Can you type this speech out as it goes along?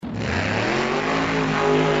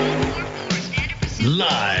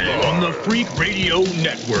Live on the Freak Radio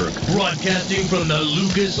Network. Broadcasting from the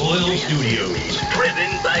Lucas Oil Studios.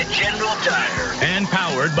 Driven by General Tire. And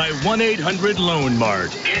powered by 1-800-LOAN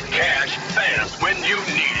Mart. Get cash fast when you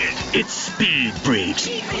need it. It's Speed Freaks.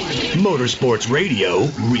 Motorsports Radio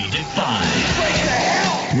redefined.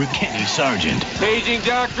 With Kenny Sargent. Paging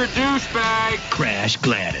Dr. Douchebag. Crash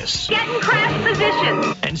Gladys. Getting crash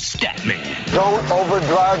position. And Statman. Don't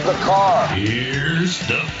overdrive the car. Here's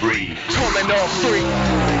the Freaks. Coming on, freak.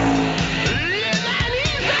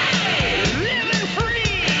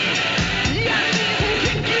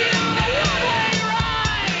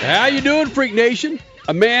 How you doing, Freak Nation?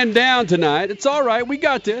 A man down tonight. It's all right. We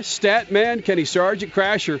got this. Statman, Kenny Sargent,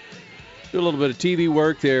 Crasher. Do a little bit of TV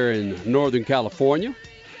work there in Northern California.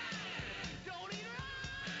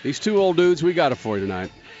 These two old dudes, we got it for you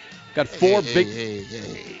tonight. Got four big...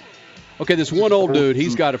 Hey. Okay, this one old dude,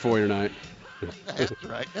 he's got it for you tonight. That's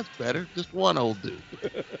right. That's better. Just one old dude.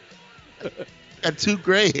 Got two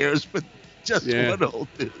gray hairs, but just one old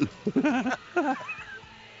dude.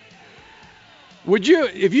 Would you,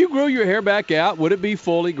 if you grew your hair back out, would it be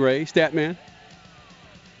fully gray, Statman?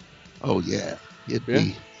 Oh, yeah.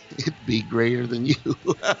 It'd be grayer than you.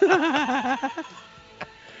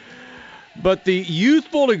 But the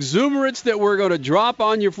youthful exuberance that we're going to drop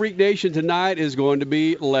on your Freak Nation tonight is going to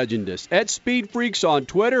be legendous. At Speed Freaks on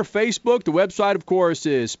Twitter, Facebook. The website, of course,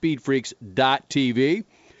 is speedfreaks.tv.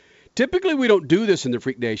 Typically, we don't do this in the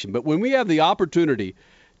Freak Nation, but when we have the opportunity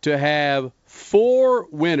to have four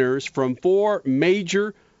winners from four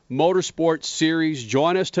major motorsports series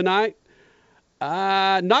join us tonight,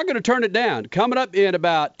 not going to turn it down. Coming up in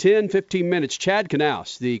about 10, 15 minutes, Chad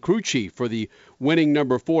Knaus, the crew chief for the winning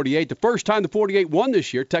number 48. The first time the 48 won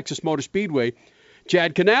this year, Texas Motor Speedway.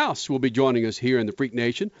 Chad Knaus will be joining us here in the Freak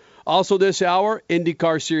Nation. Also this hour,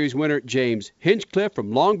 IndyCar Series winner James Hinchcliffe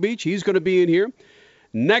from Long Beach. He's going to be in here.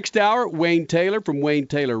 Next hour, Wayne Taylor from Wayne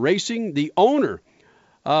Taylor Racing, the owner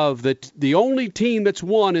of the only team that's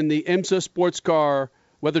won in the IMSA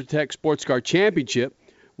WeatherTech Sports Car Championship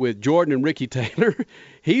with Jordan and Ricky Taylor.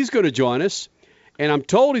 He's going to join us. And I'm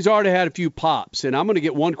told he's already had a few pops. And I'm going to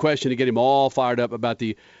get one question to get him all fired up about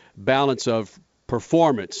the balance of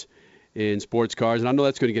performance in sports cars. And I know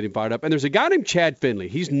that's going to get him fired up. And there's a guy named Chad Finley.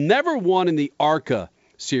 He's never won in the ARCA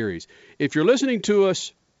series. If you're listening to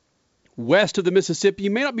us west of the Mississippi,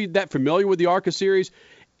 you may not be that familiar with the ARCA series.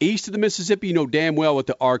 East of the Mississippi, you know damn well what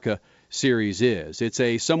the ARCA series is. It's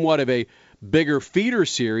a somewhat of a bigger feeder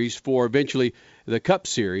series for eventually the Cup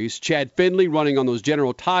Series. Chad Finley running on those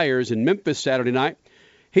General Tires in Memphis Saturday night.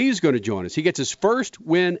 He's going to join us. He gets his first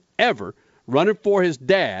win ever running for his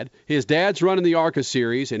dad. His dad's running the ARCA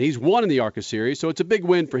Series, and he's won in the ARCA Series, so it's a big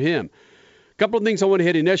win for him. A couple of things I want to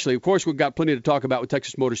hit initially. Of course, we've got plenty to talk about with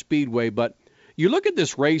Texas Motor Speedway, but you look at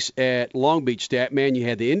this race at Long Beach, Statman. You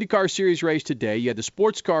had the IndyCar Series race today. You had the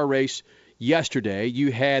sports car race yesterday.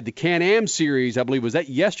 You had the Can-Am Series, I believe. Was that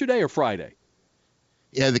yesterday or Friday?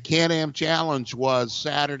 Yeah, the Can-Am Challenge was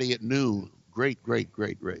Saturday at noon. Great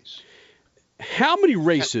race. How many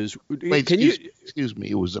races? Excuse me.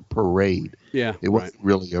 It was a parade. Yeah, it wasn't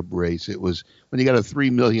really a race. It was when you got a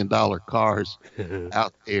 $3 million cars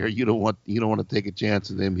out there. You don't want to take a chance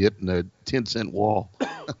of them hitting a 10-cent wall.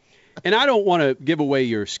 And I don't want to give away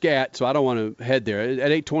your scat, so I don't want to head there.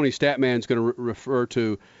 At 8:20, Statman's going to refer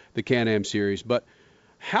to the Can-Am Series. But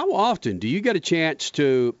how often do you get a chance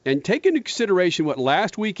to, and take into consideration what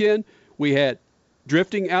last weekend we had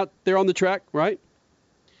drifting out there on the track, right?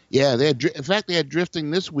 Yeah, they had drifting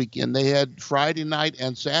this weekend. They had Friday night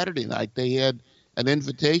and Saturday night. They had an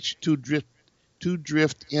invitation to drift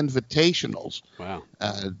invitationals. Wow.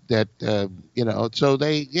 So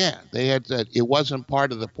they had that. It wasn't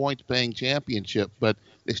part of the points paying championship, but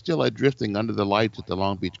they still had drifting under the lights at the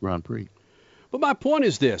Long Beach Grand Prix. But my point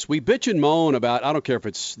is this. We bitch and moan about, I don't care if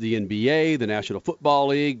it's the NBA, the National Football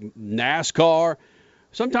League, NASCAR.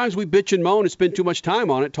 Sometimes we bitch and moan and spend too much time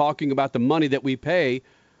on it talking about the money that we pay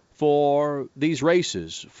for these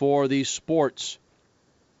races, for these sports,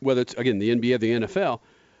 whether it's, again, the NBA or the NFL.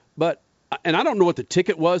 And I don't know what the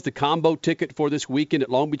ticket was, the combo ticket for this weekend at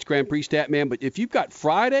Long Beach Grand Prix, Statman, but if you've got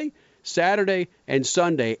Friday, Saturday, and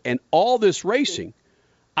Sunday and all this racing,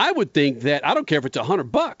 I would think that, I don't care if it's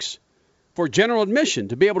 $100 for general admission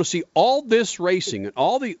to be able to see all this racing and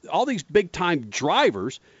all these big-time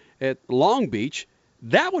drivers at Long Beach,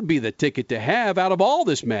 that would be the ticket to have out of all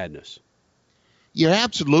this madness. You're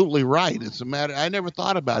absolutely right. It's a matter, I never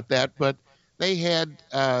thought about that, but they had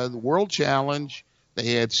the World Challenge.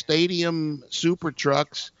 They had stadium super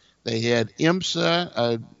trucks. They had IMSA,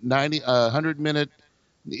 a 100-minute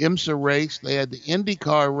IMSA race. They had the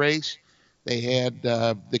IndyCar race. They had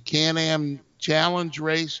the Can-Am Challenge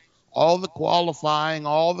race, all the qualifying,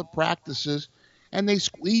 all the practices, and they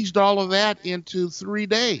squeezed all of that into 3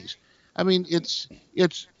 days. I mean,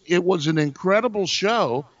 it was an incredible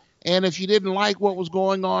show. And if you didn't like what was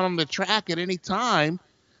going on the track at any time,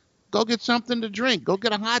 go get something to drink. Go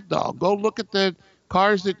get a hot dog. Go look at the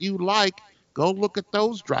cars that you like. Go look at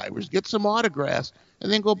those drivers. Get some autographs,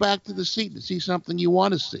 and then go back to the seat to see something you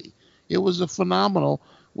want to see. It was a phenomenal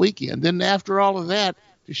weekend. Then after all of that,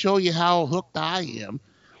 to show you how hooked I am,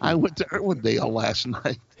 I went to Irwindale last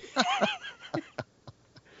night.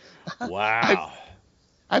 Wow.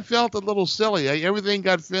 I felt a little silly. Everything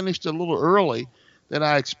got finished a little early than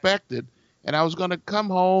I expected, and I was going to come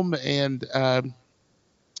home and,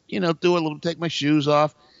 take my shoes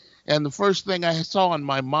off. And the first thing I saw in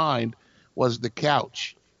my mind was the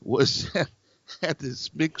couch had this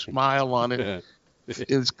big smile on it.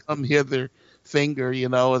 His come hither finger,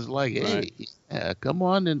 it's like, hey, come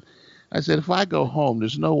on. And I said, if I go home,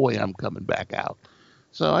 there's no way I'm coming back out.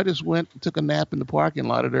 So I just went and took a nap in the parking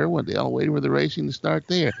lot at Irwindale, waiting for the racing to start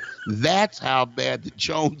there. That's how bad the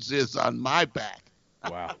Jones is on my back.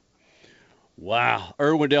 Wow.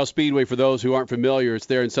 Irwindale Speedway, for those who aren't familiar, it's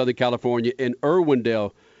there in Southern California, in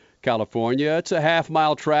Irwindale, California. It's a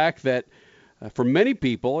half-mile track that, for many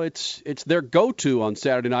people, it's their go-to on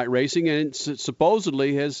Saturday night racing, and it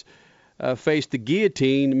supposedly has faced the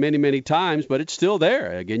guillotine many, many times, but it's still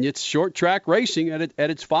there. Again, it's short track racing at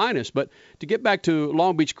its finest. But to get back to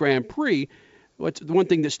Long Beach Grand Prix, what's the one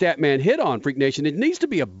thing that Statman hit on, Freak Nation, it needs to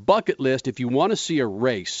be a bucket list if you want to see a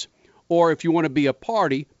race, or if you want to be a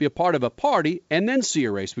part of a party, and then see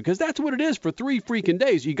a race, because that's what it is for 3 freaking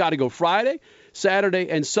days. You got to go Friday, Saturday,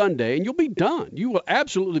 and Sunday, and you'll be done. You will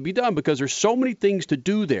absolutely be done, because there's so many things to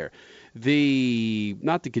do there.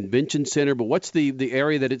 Not the convention center, but what's the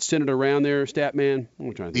area that it's centered around there, Statman?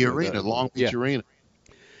 I'm trying to the arena, Long Beach Arena.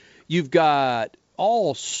 You've got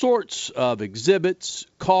all sorts of exhibits,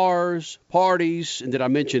 cars, parties, and did I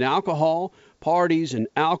mention alcohol? Parties and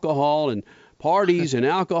alcohol and parties and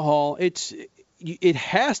alcohol. It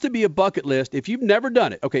has to be a bucket list if you've never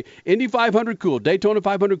done it. Okay, Indy 500, cool. Daytona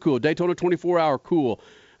 500, cool. Daytona 24-hour, cool.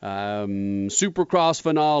 Supercross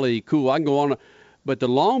finale, cool. I can go on. But the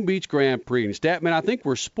Long Beach Grand Prix, and Statman, I think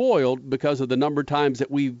we're spoiled because of the number of times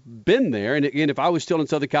that we've been there. And again, if I was still in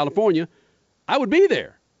Southern California, I would be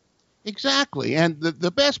there. Exactly. And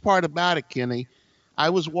the best part about it, Kenny,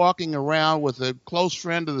 I was walking around with a close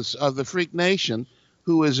friend of the Freak Nation,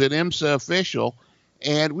 who is an IMSA official,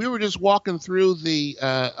 and we were just walking through the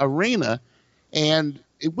arena, and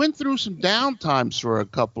it went through some downtimes for a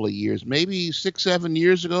couple of years, maybe 6-7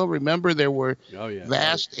 years ago. Remember, there were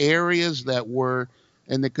vast areas that were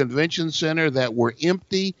in the convention center that were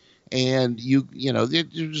empty, and there's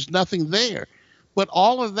just nothing there. But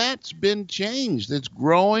all of that's been changed. It's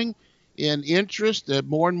growing in interest. That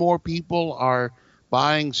more and more people are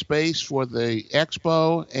buying space for the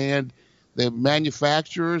expo, and the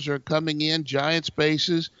manufacturers are coming in, giant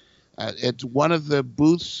spaces. At one of the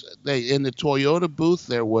booths, in the Toyota booth,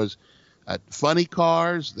 there was funny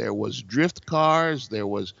cars, there was drift cars, there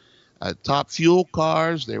was top fuel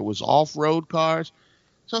cars, there was off-road cars.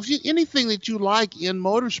 So if anything that you like in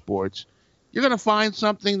motorsports, you're going to find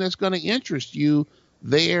something that's going to interest you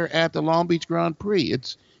there at the Long Beach Grand Prix.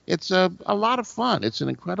 It's a lot of fun. It's an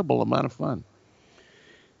incredible amount of fun.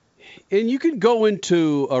 And you can go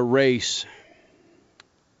into a race.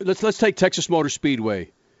 Let's take Texas Motor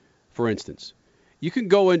Speedway, for instance. You can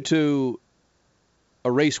go into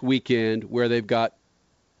a race weekend where they've got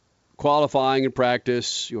qualifying and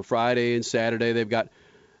practice, Friday and Saturday. They've got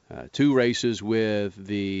 2 races with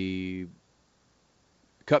the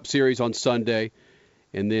Cup Series on Sunday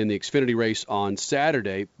and then the Xfinity race on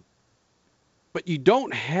Saturday. But you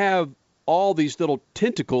don't have all these little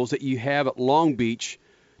tentacles that you have at Long Beach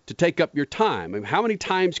to take up your time. I mean, how many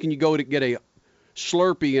times can you go to get a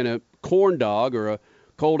Slurpee and a corn dog or a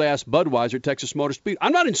cold-ass Budweiser at Texas Motor Speed?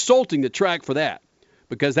 I'm not insulting the track for that,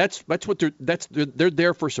 because that's what they're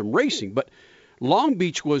there for, some racing. But Long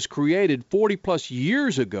Beach was created 40-plus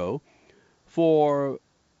years ago for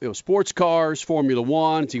sports cars, Formula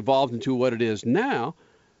One. It's evolved into what it is now.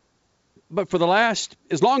 But for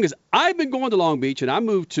as long as I've been going to Long Beach, and I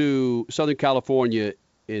moved to Southern California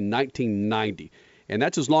in 1990, and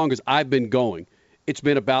that's as long as I've been going, it's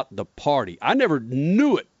been about the party. I never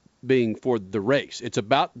knew it being for the race. It's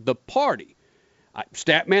about the party.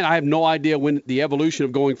 Statman, I have no idea when the evolution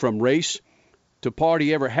of going from race to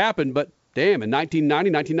party ever happened, but damn, in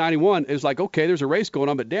 1990, 1991, it was like, okay, there's a race going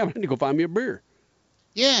on, but damn, I need to go find me a beer.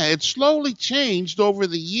 Yeah, it slowly changed over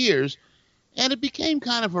the years. And it became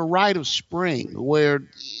kind of a rite of spring where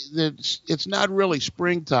it's not really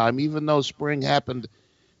springtime, even though spring happened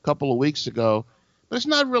a couple of weeks ago. But it's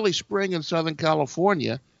not really spring in Southern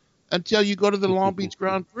California until you go to the Long Beach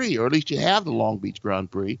Grand Prix, or at least you have the Long Beach Grand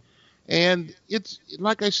Prix. And it's,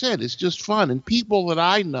 like I said, it's just fun. And people that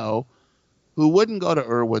I know who wouldn't go to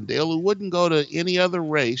Irwindale, who wouldn't go to any other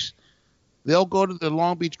race, they'll go to the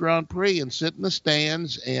Long Beach Grand Prix and sit in the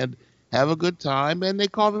stands and have a good time. And they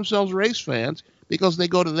call themselves race fans because they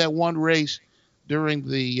go to that one race during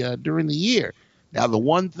the year. Now, the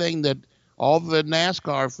one thing that all the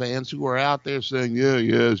NASCAR fans who are out there saying, yeah,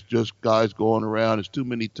 it's just guys going around, it's too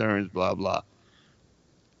many turns, blah, blah.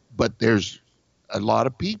 But there's a lot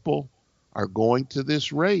of people are going to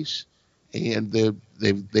this race, and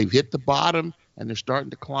they've hit the bottom, and they're starting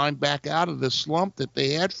to climb back out of this slump that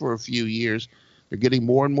they had for a few years. They're getting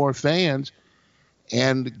more and more fans,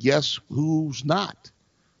 and guess who's not?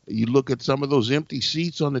 You look at some of those empty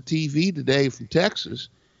seats on the TV today from Texas,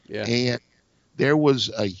 and there was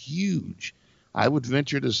a huge, I would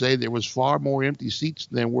venture to say there was far more empty seats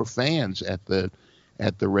than were fans at the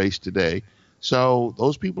race today. So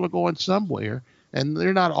those people are going somewhere, and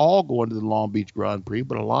they're not all going to the Long Beach Grand Prix,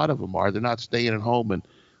 but a lot of them are. They're not staying at home and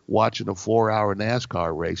watching a 4-hour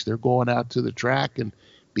NASCAR race. They're going out to the track and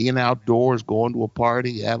being outdoors, going to a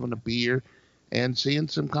party, having a beer, and seeing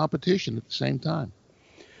some competition at the same time.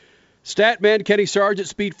 Statman Kenny Sargent,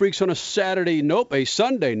 Speed Freaks on a Sunday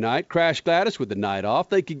night. Crash Gladys with the night off.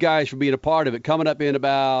 Thank you guys for being a part of it. Coming up in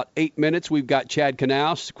about 8 minutes, we've got Chad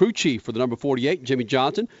Knaus, crew chief for the number 48, Jimmy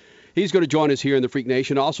Johnson. He's going to join us here in the Freak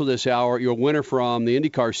Nation. Also this hour, your winner from the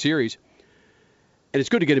IndyCar Series. And it's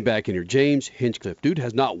good to get him back in here. James Hinchcliffe. Dude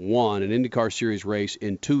has not won an IndyCar Series race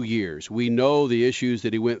in 2 years. We know the issues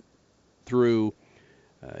that he went through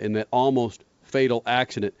in that almost fatal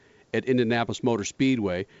accident at Indianapolis Motor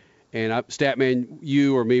Speedway. And Statman,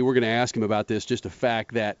 you or me, we're going to ask him about this, just the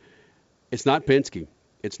fact that it's not Penske.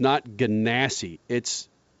 It's not Ganassi. It's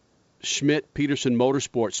Schmidt-Peterson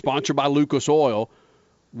Motorsports, sponsored by Lucas Oil,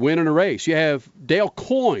 winning a race. You have Dale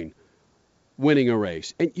Coyne winning a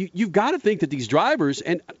race. And you've got to think that these drivers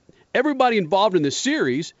and everybody involved in this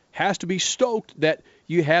series has to be stoked that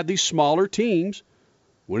you have these smaller teams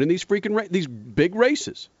winning these these big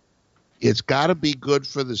races. It's got to be good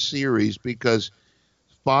for the series because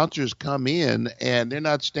sponsors come in and they're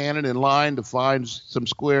not standing in line to find some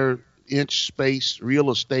square inch space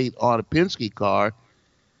real estate on a Penske car.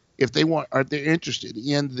 If they are they're interested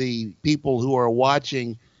in the people who are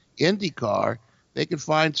watching IndyCar, they can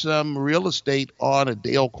find some real estate on a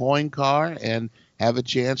Dale Coyne car and have a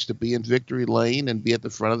chance to be in victory lane and be at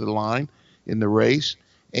the front of the line in the race.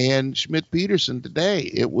 And Schmidt-Peterson today,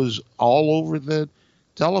 it was all over the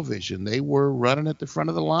television. They were running at the front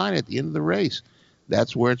of the line at the end of the race.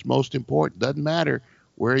 That's where it's most important. Doesn't matter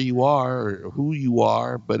where you are or who you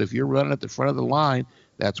are, but if you're running at the front of the line,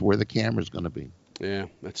 that's where the camera's going to be. Yeah,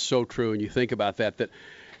 that's so true. And you think about that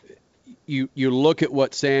you look at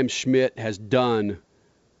what Sam Schmidt has done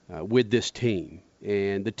with this team.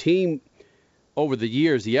 And the team, over the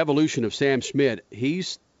years, the evolution of Sam Schmidt,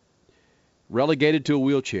 he's relegated to a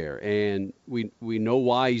wheelchair. And we know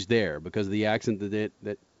why he's there, because of the accident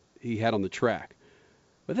that he had on the track.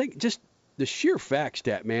 But I think just the sheer fact,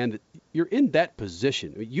 Statman, that you're in that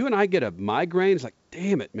position. You and I get a migraine. It's like,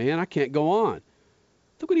 damn it, man, I can't go on.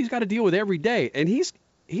 Look what he's got to deal with every day. And he's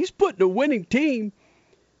putting a winning team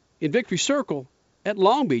in victory circle at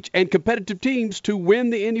Long Beach and competitive teams to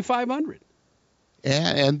win the Indy 500.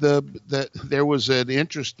 And there was an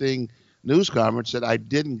interesting news conference that I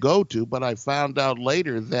didn't go to, but I found out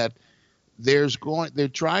later that they're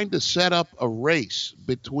trying to set up a race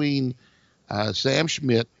between Sam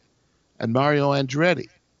Schmidt and Mario Andretti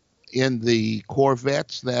in the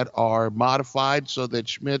Corvettes that are modified so that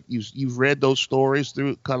Schmidt, you've read those stories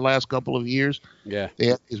through the last couple of years. Yeah. They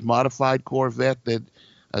have his modified Corvette that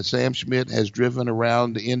Sam Schmidt has driven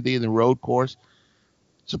around the Indy and the road course.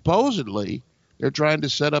 Supposedly, they're trying to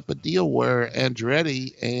set up a deal where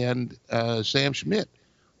Andretti and Sam Schmidt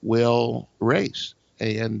will race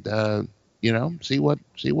and, see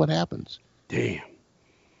what happens. Damn.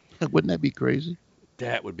 Wouldn't that be crazy?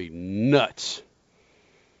 That would be nuts.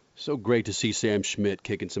 So great to see Sam Schmidt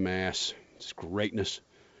kicking some ass. It's greatness.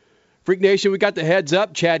 Freak Nation, we got the heads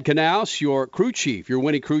up. Chad Knaus, your crew chief, your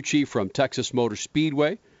winning crew chief from Texas Motor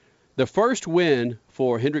Speedway. The first win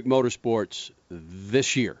for Hendrick Motorsports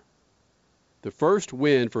this year. The first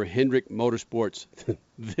win for Hendrick Motorsports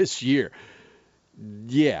this year.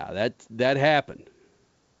 Yeah, that happened.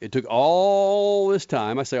 It took all this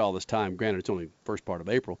time. I say all this time. Granted, it's only first part of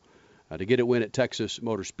April. To get a win at Texas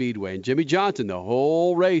Motor Speedway. And Jimmy Johnson, the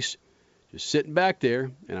whole race, just sitting back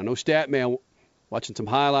there, and I know Statman watching some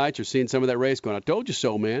highlights or seeing some of that race going, I told you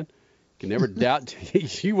so, man. Can never doubt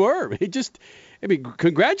you were.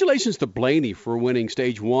 Congratulations to Blaney for winning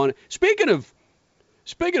stage 1. Speaking of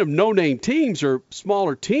no-name teams or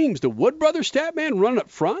smaller teams, the Wood Brothers, Statman, running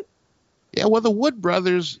up front? Yeah, well, the Wood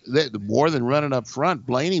Brothers, more than running up front,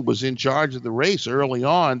 Blaney was in charge of the race early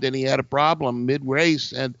on. Then he had a problem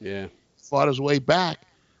mid-race and fought his way back.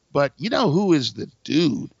 But you know who is the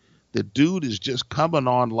dude? The dude is just coming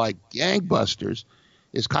on like gangbusters.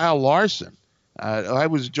 Is Kyle Larson. I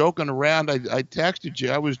was joking around. I texted you.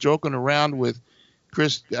 I was joking around with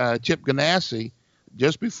Chip Ganassi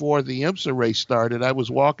just before the IMSA race started. I was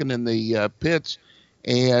walking in the pits,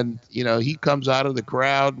 and he comes out of the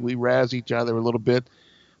crowd. We razz each other a little bit,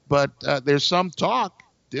 but there's some talk,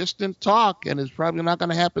 distant talk, and it's probably not going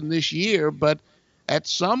to happen this year. But at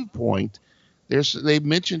some point, they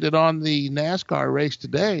mentioned it on the NASCAR race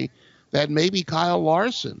today that maybe Kyle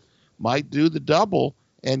Larson might do the double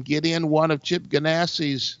and get in one of Chip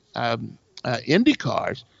Ganassi's Indy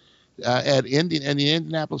cars in the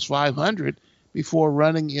Indianapolis 500 before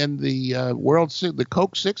running in the the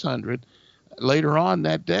Coke 600 later on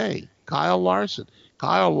that day. Kyle Larson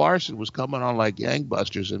was coming on like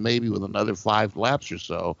gangbusters, and maybe with another 5 laps or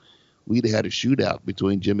so, we'd have had a shootout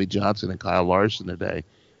between Jimmy Johnson and Kyle Larson today.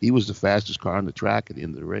 He was the fastest car on the track at the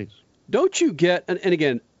end of the race. Don't you get, and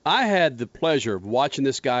again, I had the pleasure of watching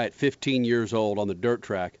this guy at 15 years old on the dirt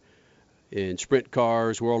track in sprint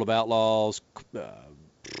cars, World of Outlaws.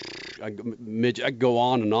 I go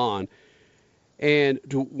on and on. And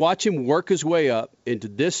to watch him work his way up into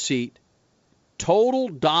this seat, total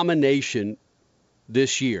domination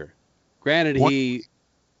this year. Granted,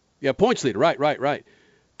 points leader. Right.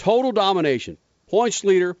 Total domination. Points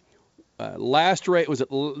leader. Last race, it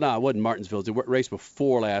wasn't Martinsville. It was the race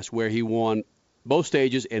before last where he won both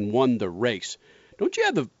stages and won the race. Don't you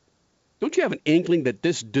have an inkling that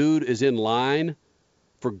this dude is in line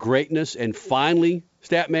for greatness, and finally,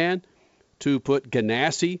 Statman, to put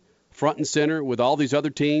Ganassi front and center with all these other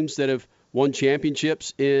teams that have won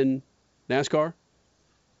championships in NASCAR?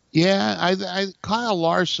 Yeah, Kyle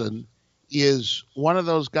Larson is one of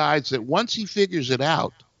those guys that once he figures it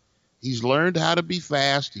out, he's learned how to be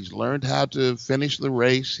fast. He's learned how to finish the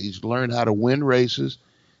race. He's learned how to win races.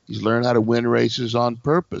 He's learned how to win races on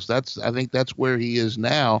purpose. I think that's where he is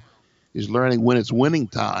now, is learning when it's winning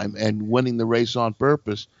time and winning the race on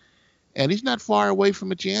purpose. And he's not far away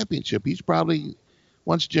from a championship. He's probably,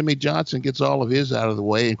 once Jimmy Johnson gets all of his out of the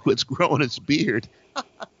way and quits growing his beard.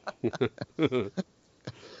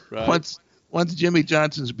 Right. Once Jimmy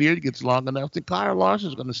Johnson's beard gets long enough, then Kyle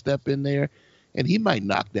Larson's going to step in there, and he might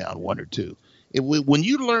knock down 1 or 2. When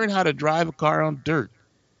you learn how to drive a car on dirt,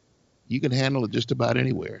 you can handle it just about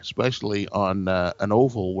anywhere, especially on an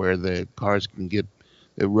oval where the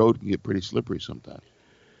road can get pretty slippery sometimes.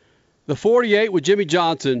 The 48 with Jimmy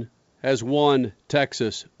Johnson has won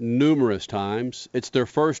Texas numerous times. It's their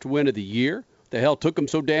first win of the year. The hell took them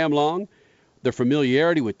so damn long? Their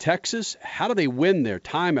familiarity with Texas, how do they win there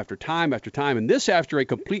time after time after time? And this after a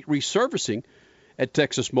complete resurfacing at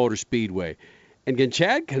Texas Motor Speedway. And again,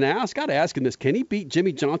 Chad Knaus, got to ask him this, can he beat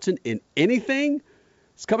Jimmy Johnson in anything?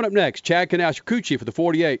 It's coming up next. Chad Knaus, your crew chief for the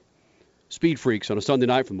 48. Speed Freaks on a Sunday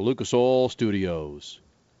night from the Lucas Oil Studios.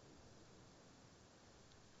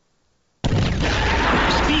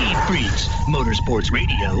 Speed Freaks, Motorsports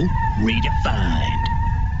Radio, redefined.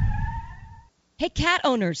 Hey, cat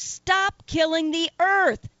owners, stop killing the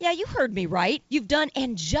earth. Yeah, you heard me right. You've done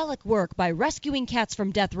angelic work by rescuing cats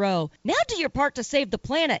from death row. Now do your part to save the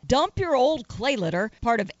planet. Dump your old clay litter,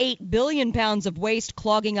 part of 8 billion pounds of waste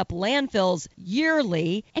clogging up landfills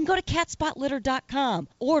yearly, and go to catspotlitter.com.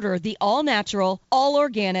 Order the all-natural,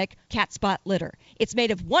 all-organic Cat Spot litter. It's made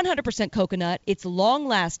of 100% coconut, it's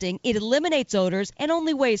long-lasting, it eliminates odors, and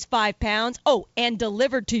only weighs 5 pounds. Oh, and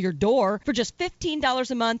delivered to your door for just $15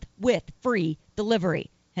 a month with free delivery.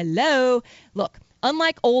 Hello. Look,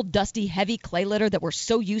 unlike old, dusty, heavy clay litter that we're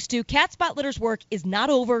so used to, Cat Spot Litter's work is not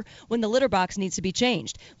over when the litter box needs to be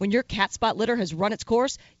changed. When your Cat Spot litter has run its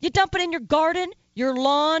course, you dump it in your garden, your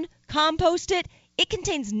lawn, compost it. It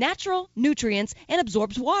contains natural nutrients and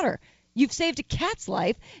absorbs water. You've saved a cat's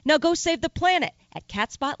life. Now go save the planet at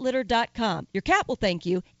catspotlitter.com. Your cat will thank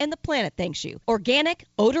you, and the planet thanks you. Organic,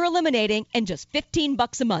 odor eliminating, and just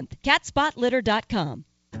 $15 a month. Catspotlitter.com.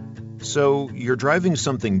 So, you're driving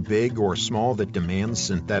something big or small that demands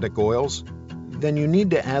synthetic oils? Then you need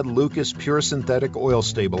to add Lucas Pure Synthetic Oil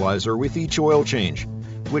Stabilizer with each oil change,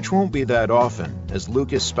 which won't be that often, as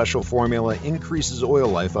Lucas Special Formula increases oil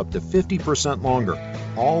life up to 50% longer,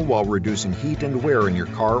 all while reducing heat and wear in your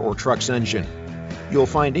car or truck's engine. You'll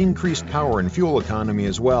find increased power and fuel economy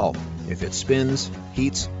as well. If it spins,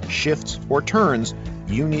 heats, shifts, or turns,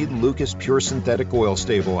 you need Lucas Pure Synthetic Oil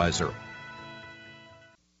Stabilizer.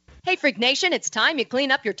 Hey Freak Nation, it's time you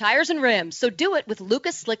clean up your tires and rims, so do it with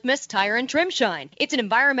Lucas Slick Mist Tire and Trim Shine. It's an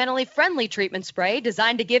environmentally friendly treatment spray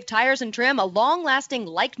designed to give tires and trim a long-lasting,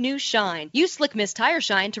 like-new shine. Use Slick Mist Tire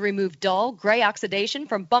Shine to remove dull, gray oxidation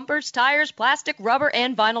from bumpers, tires, plastic, rubber,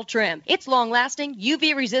 and vinyl trim. It's long-lasting,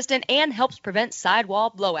 UV-resistant, and helps prevent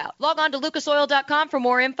sidewall blowout. Log on to lucasoil.com for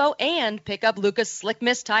more info and pick up Lucas Slick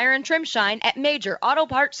Mist Tire and Trim Shine at major auto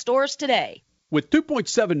parts stores today. With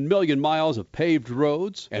 2.7 million miles of paved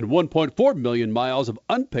roads and 1.4 million miles of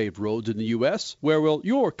unpaved roads in the U.S., where will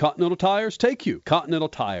your Continental Tires take you? Continental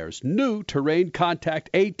Tires' new Terrain Contact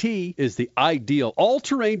AT is the ideal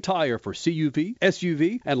all-terrain tire for CUV,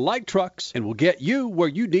 SUV, and light trucks and will get you where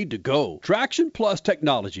you need to go. Traction Plus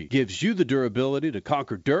technology gives you the durability to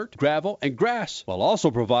conquer dirt, gravel, and grass while also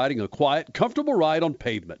providing a quiet, comfortable ride on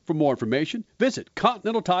pavement. For more information, visit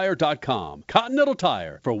ContinentalTire.com. Continental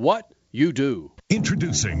Tire, for what you do.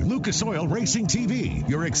 Introducing Lucas Oil Racing TV,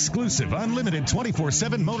 your exclusive unlimited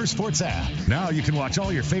 24/7 motorsports app. Now you can watch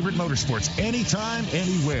all your favorite motorsports anytime,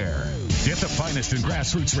 anywhere. Get the finest in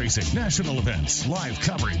grassroots racing, national events, live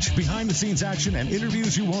coverage, behind-the-scenes action, and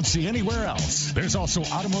interviews you won't see anywhere else. There's also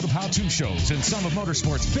automotive how-to shows and some of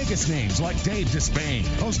motorsports' biggest names like Dave Despain,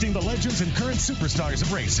 hosting the legends and current superstars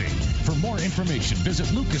of racing. For more information, visit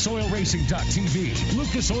lucasoilracing.tv.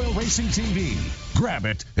 Lucas Oil Racing TV. Grab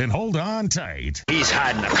it and hold on tight. He's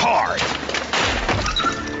hiding a card.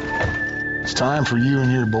 It's time for you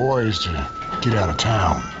and your boys to get out of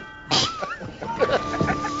town.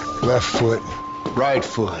 Left foot, right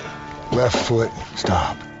foot, left foot,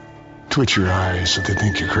 stop. Twitch your eyes so they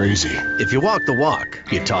think you're crazy. If you walk the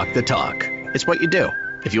walk, you talk the talk. It's what you do.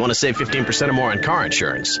 If you want to save 15% or more on car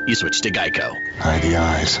insurance, you switch to Geico. Hide the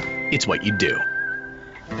eyes. It's what you do.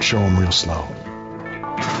 Show them real slow.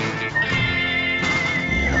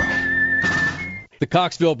 The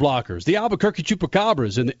Coxville Blockers, the Albuquerque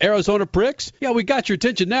Chupacabras, and the Arizona Pricks? Yeah, we got your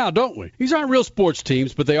attention now, don't we? These aren't real sports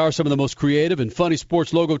teams, but they are some of the most creative and funny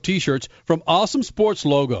sports logo T-shirts from Awesome Sports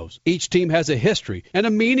Logos. Each team has a history and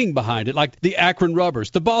a meaning behind it, like the Akron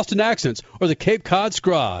Rubbers, the Boston Accents, or the Cape Cod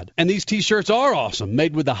Scrod. And these T-shirts are awesome,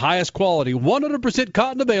 made with the highest quality, 100%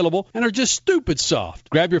 cotton available, and are just stupid soft.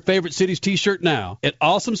 Grab your favorite city's T-shirt now at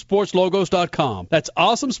awesomesportslogos.com. That's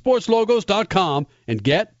awesomesportslogos.com and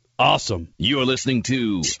get awesome. You're listening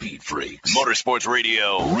to Speed Freaks Motorsports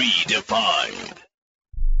Radio Redefined.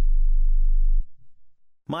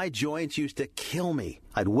 My joints used to kill me.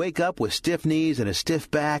 I'd wake up with stiff knees and a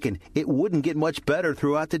stiff back, and it wouldn't get much better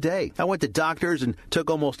throughout the day. I went to doctors and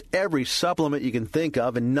took almost every supplement you can think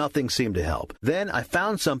of, and nothing seemed to help. Then I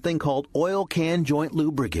found something called Oil Can Joint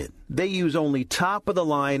Lubricant. They use only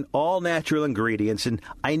top-of-the-line, all-natural ingredients, and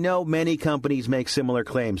I know many companies make similar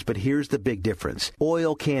claims, but here's the big difference.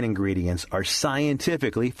 Oil Can ingredients are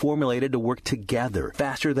scientifically formulated to work together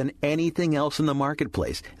faster than anything else in the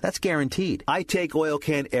marketplace. That's guaranteed. I take Oil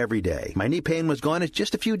Can every day. My knee pain was gone in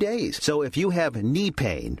just a few days. So if you have knee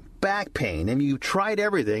pain, back pain, and you tried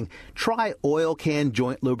everything, try Oil Can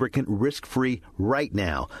Joint Lubricant risk-free right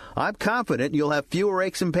now. I'm confident you'll have fewer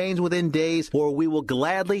aches and pains within days, or we will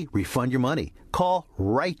gladly refund your money. Call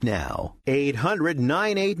right now.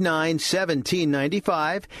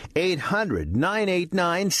 800-989-1795.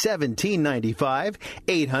 800-989-1795.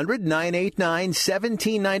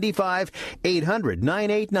 800-989-1795.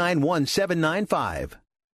 800-989-1795.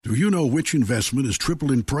 Do you know which investment has tripled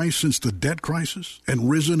in price since the debt crisis and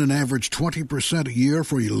risen an average 20% a year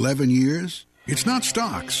for 11 years? It's not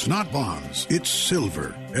stocks, not bonds. It's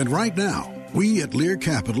silver. And right now, we at Lear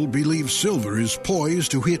Capital believe silver is poised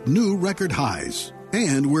to hit new record highs.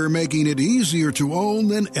 And we're making it easier to own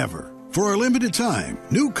than ever. For a limited time,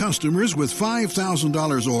 new customers with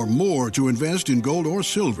 $5,000 or more to invest in gold or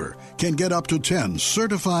silver can get up to 10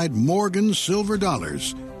 certified Morgan silver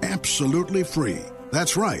dollars absolutely free.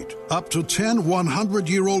 That's right, up to 10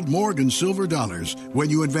 100-year-old Morgan silver dollars when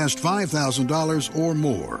you invest $5,000 or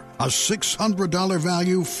more. A $600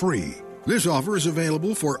 value free. This offer is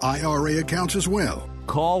available for IRA accounts as well.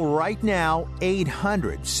 Call right now,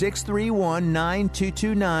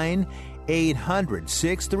 800-631-9229,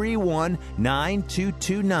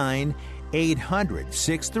 800-631-9229,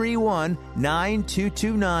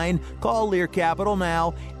 800-631-9229. Call Lear Capital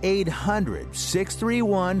now,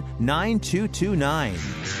 800-631-9229.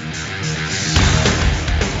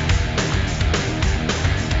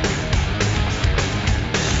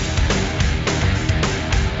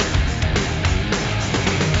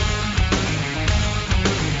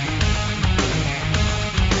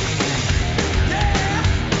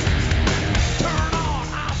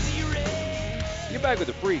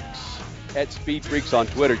 Freaks, at Speed Freaks on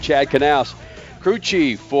Twitter. Chad Knaus, crew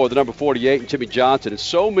chief for the number 48, and Jimmie Johnson. And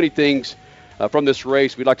so many things from this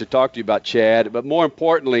race we'd like to talk to you about, Chad. But more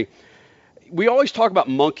importantly, we always talk about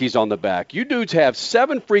monkeys on the back. You dudes have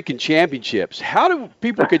 7 freaking championships. How do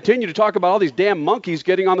people continue to talk about all these damn monkeys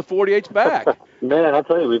getting on the 48's back? Man, I'll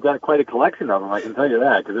tell you, we've got quite a collection of them, I can tell you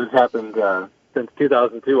that, because it's happened since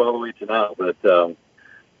 2002 all the way to now. But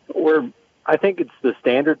I think it's the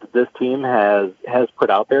standard that this team has put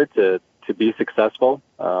out there to be successful.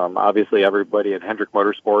 Obviously, everybody at Hendrick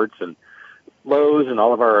Motorsports and Lowe's and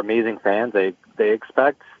all of our amazing fans, they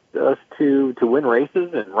expect us to win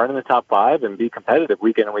races and run in the top 5 and be competitive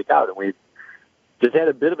week in and week out. And we've just had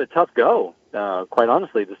a bit of a tough go, quite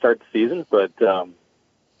honestly, to start the season. But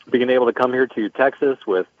being able to come here to Texas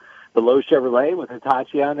with the Lowe's Chevrolet with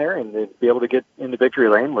Hitachi on there and be able to get into victory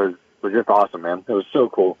lane was just awesome, man. It was so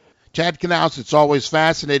cool. Chad Knaus, it's always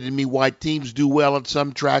fascinated me why teams do well at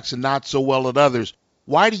some tracks and not so well at others.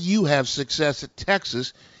 Why do you have success at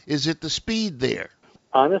Texas? Is it the speed there?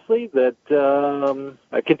 Honestly, that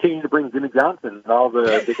I continue to bring Jimmie Johnson and all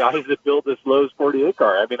the guys that build this Lowe's 48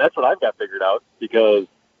 car. I mean, that's what I've got figured out, because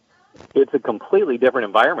it's a completely different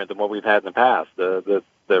environment than what we've had in the past. The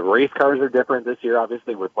race cars are different this year,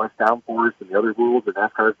 obviously, with less downforce and the other rules that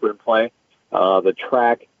NASCAR's put in play. The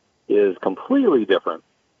track is completely different.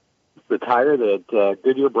 The tire that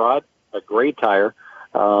Goodyear brought, a great tire,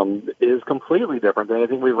 is completely different than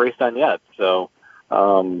anything we've raced on yet. So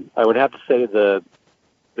I would have to say the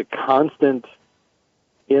constant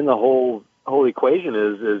in the whole equation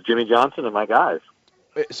is Jimmie Johnson and my guys.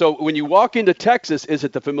 So when you walk into Texas, is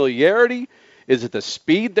it the familiarity? Is it the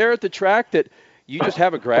speed there at the track that you just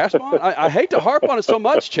have a grasp on? I hate to harp on it so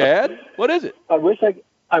much, Chad. What is it? I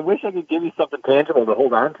wish I could give you something tangible to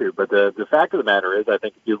hold on to, but the fact of the matter is, I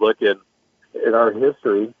think if you look in our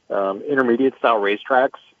history, intermediate style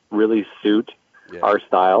racetracks really suit our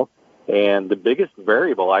style. And the biggest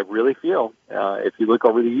variable, I really feel, if you look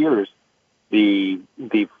over the years, the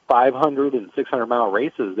 500 and 600 mile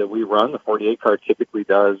races that we run, the 48 car typically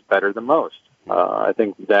does better than most. I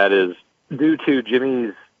think that is due to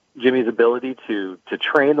Jimmy's ability to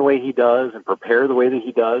train the way he does and prepare the way that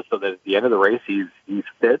he does, so that at the end of the race he's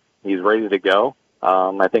fit, he's ready to go.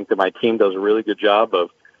 I think that my team does a really good job of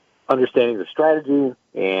understanding the strategy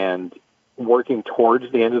and working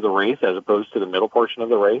towards the end of the race as opposed to the middle portion of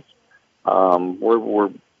the race.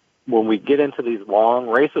 When we get into these long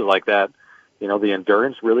races like that, you know, the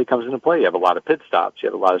endurance really comes into play. You have a lot of pit stops, you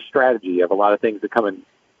have a lot of strategy, you have a lot of things that come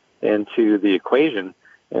into the equation,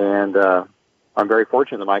 and I'm very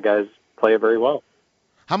fortunate that my guys play it very well.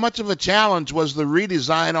 How much of a challenge was the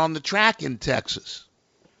redesign on the track in Texas?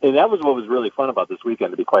 And that was what was really fun about this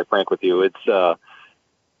weekend, to be quite frank with you. It's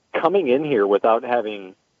coming in here without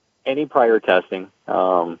having any prior testing,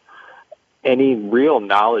 any real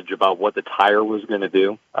knowledge about what the tire was going to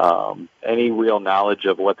do, any real knowledge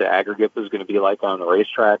of what the aggregate was going to be like on the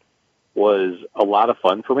racetrack was a lot of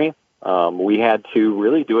fun for me. We had to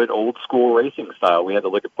really do it old school racing style. We had to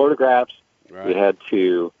look at photographs. Right. We had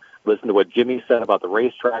to listen to what Jimmy said about the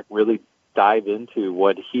racetrack, really dive into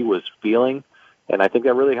what he was feeling, and I think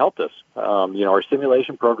that really helped us. Our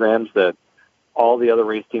simulation programs that all the other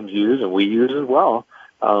race teams use and we use as well,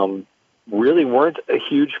 really weren't a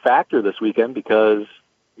huge factor this weekend because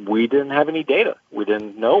we didn't have any data. We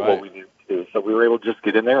didn't know what we needed to do. So we were able to just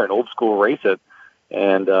get in there and old school race it.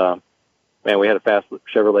 And, we had a fast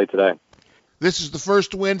Chevrolet today. This is the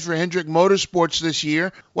first win for Hendrick Motorsports this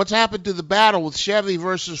year. What's happened to the battle with Chevy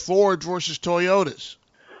versus Ford versus Toyotas?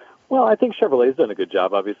 Well, I think Chevrolet's done a good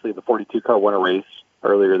job. Obviously, the 42 car won a race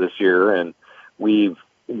earlier this year, and we've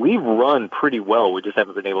run pretty well. We just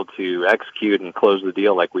haven't been able to execute and close the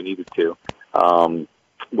deal like we needed to,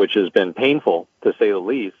 which has been painful, to say the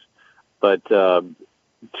least. But to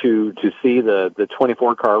see the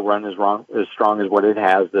 24 car run as strong as what it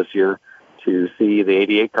has this year, to see the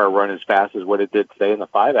 88 car run as fast as what it did today, and the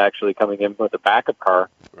 5 actually coming in with a backup car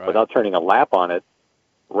without turning a lap on it,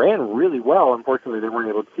 ran really well. Unfortunately, they weren't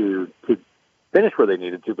able to finish where they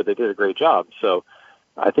needed to, but they did a great job. So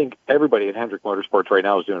I think everybody at Hendrick Motorsports right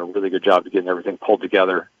now is doing a really good job of getting everything pulled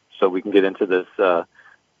together so we can get into this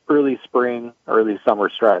early spring, early summer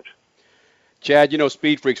stretch. Chad,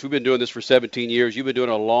 Speed Freaks, we've been doing this for 17 years. You've been doing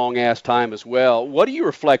it a long-ass time as well. What do you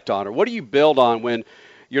reflect on, or what do you build on when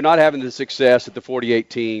you're not having the success that the 48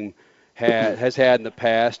 team has had in the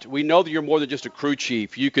past? We know that you're more than just a crew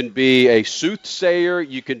chief. You can be a soothsayer.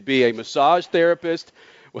 You can be a massage therapist.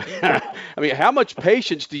 I mean, how much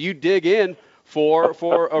patience do you dig in for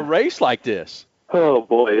a race like this? Oh,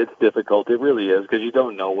 boy, it's difficult. It really is, because you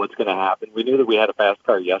don't know what's going to happen. We knew that we had a fast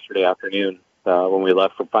car yesterday afternoon, when we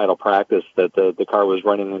left for final practice that the car was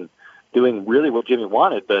running and doing really what Jimmy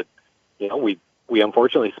wanted. But, we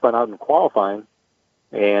unfortunately spun out in qualifying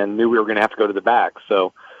and knew we were going to have to go to the back.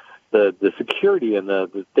 So the security and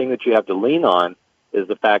the thing that you have to lean on is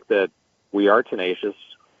the fact that we are tenacious.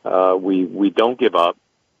 We don't give up.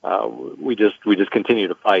 We just continue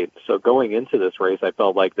to fight. So going into this race, I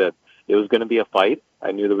felt like that it was going to be a fight.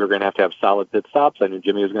 I knew that we were going to have solid pit stops. I knew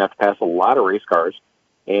Jimmy was going to have to pass a lot of race cars,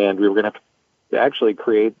 and we were going to have to actually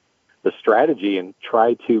create the strategy and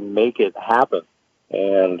try to make it happen.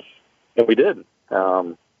 And we did.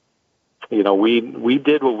 We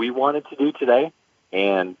did what we wanted to do today,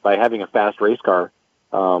 and by having a fast race car,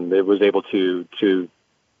 it was able to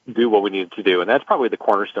do what we needed to do. And that's probably the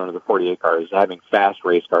cornerstone of the 48 cars, having fast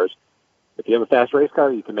race cars. If you have a fast race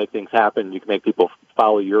car, you can make things happen. You can make people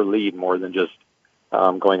follow your lead more than just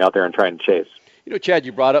going out there and trying to chase. Chad,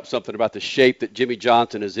 you brought up something about the shape that Jimmy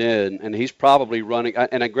Johnson is in, and he's probably running.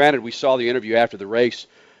 And granted, we saw the interview after the race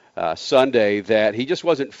Sunday that he just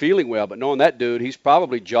wasn't feeling well. But knowing that dude, he's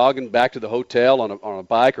probably jogging back to the hotel on a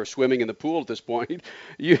bike or swimming in the pool at this point.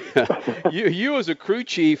 You as a crew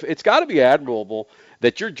chief, it's got to be admirable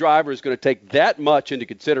that your driver is going to take that much into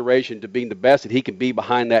consideration to being the best that he can be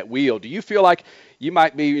behind that wheel. Do you feel like you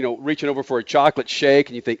might be, reaching over for a chocolate shake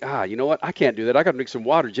and you think, you know what, I can't do that. I got to drink some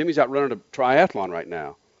water. Jimmy's out running a triathlon right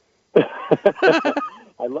now.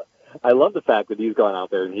 I love the fact that he's gone out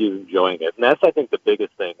there and he's enjoying it. And that's, I think, the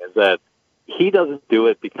biggest thing is that he doesn't do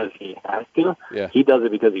it because he has to. Yeah. He does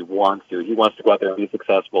it because he wants to. He wants to go out there and be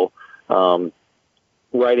successful,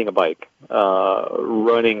 riding a bike,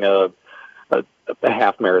 running a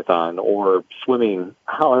half marathon, or swimming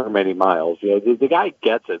however many miles. The guy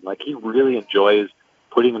gets it. Like, he really enjoys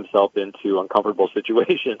putting himself into uncomfortable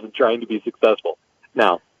situations and trying to be successful.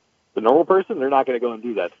 Now, the normal person, they're not going to go and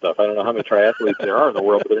do that stuff. I don't know how many triathletes there are in the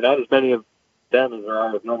world, but there are not as many of them as there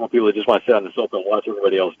are of normal people that just want to sit on the sofa and watch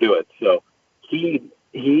everybody else do it. So he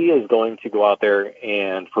is going to go out there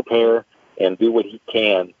and prepare and do what he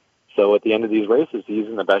can. So at the end of these races, he's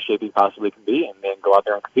in the best shape he possibly can be, and then go out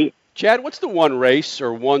there and compete. Chad, what's the one race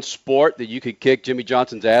or one sport that you could kick Jimmy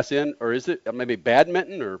Johnson's ass in? Or is it maybe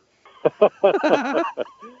badminton or?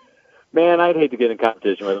 Man, I'd hate to get in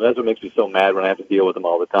competition with him. That's what makes me so mad when I have to deal with him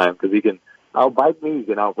all the time, because he can outbike me, he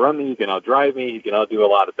can outrun me, he can outdrive me, he can outdo a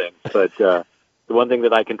lot of things. But the one thing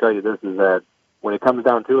that I can tell you this is that when it comes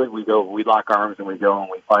down to it, we lock arms and we go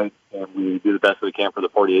and we fight and we do the best we can for the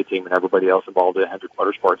 48 team and everybody else involved in Hendrick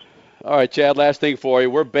Motorsports. All right, Chad, last thing for you.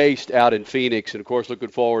 We're based out in Phoenix, and, of course, looking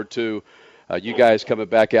forward to you guys coming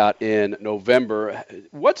back out in November.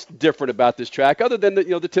 What's different about this track other than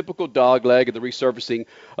the typical dog leg and the resurfacing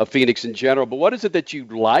of Phoenix in general? But what is it that you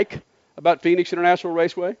like about Phoenix International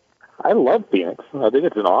Raceway? I love Phoenix. I think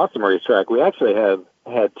it's an awesome racetrack. We actually have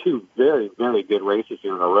had two very, very good races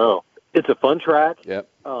here in a row. It's a fun track. Yep.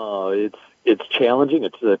 It's challenging.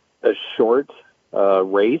 It's a short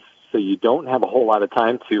race, so you don't have a whole lot of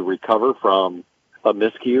time to recover from a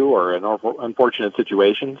miscue or an unfortunate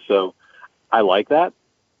situation. So I like that.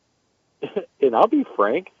 And I'll be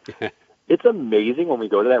frank, it's amazing when we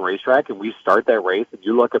go to that racetrack and we start that race and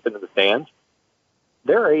you look up into the stands,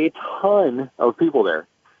 there are a ton of people there.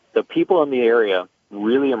 The people in the area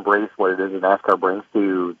really embrace what it is that NASCAR brings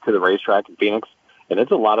to the racetrack in Phoenix, and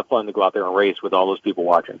it's a lot of fun to go out there and race with all those people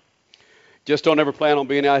watching. Just don't ever plan on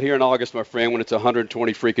being out here in August, my friend, when it's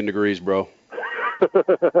 120 freaking degrees, bro. It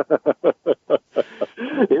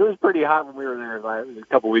was pretty hot when we were there a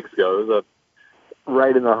couple weeks ago. It was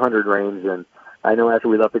right in the 100 range, and I know after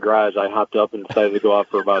we left the garage, I hopped up and decided to go out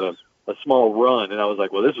for about a small run, and I was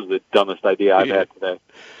like, well, this is the dumbest idea I've had today.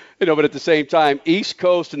 But at the same time, East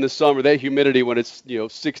Coast in the summer, that humidity when it's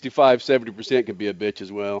 65, 70% can be a bitch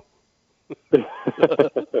as well.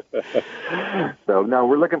 So no,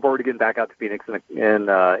 we're looking forward to getting back out to Phoenix in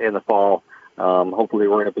the fall. Hopefully,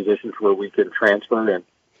 we're in a position where we can transfer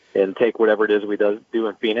and take whatever it is we do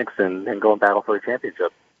in Phoenix and go and battle for a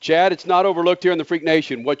championship. Chad, it's not overlooked here in the Freak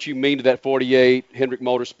Nation what you mean to that 48, Hendrick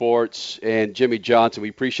Motorsports, and Jimmy Johnson. We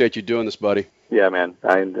appreciate you doing this, buddy. Yeah, man.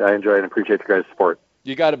 I enjoy it and appreciate your guys' support.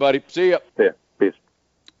 You got it, buddy. See ya. See ya. Peace.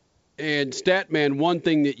 And Statman, one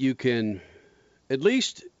thing that you can at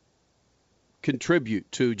least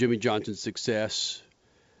contribute to Jimmy Johnson's success,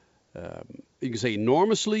 you can say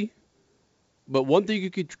enormously, but one thing you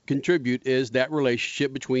could contribute is that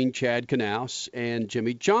relationship between Chad Knaus and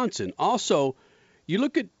Jimmy Johnson. Also, you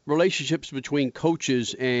look at relationships between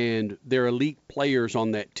coaches and their elite players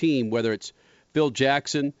on that team, whether it's Phil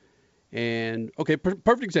Jackson and,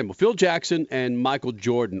 perfect example, Phil Jackson and Michael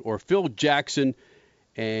Jordan, or Phil Jackson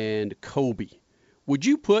and Kobe. Would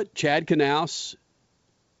you put Chad Knaus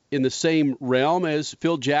in the same realm as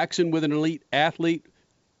Phil Jackson with an elite athlete?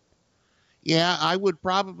 Yeah, I would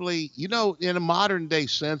probably, in a modern day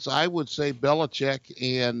sense, I would say Belichick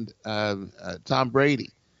and Tom Brady.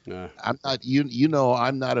 I'm not,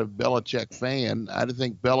 I'm not a Belichick fan. I didn't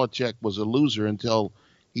think Belichick was a loser until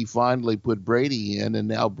he finally put Brady in, and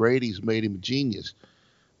now Brady's made him a genius.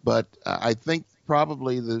 But I think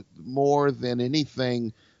probably the more than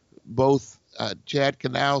anything, both Chad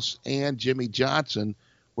Knaus and Jimmy Johnson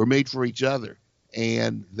were made for each other,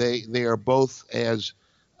 and they are both as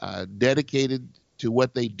dedicated to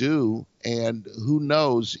what they do, and who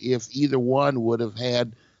knows if either one would have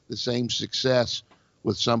had the same success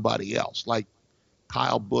with somebody else, like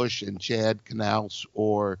Kyle Busch and Chad Knaus,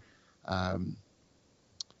 or Kevin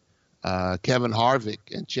Harvick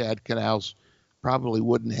and Chad Knaus probably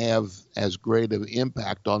wouldn't have as great of an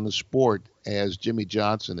impact on the sport as Jimmy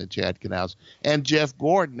Johnson and Chad Knaus, and Jeff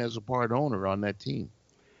Gordon as a part owner on that team.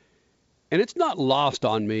 And it's not lost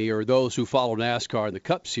on me or those who follow NASCAR in the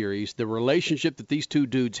Cup Series, the relationship that these two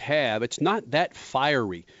dudes have. It's not that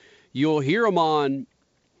fiery. You'll hear them on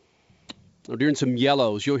during some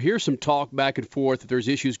yellows. You'll hear some talk back and forth if there's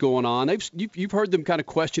issues going on. You've heard them kind of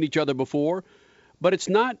question each other before, but it's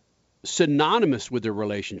not synonymous with their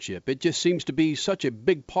relationship. It just seems to be such a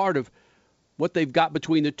big part of what they've got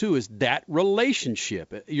between the two is that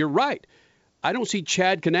relationship. You're right. I don't see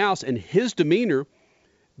Chad Knaus and his demeanor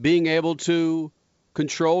being able to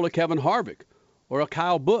control a Kevin Harvick or a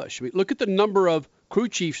Kyle Busch. I mean, look at the number of crew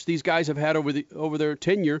chiefs these guys have had over their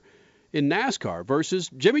tenure in NASCAR versus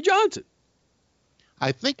Jimmy Johnson.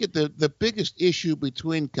 I think the biggest issue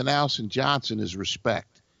between Knaus and Johnson is respect.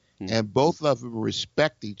 And both of them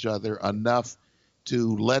respect each other enough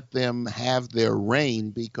to let them have their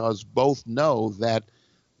reign, because both know that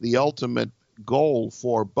the ultimate goal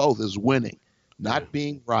for both is winning, not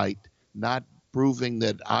being right, not proving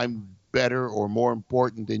that I'm better or more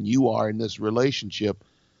important than you are in this relationship.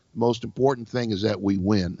 The most important thing is that we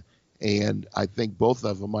win. And I think both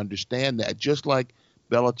of them understand that, just like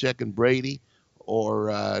Belichick and Brady,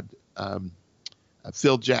 or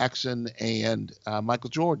Phil Jackson and Michael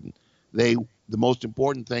Jordan. The most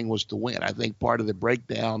important thing was to win. I think part of the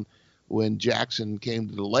breakdown when Jackson came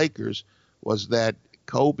to the Lakers was that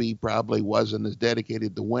Kobe probably wasn't as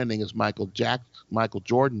dedicated to winning as Michael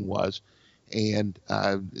Jordan was. And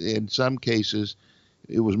in some cases,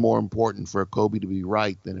 it was more important for Kobe to be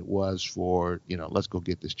right than it was for, let's go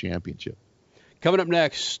get this championship. Coming up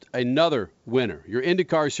next, another winner, your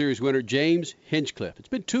IndyCar Series winner, James Hinchcliffe. It's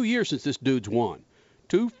been 2 years since this dude's won.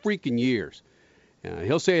 2 freaking years.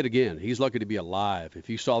 He'll say it again. He's lucky to be alive. If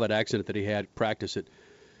you saw that accident that he had practice at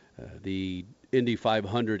the Indy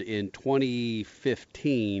 500 in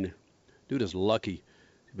 2015, dude is lucky to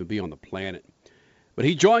even be on the planet. But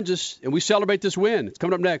he joins us, and we celebrate this win. It's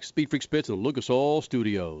coming up next. Speed Freaks Pits in the Lucas Oil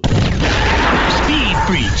Studios. Speed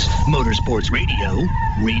Freaks, Motorsports Radio,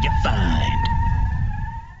 redefined.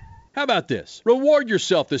 How about this? Reward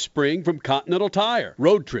yourself this spring from Continental Tire.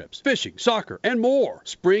 Road trips, fishing, soccer, and more.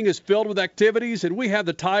 Spring is filled with activities, and we have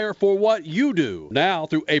the tire for what you do. Now,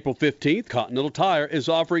 through April 15th, Continental Tire is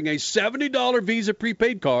offering a $70 Visa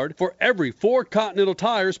prepaid card for every 4 Continental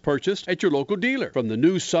tires purchased at your local dealer. From the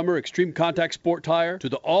new summer Extreme Contact Sport tire to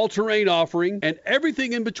the all-terrain offering and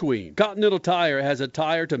everything in between, Continental Tire has a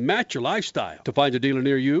tire to match your lifestyle. To find a dealer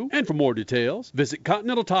near you and for more details, visit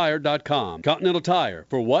ContinentalTire.com. Continental Tire,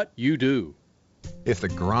 for what you do. If the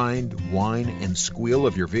grind, whine, and squeal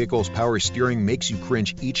of your vehicle's power steering makes you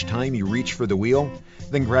cringe each time you reach for the wheel,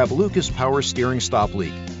 then grab Lucas Power Steering Stop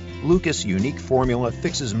Leak. Lucas' unique formula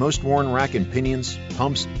fixes most worn rack and pinions,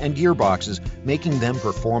 pumps, and gearboxes, making them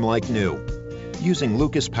perform like new. Using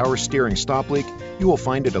Lucas Power Steering Stop Leak, you will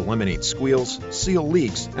find it eliminates squeals, seal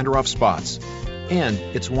leaks, and rough spots. And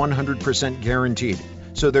it's 100% guaranteed,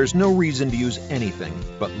 so there's no reason to use anything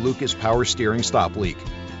but Lucas Power Steering Stop Leak.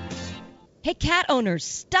 Hey, cat owners,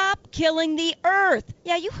 stop killing the earth.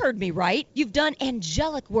 Yeah, you heard me right. You've done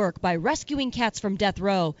angelic work by rescuing cats from death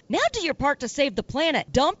row. Now do your part to save the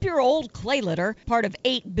planet. Dump your old clay litter, part of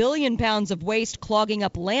 8 billion pounds of waste clogging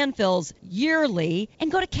up landfills yearly,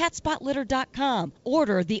 and go to catspotlitter.com.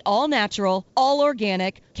 Order the all-natural,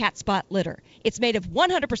 all-organic Cat Spot Litter. It's made of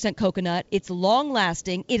 100% coconut, it's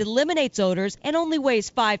long-lasting, it eliminates odors, and only weighs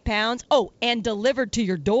 5 pounds. Oh, and delivered to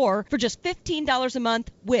your door for just $15 a month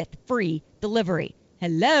with free delivery.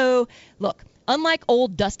 Hello? Look, unlike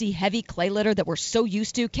old, dusty, heavy clay litter that we're so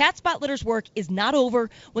used to, Cat Spot Litter's work is not over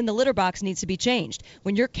when the litter box needs to be changed.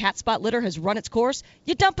 When your Cat Spot Litter has run its course,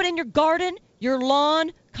 you dump it in your garden, your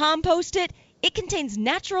lawn, compost it. It contains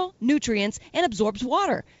natural nutrients and absorbs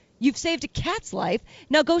water. You've saved a cat's life.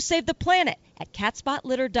 Now go save the planet at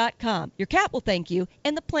catspotlitter.com. Your cat will thank you,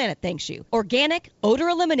 and the planet thanks you. Organic,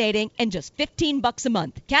 odor-eliminating, and just $15 a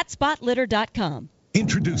month. catspotlitter.com.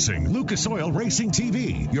 Introducing Lucas Oil Racing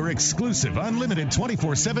TV, your exclusive unlimited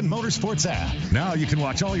 24/7 motorsports app. Now you can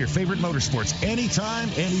watch all your favorite motorsports anytime,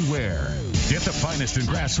 anywhere. Get the finest in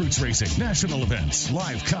grassroots racing, national events,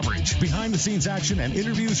 live coverage, behind-the-scenes action, and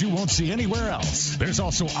interviews you won't see anywhere else. There's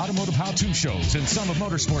also automotive how-to shows and some of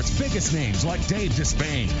motorsports' biggest names like Dave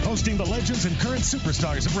Despain, hosting the legends and current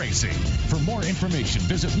superstars of racing. For more information,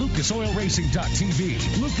 visit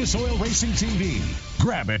lucasoilracing.tv. Lucas Oil Racing TV.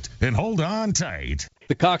 Grab it and hold on tight.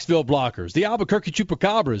 The Coxville Blockers, the Albuquerque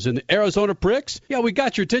Chupacabras, and the Arizona Pricks? Yeah, we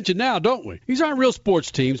got your attention now, don't we? These aren't real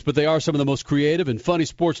sports teams, but they are some of the most creative and funny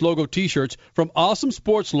sports logo t-shirts from Awesome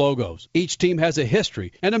Sports Logos. Each team has a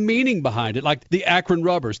history and a meaning behind it, like the Akron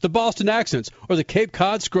Rubbers, the Boston Accents, or the Cape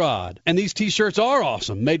Cod Scrod. And these t-shirts are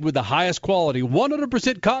awesome, made with the highest quality,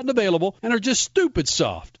 100% cotton available, and are just stupid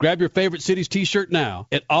soft. Grab your favorite city's t-shirt now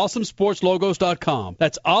at awesomesportslogos.com.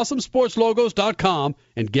 That's awesomesportslogos.com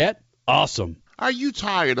and get awesome. Are you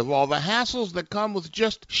tired of all the hassles that come with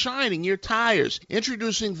just shining your tires?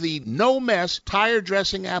 Introducing the No Mess Tire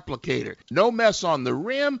Dressing Applicator. No mess on the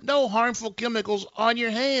rim, no harmful chemicals on your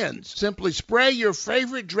hands. Simply spray your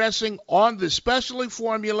favorite dressing on the specially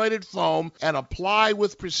formulated foam and apply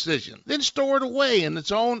with precision. Then store it away in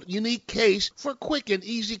its own unique case for quick and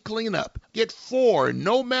easy cleanup. Get 4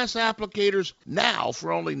 No Mess applicators now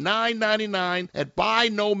for only $9.99 at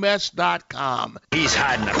buynomess.com. He's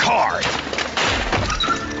hiding the card.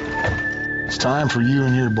 It's time for you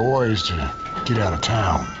and your boys to get out of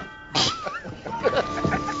town.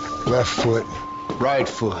 Left foot, right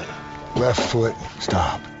foot, left foot,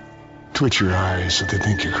 stop. Twitch your eyes so they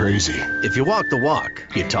think you're crazy. If you walk the walk,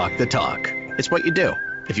 you talk the talk. It's what you do.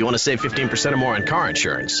 If you want to save 15% or more on car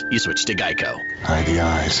insurance, you switch to Geico. Hide the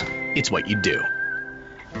eyes. It's what you do.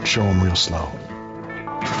 Show them real slow.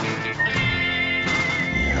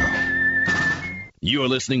 You're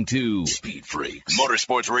listening to Speed Freaks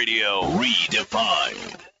Motorsports Radio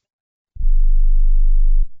Redefined.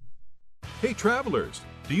 Hey travelers,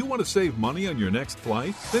 do you want to save money on your next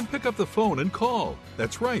flight? Then pick up the phone and call.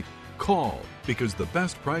 That's right, call, because the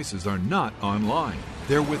best prices are not online.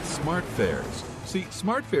 They're with SmartFares. See,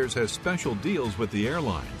 SmartFares has special deals with the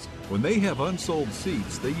airlines. When they have unsold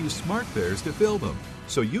seats, they use SmartFares to fill them.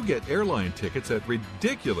 So you get airline tickets at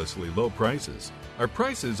ridiculously low prices. Our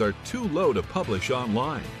prices are too low to publish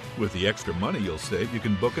online. With the extra money you'll save, you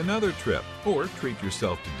can book another trip, or treat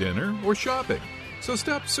yourself to dinner or shopping. So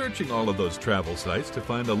stop searching all of those travel sites to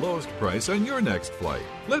find the lowest price on your next flight.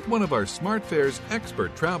 Let one of our SmartFares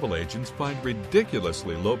expert travel agents find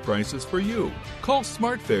ridiculously low prices for you. Call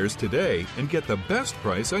SmartFares today and get the best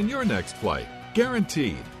price on your next flight.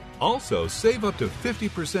 Guaranteed. Also, save up to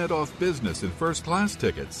 50% off business and first class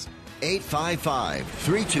tickets.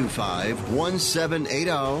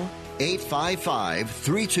 855-325-1780.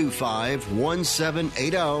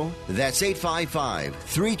 855-325-1780. That's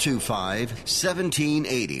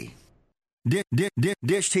 855-325-1780.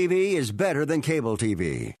 Dish TV is better than cable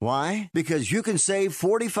TV. Why? Because you can save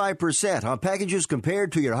 45% on packages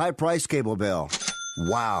compared to your high-priced cable bill.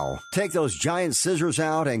 Wow. Take those giant scissors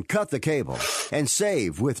out and cut the cable and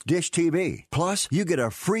save with Dish TV. Plus, you get a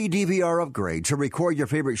free DVR upgrade to record your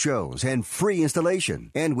favorite shows and free installation.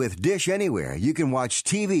 And with Dish Anywhere, you can watch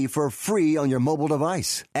TV for free on your mobile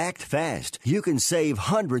device. Act fast. You can save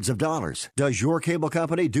hundreds of dollars. Does your cable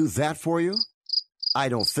company do that for you? I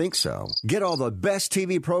don't think so. Get all the best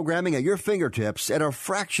TV programming at your fingertips at a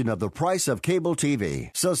fraction of the price of cable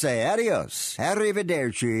TV. So say adios,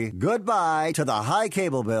 arrivederci, goodbye to the high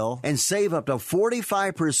cable bill and save up to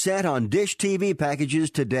 45% on Dish TV packages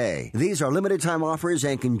today. These are limited time offers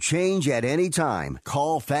and can change at any time.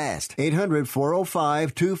 Call fast.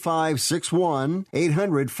 800-405-2561.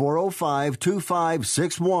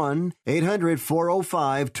 800-405-2561.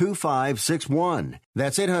 800-405-2561.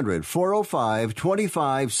 That's 800-405-2561.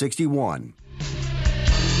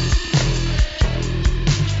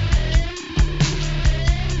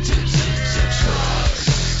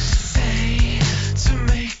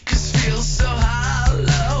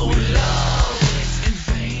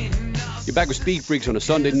 You're back with Speed Freaks on a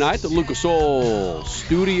Sunday night. The Lucas Oil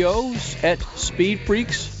Studios at Speed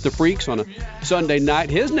Freaks. The Freaks on a Sunday night.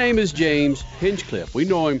 His name is James Hinchcliffe. We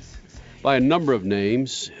know him by a number of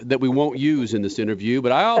names that we won't use in this interview.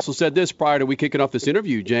 But I also said this prior to we kicking off this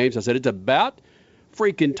interview, James. I said it's about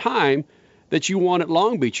freaking time that you won at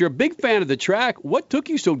Long Beach. You're a big fan of the track. What took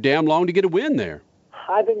you so damn long to get a win there?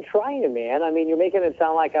 I've been trying, man. I mean, you're making it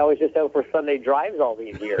sound like I was just out for Sunday drives all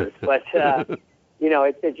these years. But,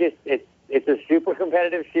 it's a super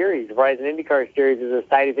competitive series. The Verizon IndyCar Series is as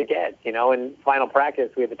tight as it gets. In final practice,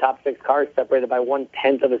 we had the top 6 cars separated by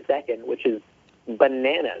 1/10 of a second, which is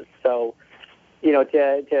bananas. So,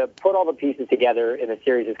 to put all the pieces together in a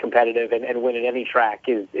series as competitive and win at any track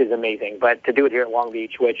is amazing. But to do it here at Long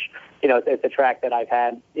Beach, which, it's a track that I've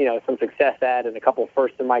had, some success at and a couple of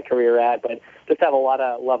firsts in my career at, but just have a lot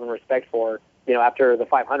of love and respect for. After the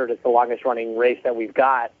 500, it's the longest running race that we've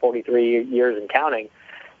got, 43 years and counting.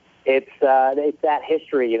 It's that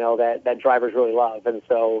history, that drivers really love. And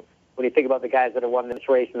so when you think about the guys that have won this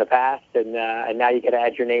race in the past and now you can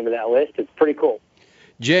add your name to that list, it's pretty cool.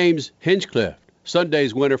 James Hinchcliffe,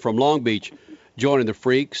 Sunday's winner from Long Beach, joining the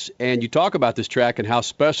Freaks. And you talk about this track and how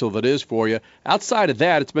special it is for you. Outside of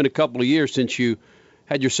that, it's been a couple of years since you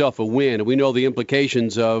had yourself a win. And we know the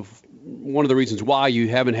implications of one of the reasons why you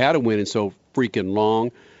haven't had a win in so freaking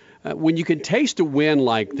long. When you can taste a win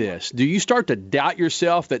like this, do you start to doubt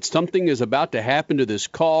yourself that something is about to happen to this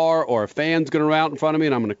car or a fan's going to run out in front of me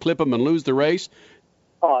and I'm going to clip them and lose the race?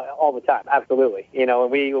 Oh, all the time. Absolutely.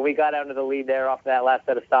 When we got out into the lead there off that last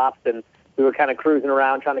set of stops and we were kind of cruising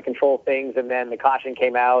around trying to control things, and then the caution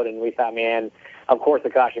came out and we thought, man, of course the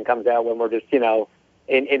caution comes out when we're just,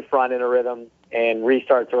 in front in a rhythm, and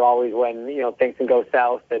restarts are always when, things can go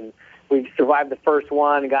south. And we survived the first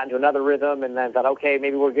one and got into another rhythm and then thought, okay,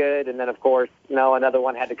 maybe we're good. And then, of course, another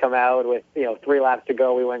one had to come out with, 3 laps to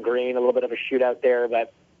go. We went green, a little bit of a shootout there.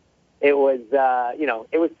 But it was,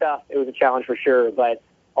 it was tough. It was a challenge for sure. But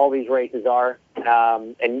all these races are.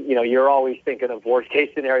 And, you're always thinking of worst-case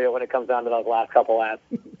scenario when it comes down to those last couple laps.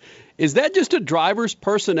 Is that just a driver's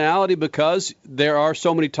personality because there are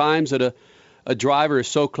so many times that a driver is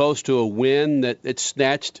so close to a win that it's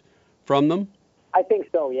snatched from them? I think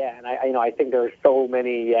so, yeah, and I think there are so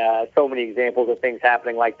many examples of things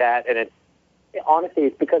happening like that, and honestly,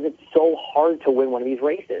 it's because it's so hard to win one of these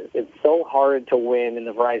races. It's so hard to win in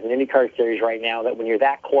the Verizon IndyCar Series right now that when you're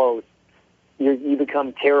that close, you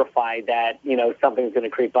become terrified that something's going to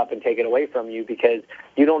creep up and take it away from you because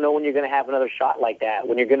you don't know when you're going to have another shot like that,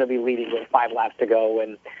 when you're going to be leading with 5 laps to go,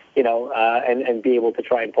 and and be able to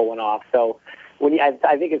try and pull one off. So.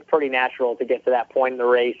 I think it's pretty natural to get to that point in the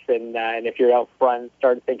race, and if you're out front,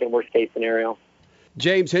 start thinking worst-case scenario.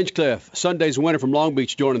 James Hinchcliffe, Sunday's winner from Long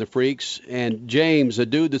Beach, joining the Freaks. And James, a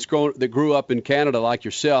dude that grew up in Canada like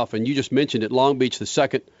yourself, and you just mentioned it, Long Beach, the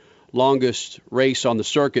second longest race on the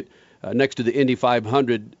circuit next to the Indy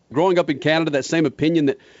 500. Growing up in Canada, that same opinion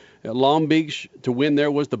that Long Beach to win there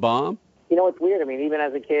was the bomb? It's weird. I mean, even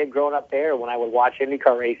as a kid growing up there, when I would watch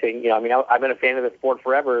IndyCar racing, I've been a fan of the sport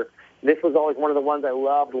forever. This was always one of the ones I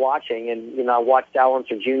loved watching, and I watched Al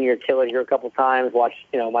Unser Jr. kill it here a couple times. Watched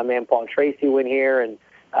my man Paul Tracy win here, and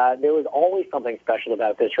there was always something special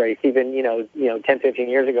about this race. Even 10, 15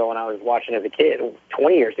 years ago when I was watching as a kid,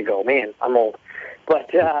 20 years ago. Man, I'm old, but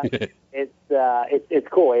it's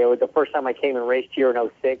cool. It was the first time I came and raced here in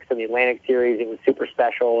 2006 in the Atlantic Series. It was super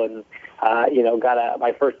special, and got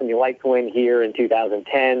my first Indy Lights win here in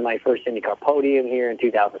 2010. My first IndyCar podium here in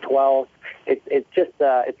 2012. It's just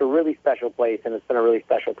it's a really special place, and it's been a really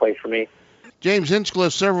special place for me. James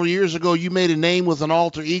Hinchcliffe, several years ago, you made a name with an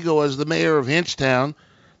alter ego as the mayor of Hinchtown.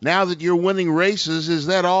 Now that you're winning races, is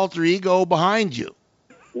that alter ego behind you?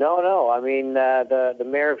 No. I mean, the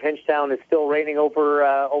mayor of Hinchtown is still reigning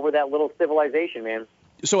over that little civilization, man.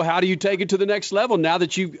 So how do you take it to the next level now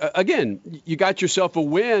that you got yourself a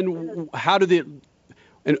win? How did it?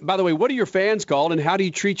 And by the way, what are your fans called, and how do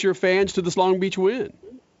you treat your fans to this Long Beach win?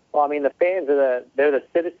 Well, I mean, the fans they're the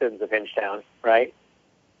citizens of Hinchtown, right?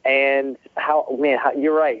 And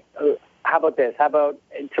you're right. How about this? How about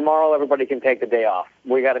tomorrow everybody can take the day off?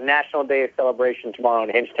 We got a national day of celebration tomorrow in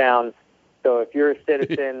Hinchtown. So if you're a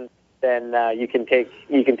citizen, then you can take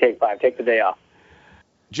 5. Take the day off.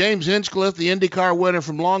 James Hinchcliffe, the IndyCar winner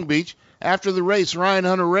from Long Beach, after the race, Ryan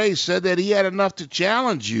Hunter-Reay said that he had enough to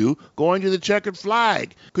challenge you going to the checkered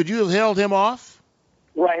flag. Could you have held him off?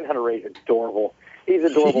 Ryan Hunter-Reay's adorable. He's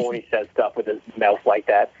adorable when he says stuff with his mouth like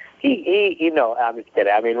that. I'm just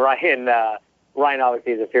kidding. I mean, Ryan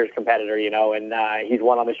obviously is a fierce competitor, and he's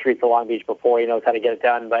won on the streets of Long Beach before. He knows how to get it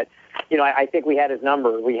done. But, I think we had his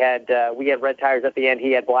number. We had red tires at the end.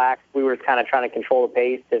 He had blacks. We were kind of trying to control the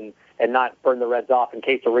pace and not burn the reds off in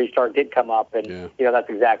case the restart did come up. And, that's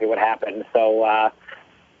exactly what happened. So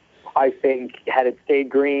I think had it stayed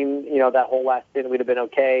green, that whole last stint, we'd have been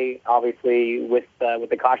okay. Obviously, with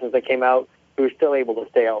the cautions that came out, we were still able to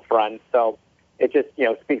stay out front. So it just,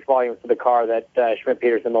 speaks volumes to the car that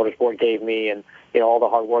Schmidt-Peterson Motorsport gave me, and, all the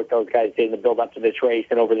hard work those guys did in the build up to this race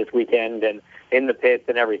and over this weekend and in the pits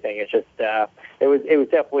and everything. It's just, it was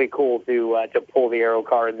definitely cool to pull the Aero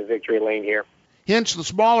car in the victory lane here. Hence, the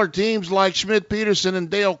smaller teams like Schmidt-Peterson and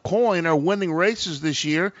Dale Coyne are winning races this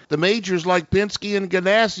year. The majors like Penske and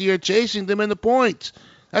Ganassi are chasing them in the points.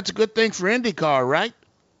 That's a good thing for IndyCar, right?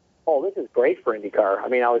 Oh, this is great for IndyCar. I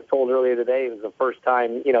mean, I was told earlier today it was the first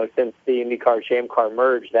time, since the IndyCar Sham Car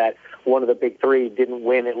merged that one of the big three didn't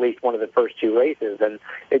win at least one of the first two races. And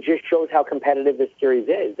it just shows how competitive this series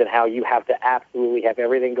is and how you have to absolutely have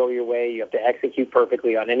everything go your way. You have to execute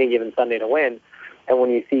perfectly on any given Sunday to win. And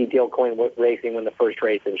when you see Dale Coyne Racing win the first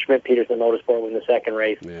race and Schmidt-Peterson Motorsport win the second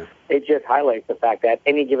race, it just highlights the fact that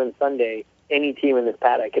any given Sunday, any team in this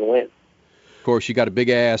paddock can win. Of course, you got a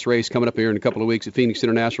big-ass race coming up here in a couple of weeks at Phoenix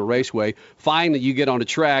International Raceway. Finally, you get on a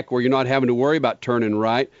track where you're not having to worry about turning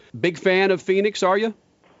right. Big fan of Phoenix, are you?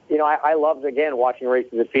 I loved, again, watching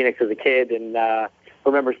races at Phoenix as a kid and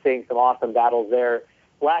remember seeing some awesome battles there.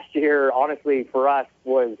 Last year, honestly, for us,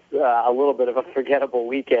 was a little bit of a forgettable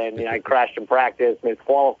weekend. I crashed in practice, missed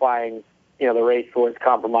qualifying. The race was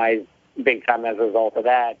compromised big time as a result of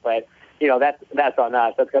that. But, that's on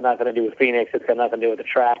us. That's got nothing to do with Phoenix. It's got nothing to do with the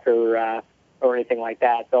track or anything like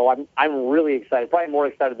that. So I'm really excited, probably more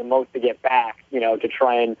excited than most to get back, to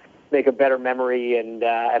try and make a better memory and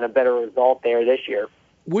a better result there this year.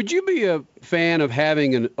 Would you be a fan of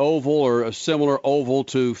having an oval or a similar oval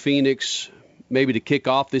to Phoenix, maybe to kick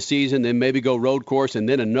off this season, then maybe go road course and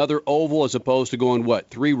then another oval, as opposed to going,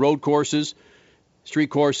 3 road courses,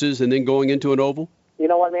 street courses, and then going into an oval? You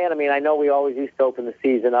know what, man? I mean, I know we always used to open the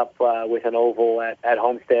season up with an oval at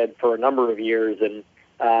Homestead for a number of years, and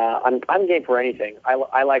I'm game for anything.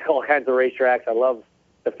 I like all kinds of racetracks. I love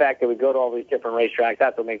the fact that we go to all these different racetracks.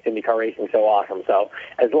 That's what makes IndyCar racing so awesome. So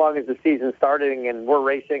as long as the season's starting and we're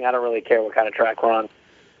racing, I don't really care what kind of track we're on.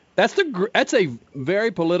 That's a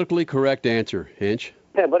very politically correct answer, Hinch.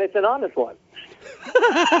 Yeah, but it's an honest one.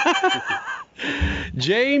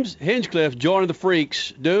 James Hinchcliffe joining the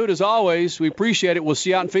Freaks. Dude, as always, we appreciate it. We'll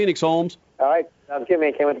see you out in Phoenix, Holmes. All right. Sounds good,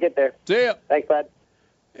 man. Can't wait to get there. See ya. Thanks, bud.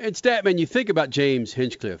 And Statman, you think about James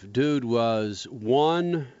Hinchcliffe. Dude was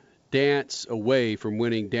one dance away from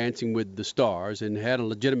winning Dancing with the Stars and had a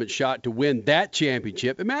legitimate shot to win that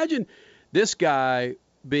championship. Imagine this guy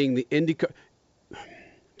being the IndyCar.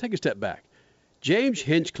 Take a step back. James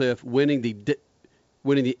Hinchcliffe winning the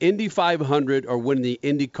Indy 500 or winning the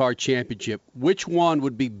IndyCar championship. Which one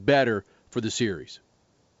would be better for the series?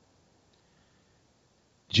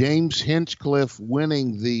 James Hinchcliffe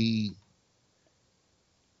winning the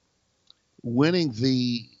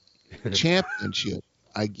championship,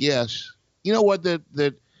 I guess. You know what?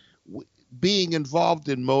 That being involved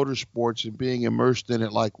in motorsports and being immersed in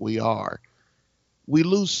it like we are, we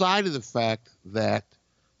lose sight of the fact that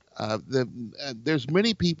there's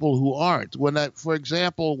many people who aren't. For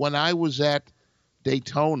example, when I was at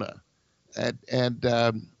Daytona and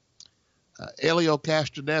Helio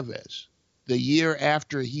Castroneves, the year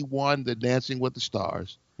after he won the Dancing with the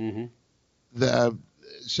Stars,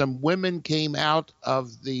 some women came out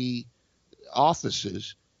of the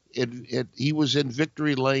offices. He was in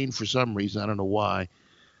victory lane for some reason. I don't know why.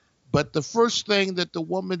 But the first thing that the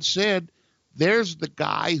woman said, there's the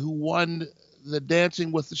guy who won the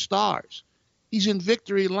Dancing with the Stars. He's in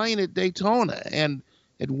victory lane at Daytona and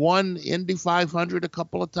had won Indy 500 a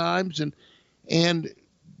couple of times. And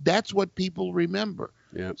that's what people remember.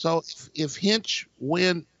 Yep. So if Hinch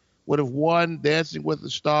would have won Dancing with the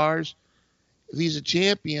Stars, if he's a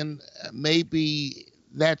champion, maybe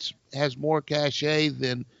has more cachet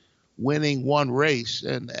than winning one race.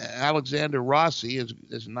 And Alexander Rossi,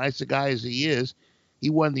 as nice a guy as he is, he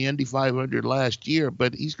won the Indy 500 last year,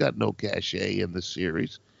 but he's got no cachet in the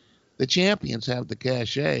series. The champions have the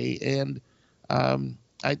cachet, and I'm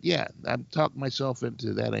talking myself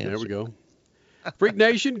into that answer. There we go. Freak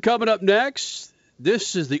Nation coming up next.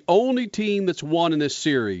 This is the only team that's won in this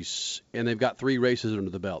series, and they've got 3 races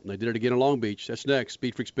under the belt. And they did it again in Long Beach. That's next.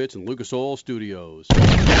 Speed Freaks Pits in Lucas Oil Studios. Speed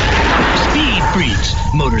Freaks,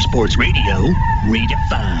 Motorsports Radio,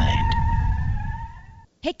 redefined.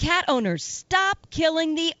 Hey, cat owners, stop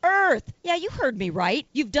killing the earth. Yeah, you heard me right.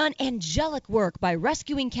 You've done angelic work by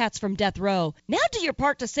rescuing cats from death row. Now do your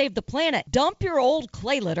part to save the planet. Dump your old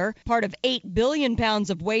clay litter, part of 8 billion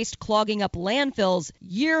pounds of waste clogging up landfills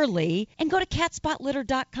yearly, and go to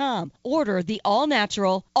catspotlitter.com. Order the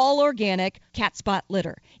all-natural, all-organic Cat Spot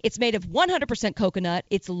Litter. It's made of 100% coconut,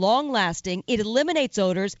 it's long-lasting, it eliminates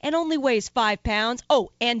odors, and only weighs 5 pounds.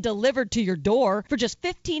 Oh, and delivered to your door for just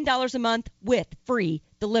 $15 a month with free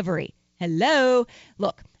delivery. Hello.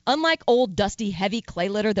 Look, unlike old, dusty, heavy clay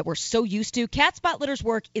litter that we're so used to, Cat Spot Litter's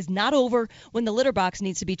work is not over when the litter box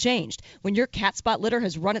needs to be changed. When your Cat Spot litter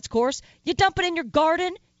has run its course, you dump it in your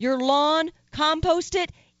garden, your lawn, compost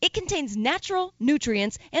it. It contains natural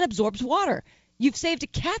nutrients and absorbs water. You've saved a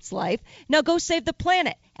cat's life. Now go save the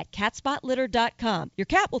planet at catspotlitter.com. Your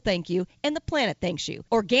cat will thank you, and the planet thanks you.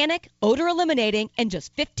 Organic, odor eliminating, and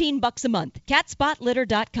just $15 a month.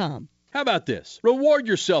 catspotlitter.com. How about this? Reward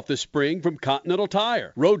yourself this spring from Continental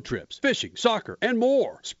Tire. Road trips, fishing, soccer, and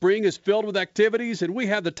more. Spring is filled with activities, and we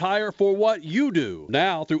have the tire for what you do.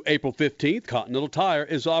 Now, through April 15th, Continental Tire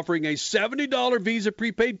is offering a $70 Visa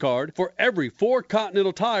prepaid card for every 4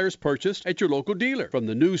 Continental tires purchased at your local dealer. From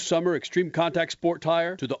the new Summer Extreme Contact Sport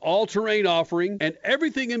Tire to the all-terrain offering and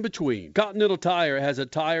everything in between, Continental Tire has a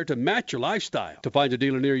tire to match your lifestyle. To find a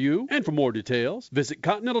dealer near you and for more details, visit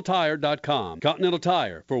ContinentalTire.com. Continental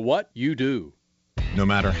Tire, for what you do. No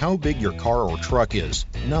matter how big your car or truck is,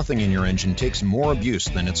 nothing in your engine takes more abuse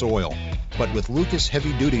than its oil. But with Lucas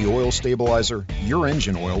Heavy Duty Oil Stabilizer, your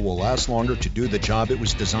engine oil will last longer to do the job it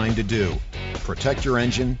was designed to do. Protect your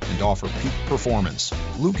engine and offer peak performance.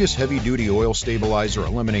 Lucas Heavy Duty Oil Stabilizer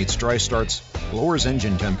eliminates dry starts, lowers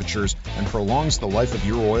engine temperatures, and prolongs the life of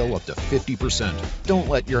your oil up to 50%. Don't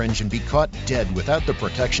let your engine be caught dead without the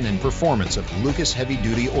protection and performance of Lucas Heavy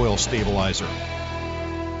Duty Oil Stabilizer.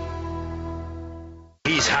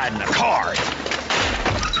 He's hiding a card.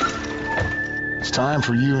 It's time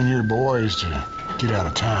for you and your boys to get out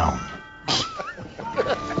of town.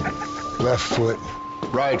 Left foot,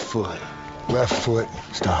 right foot, left foot,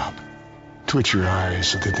 stop. Twitch your eyes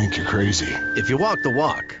so they think you're crazy. If you walk the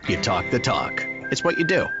walk, you talk the talk. It's what you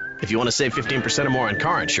do. If you want to save 15% or more on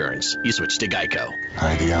car insurance, you switch to Geico.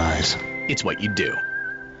 Hide the eyes. It's what you do.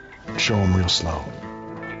 Show them real slow.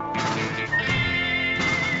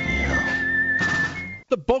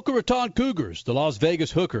 The Boca Raton Cougars, the Las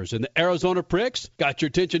Vegas Hookers, and the Arizona Pricks got your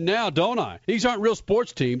attention now, don't I? These aren't real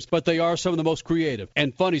sports teams, but they are some of the most creative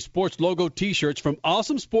and funny sports logo T-shirts from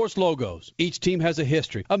Awesome Sports Logos. Each team has a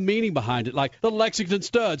history, a meaning behind it, like the Lexington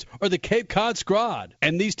Studs or the Cape Cod Scrod.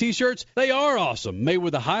 And these T-shirts, they are awesome, made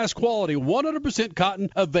with the highest quality 100% cotton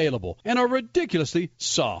available, and are ridiculously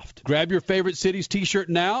soft. Grab your favorite city's T-shirt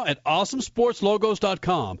now at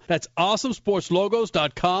awesomesportslogos.com. That's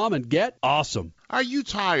awesomesportslogos.com and get awesome. Are you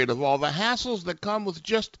tired of all the hassles that come with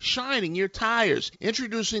just shining your tires?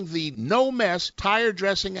 Introducing the No Mess Tire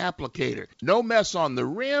Dressing Applicator. No mess on the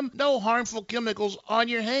rim, no harmful chemicals on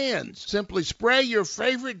your hands. Simply spray your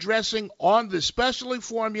favorite dressing on the specially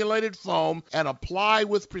formulated foam and apply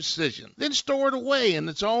with precision. Then store it away in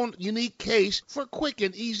its own unique case for quick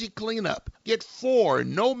and easy cleanup. Get 4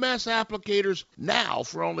 No Mess applicators now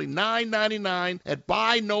for only $9.99 at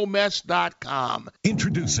buynomess.com.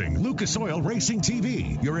 Introducing Lucas Oil Racing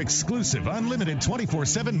TV, your exclusive unlimited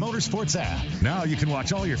 24/7 motorsports app. Now you can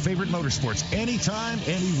watch all your favorite motorsports anytime,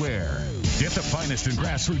 anywhere. Get the finest in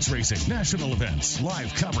grassroots racing, national events,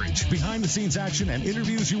 live coverage, behind-the-scenes action, and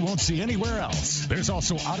interviews you won't see anywhere else. There's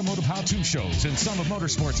also automotive how-to shows and some of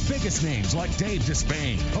motorsports' biggest names like Dave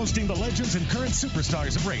Despain, hosting the legends and current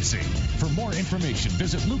superstars of racing. For more information,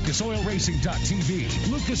 visit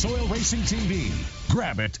lucasoilracing.tv. Lucas Oil Racing TV.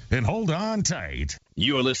 Grab it and hold on tight.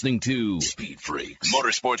 You're listening to Speed Freaks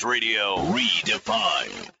Motorsports Radio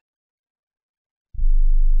Redefined.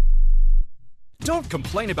 Don't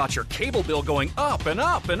complain about your cable bill going up and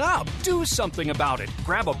up and up. Do something about it.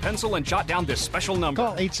 Grab a pencil and jot down this special number.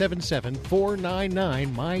 Call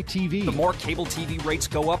 877-499-MY-TV. The more cable TV rates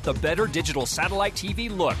go up, the better digital satellite TV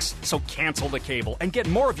looks. So cancel the cable and get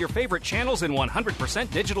more of your favorite channels in 100%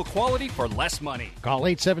 digital quality for less money. Call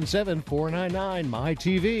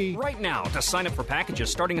 877-499-MY-TV. Right now to sign up for packages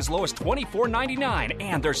starting as low as $24.99,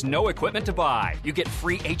 and there's no equipment to buy. You get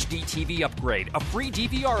free HD TV upgrade, a free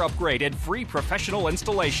DVR upgrade, and free professional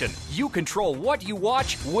installation. You control what you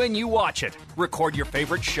watch when you watch it. Record your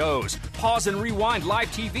favorite shows, pause and rewind live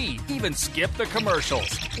TV, even skip the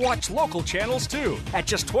commercials. Watch local channels too. At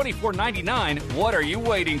just $24.99, what are you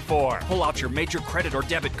waiting for? Pull out your major credit or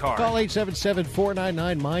debit card. Call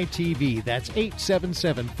 877-499-MY-TV. That's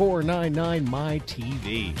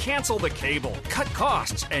 877-499-MY-TV. Cancel the cable, cut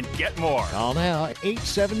costs, and get more. Call now,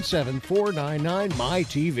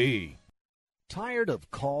 877-499-MY-TV. Tired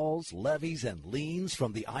of calls, levies, and liens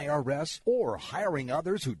from the IRS or hiring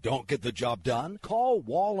others who don't get the job done? Call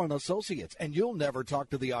Wall & Associates and you'll never talk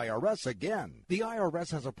to the IRS again. The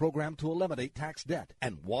IRS has a program to eliminate tax debt,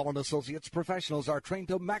 and Wall & Associates professionals are trained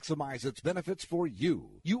to maximize its benefits for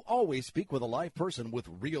you. You always speak with a live person with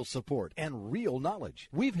real support and real knowledge.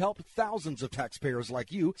 We've helped thousands of taxpayers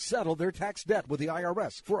like you settle their tax debt with the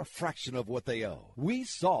IRS for a fraction of what they owe. We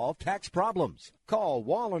solve tax problems. Call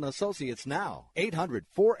Wall & Associates now.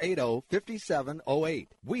 800-480-5708.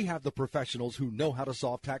 We have the professionals who know how to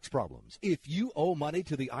solve tax problems. If you owe money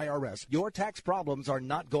to the IRS, your tax problems are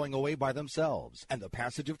not going away by themselves, and the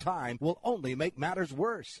passage of time will only make matters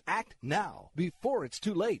worse. Act now before it's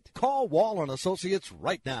too late. Call Wall & Associates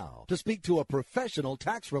right now to speak to a professional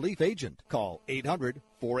tax relief agent. Call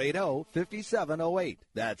 800-480-5708.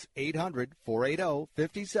 That's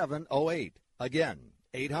 800-480-5708. Again,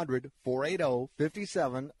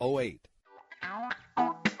 800-480-5708.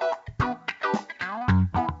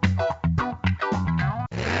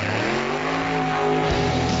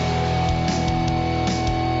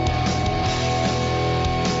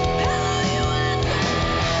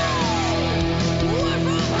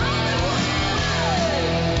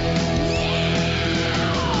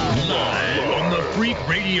 Freak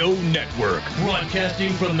Radio Network,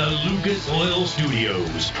 broadcasting from the Lucas Oil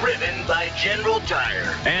Studios. Driven by General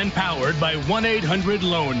Tire. And powered by 1-800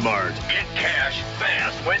 Loan Mart. Get cash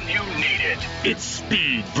fast when you need it. It's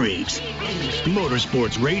Speed Freaks.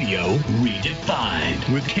 Motorsports Radio redefined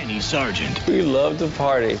with Kenny Sargent. We love to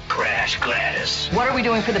party. Crash Gladys. What are we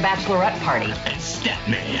doing for the bachelorette party? And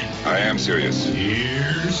Statman. I am serious.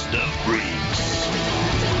 Here's the Freaks.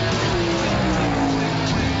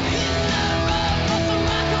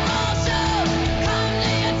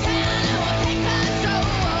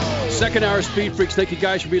 Second hour Speed Freaks. Thank you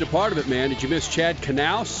guys for being a part of it, man. Did you miss Chad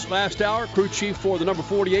Knaus last hour? Crew chief for the number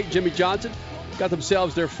 48, Jimmy Johnson, got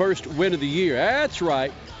themselves their first win of the year. That's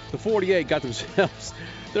right. The 48 got themselves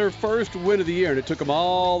their first win of the year, and it took them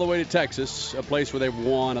all the way to Texas, a place where they've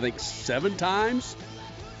won, I think, 7 times.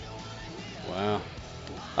 Wow.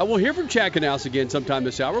 We'll hear from Chad Knaus again sometime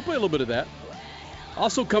this hour. We'll play a little bit of that.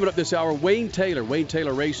 Also coming up this hour, Wayne Taylor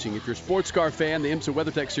Racing. If you're a sports car fan, the IMSA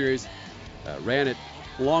WeatherTech Series ran at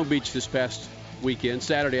Long Beach this past weekend,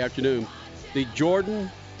 Saturday afternoon. The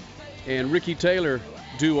Jordan and Ricky Taylor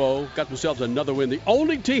duo got themselves another win. The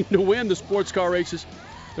only team to win the sports car races,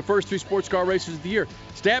 the first 3 sports car races of the year.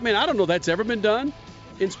 Statman, I don't know if that's ever been done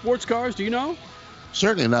in sports cars. Do you know?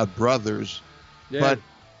 Certainly not brothers. Yeah. But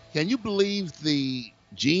can you believe the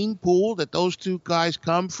gene pool that those two guys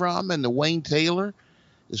come from and the Wayne Taylor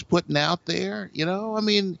is putting out there? You know, I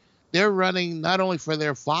mean, they're running not only for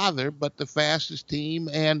their father, but the fastest team.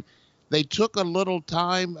 And they took a little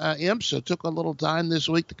time, IMSA took a little time this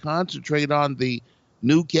week to concentrate on the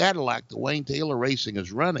new Cadillac that Wayne Taylor Racing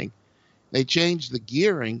is running. They changed the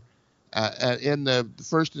gearing in the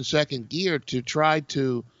first and second gear to try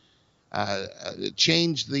to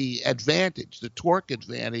change the advantage, the torque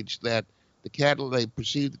advantage that the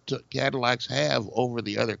perceived Cadillacs have over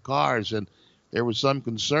the other cars. And there was some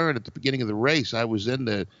concern at the beginning of the race. I was in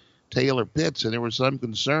the Taylor pits, and there was some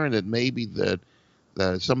concern that maybe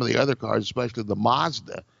some of the other cars, especially the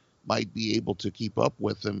Mazda, might be able to keep up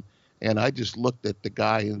with them. And I just looked at the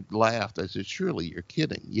guy and laughed. I said, surely you're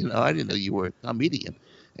kidding. You know, I didn't know you were a comedian.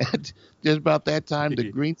 And just about that time, the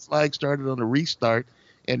green flag started on a restart,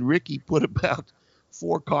 and Ricky put about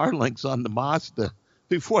 4 car lengths on the Mazda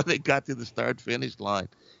before they got to the start-finish line.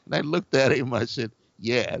 And I looked at him, I said,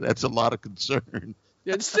 yeah, that's a lot of concern.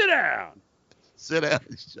 Yeah, sit down. Sit down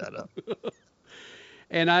and shut up.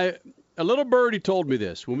 And a little birdie told me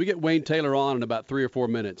this. When we get Wayne Taylor on in about 3 or 4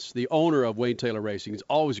 minutes, the owner of Wayne Taylor Racing, is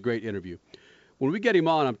always a great interview. When we get him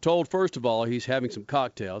on, I'm told, first of all, he's having some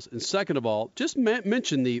cocktails. And second of all, just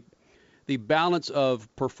mention the balance of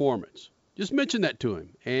performance. Just mention that to him.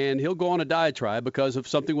 And he'll go on a diatribe because of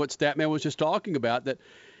something what Statman was just talking about. And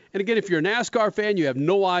again, if you're a NASCAR fan, you have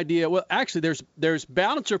no idea. Well, actually, there's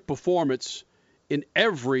balance of performance in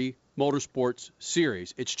every motorsports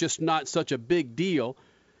series. It's just not such a big deal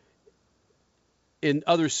in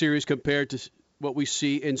other series compared to what we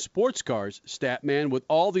see in sports cars, Statman, with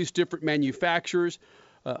all these different manufacturers,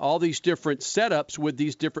 all these different setups with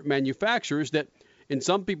these different manufacturers, that in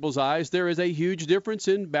some people's eyes there is a huge difference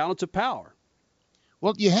in balance of power.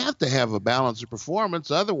 Well, you have to have a balance of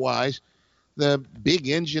performance. Otherwise, the big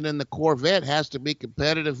engine in the Corvette has to be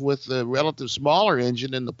competitive with the relative smaller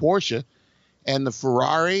engine in the Porsche and the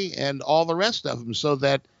Ferrari and all the rest of them, so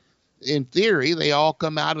that in theory they all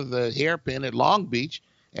come out of the hairpin at Long Beach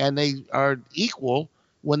and they are equal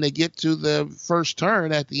when they get to the first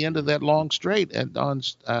turn at the end of that long straight at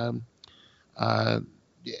the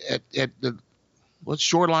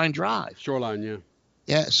Shoreline Drive. Shoreline, yeah.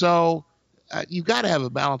 Yeah, so you've got to have a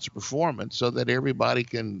balance of performance so that everybody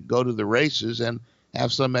can go to the races and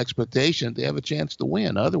have some expectation they have a chance to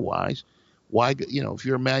win. Otherwise, why, if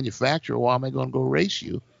you're a manufacturer, why am I going to go race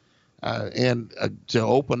you? And to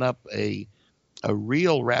open up a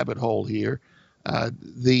real rabbit hole here,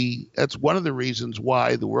 That's one of the reasons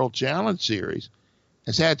why the World Challenge Series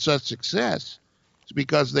has had such success. It's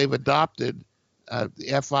because they've adopted the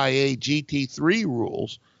FIA GT3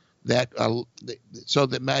 rules that so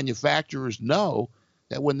that manufacturers know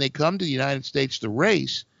that when they come to the United States to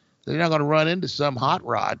race, they're not going to run into some hot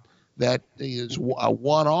rod that is a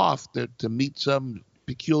one-off to meet some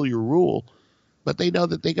peculiar rule, but they know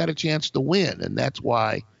that they got a chance to win, and that's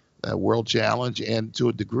why World Challenge and to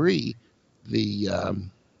a degree the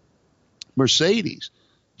Mercedes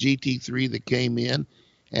GT3 that came in,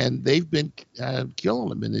 and they've been killing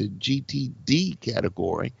them in the GTD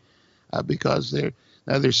category because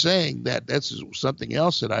they're saying that that's something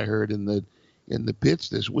else that I heard in the pits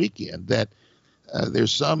this weekend, that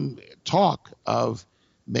there's some talk of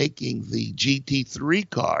making the GT3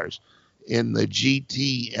 cars in the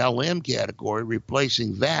GT-LM category,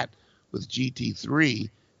 replacing that with GT3,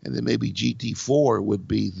 and then maybe GT4 would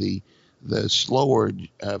be the slower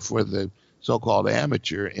for the so-called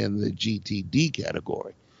amateur in the GTD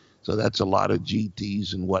category. So that's a lot of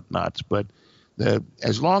GTs and whatnots. But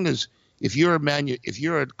as long as if you're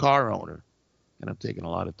a car owner, and I'm taking a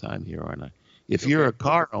lot of time here, aren't I? If you're a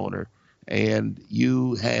car owner and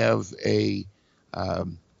you have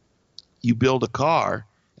you build a car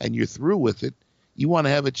and you're through with it, you want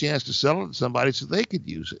to have a chance to sell it to somebody so they could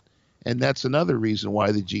use it. And that's another reason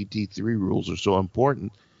why the GT3 rules are so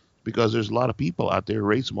important, because there's a lot of people out there who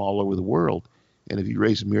race them all over the world. And if you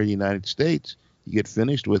race them here in the United States, you get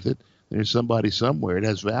finished with it, there's somebody somewhere, it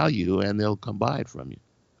has value, and they'll come buy it from you.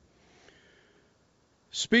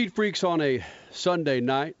 Speed Freaks on a Sunday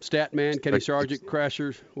night. Statman, Kenny Sargent,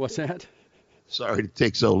 Crashers. What's that? Sorry to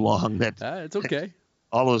take so long. It's okay.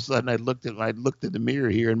 All of a sudden, I looked at the mirror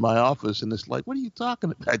here in my office, and it's like, what are you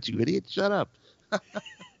talking about, you idiot? Shut up.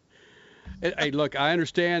 Hey, look, I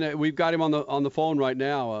understand. We've got him on the phone right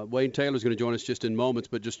now. Wayne Taylor's going to join us just in moments,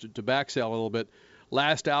 but just to backsell a little bit,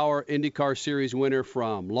 last hour IndyCar Series winner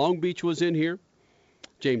from Long Beach was in here,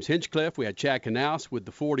 James Hinchcliffe. We had Chad Knaus with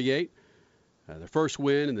the 48, their first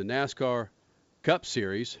win in the NASCAR Cup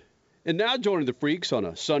Series. And now joining the Freaks on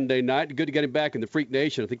a Sunday night. Good to get him back in the Freak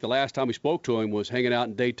Nation. I think the last time we spoke to him was hanging out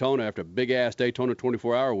in Daytona after a big-ass Daytona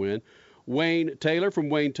 24-hour win. Wayne Taylor from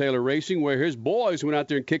Wayne Taylor Racing, where his boys went out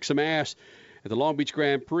there and kicked some ass at the Long Beach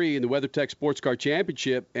Grand Prix in the WeatherTech Sports Car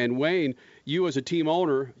Championship. And Wayne, you as a team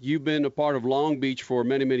owner, you've been a part of Long Beach for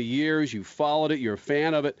many, many years. You've followed it. You're a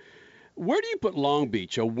fan of it. Where do you put Long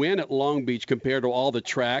Beach, a win at Long Beach, compared to all the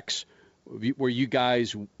tracks where you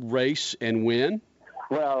guys race and win?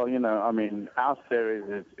 Well, our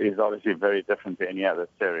series is obviously very different to any other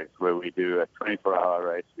series, where we do a 24-hour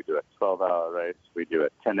race, we do a 12-hour race, we do a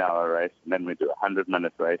 10-hour race, and then we do a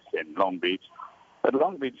 100-minute race in Long Beach. But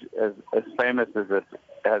Long Beach, as famous as it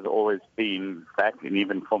has always been back in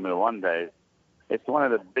even Formula One days, it's one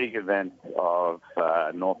of the big events of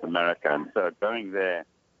North America. And so going there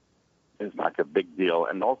is like a big deal.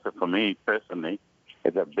 And also for me personally,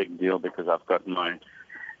 it's a big deal because I've got my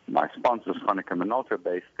sponsors, Konica Minolta,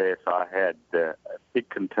 based there, so I had a big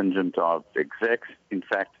contingent of execs. In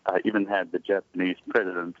fact, I even had the Japanese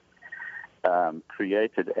president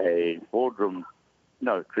created a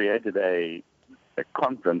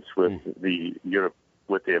conference with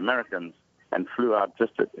with the Americans, and flew out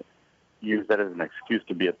just to use that as an excuse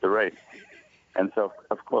to be at the race. And so,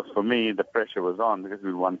 of course, for me, the pressure was on because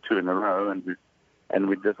we won 2 in a row, and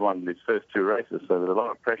we just won these first 2 races, so there was a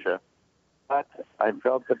lot of pressure. But I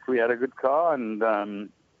felt that we had a good car, and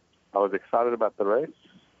I was excited about the race,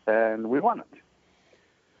 and we won it.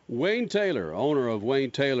 Wayne Taylor, owner of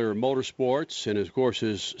Wayne Taylor Motorsports, and, of course,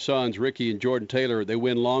 his sons, Ricky and Jordan Taylor, they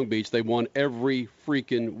win Long Beach. They won every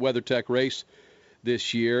freaking WeatherTech race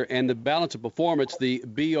this year. And the balance of performance, the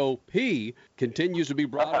BOP, continues to be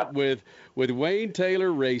brought up with Wayne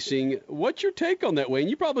Taylor Racing. What's your take on that, Wayne?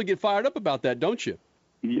 You probably get fired up about that, don't you?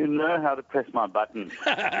 You know how to press my buttons.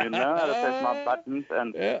 And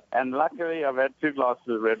luckily I've had 2 glasses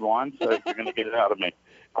of red wine, so you're going to get it out of me.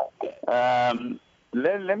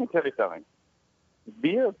 Let me tell you something.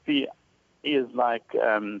 BOP is like,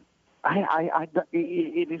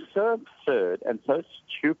 it is so absurd and so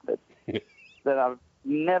stupid that I've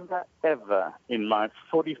never, ever in my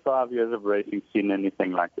 45 years of racing seen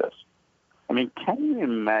anything like this. I mean, can you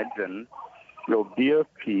imagine your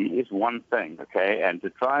BOP is one thing, okay, and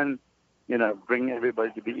to try and, bring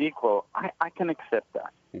everybody to be equal, I can accept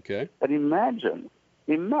that. Okay. But imagine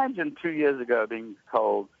 2 years ago being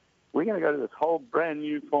told, we're going to go to this whole brand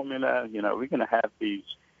new formula, we're going to have these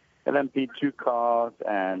LMP2 cars,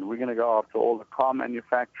 and we're going to go after all the car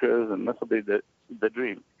manufacturers, and this will be the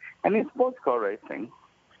dream. And in sports car racing,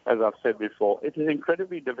 as I've said before, it is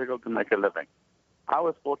incredibly difficult to make a living. I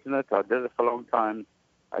was fortunate. I did it for a long time.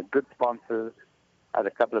 I had good sponsors. I had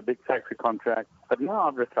a couple of big factory contracts. But now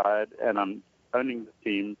I've retired, and I'm owning the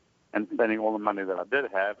team and spending all the money that I did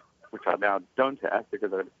have, which I now don't have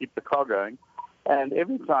because I have to keep the car going. And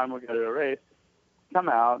every time we go to a race, come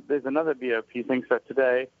out, there's another BOP thing. So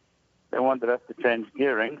today, they wanted us to change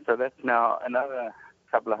gearing. So that's now another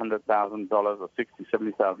couple of $100,000 or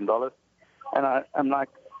 $60,000, $70,000. And I'm like,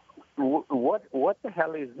 what the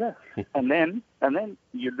hell is this? and then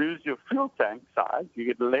you lose your fuel tank size. You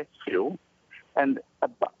get less fuel. And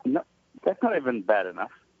no, that's not even bad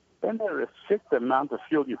enough. Then they restrict the amount of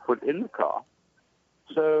fuel you put in the car.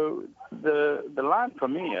 So the line for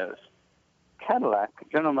me is Cadillac,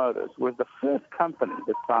 General Motors, was the first company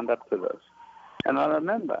that signed up to this. And I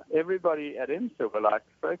remember everybody at IMSA were like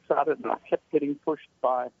so excited, and I kept getting pushed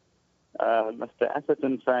by Mr.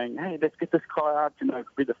 Atherton saying, hey, let's get this car out,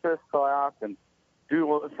 be the first car out and do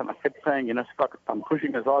all this. And I kept saying, Scott, I'm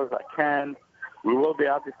pushing as hard as I can. We will be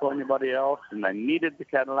out before anybody else. And they needed the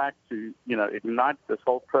Cadillac to, ignite this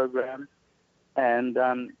whole program. And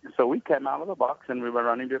so we came out of the box, and we were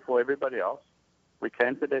running before everybody else. We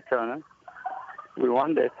came to Daytona. We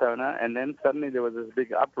won Daytona, and then suddenly there was this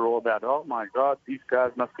big uproar about, oh, my God, these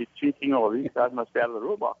guys must be cheating, or these guys must be out of the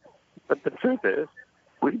rule box. But the truth is,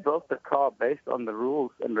 we built the car based on the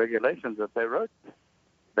rules and regulations that they wrote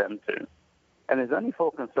them to. And there's only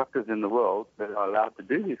 4 constructors in the world that are allowed to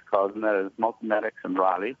do these cars, and that is Multimatic and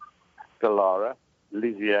Riley, Dallara,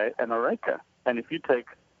 Ligier, and Oreca. And if you take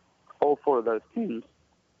all 4 of those teams,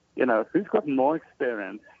 who's got more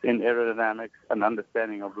experience in aerodynamics and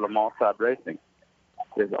understanding of Le Mans type racing?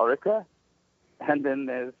 There's Oreca, and then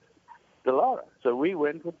there's Dallara. So we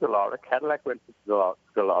went with Dallara. Cadillac went with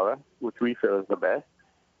Dallara, which we feel is the best.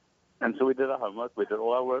 And so we did our homework. We did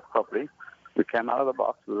all our work properly. We came out of the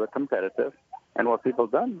box. We were competitive. And what people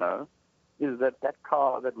don't know is that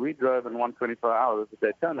car that we drove in 124 hours at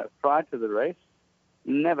Daytona prior to the race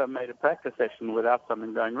never made a practice session without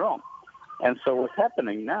something going wrong. And so what's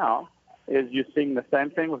happening now is you're seeing the same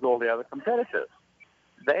thing with all the other competitors.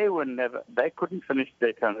 They couldn't finish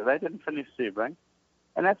Daytona. They didn't finish Sebring.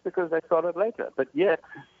 And that's because they started later. But yet,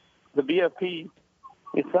 the BOP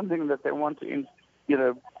is something that they want to,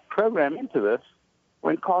 program into this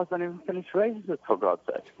when cars don't even finish races, for God's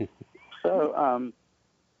sake. So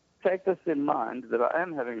take this in mind that I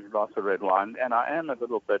am having a glass of red wine, and I am a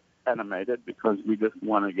little bit animated because we just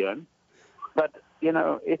won again. But,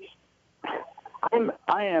 I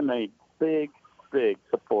am a big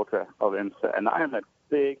supporter of IMSA, and I am a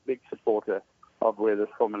big supporter of where this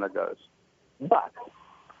formula goes. But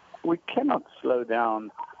we cannot slow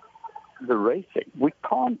down the racing. We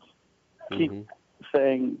can't keep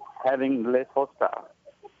saying having less horsepower.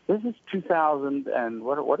 This is 2000 and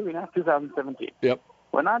what are we now? 2017. Yep.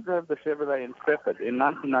 When I drove the Chevrolet Intrepid in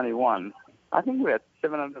 1991, I think we had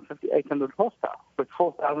 750, 800 horsepower with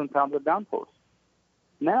 4,000 pounds of downforce.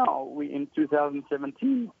 Now we're in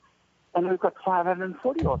 2017, and we've got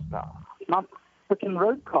 540 horsepower. My freaking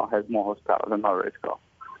road car has more horsepower than my race car.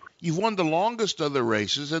 You've won the longest of the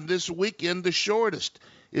races, and this weekend the shortest.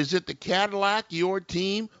 Is it the Cadillac, your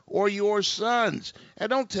team, or your sons? And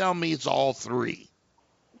don't tell me it's all 3.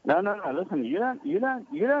 No. Listen, you don't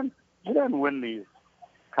win these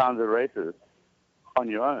kinds of races on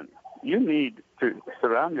your own. You need to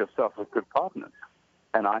surround yourself with good partners,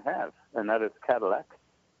 and I have, and that is Cadillac,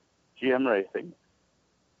 GM Racing,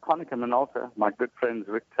 Konica Minolta, my good friends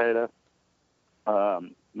Rick Taylor,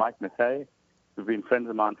 Mike Mattei, who've been friends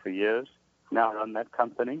of mine for years, now run that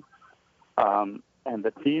company. And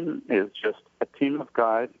the team is just a team of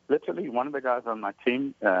guys. Literally, one of the guys on my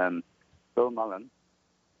team, Bill Mullen,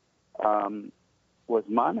 was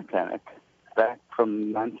my mechanic back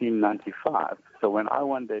from 1995. So when I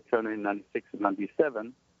won Daytona in 96 and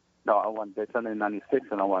 97, I won Daytona in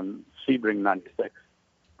 96 and I won Sebring in 96.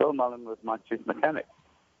 Bill Mullen was my chief mechanic.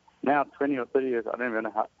 Now, 20 or 30 years, I don't even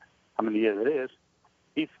know how many years it is,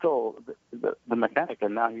 he's still the mechanic,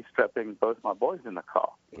 and now he's strapping both my boys in the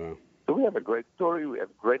car. Wow. So we have a great story. We have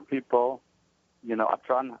great people. I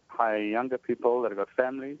try and hire younger people that have got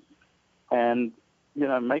families and,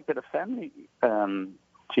 make it a family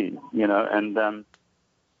team, And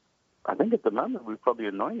I think at the moment we're probably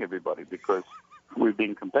annoying everybody because we're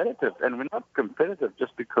being competitive. And we're not competitive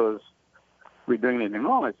just because we're doing anything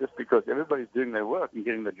wrong. It's just because everybody's doing their work and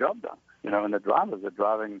getting the job done, and the drivers are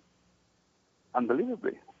driving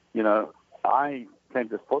unbelievably. I came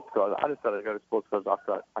to sports cars. I decided to go to sports cars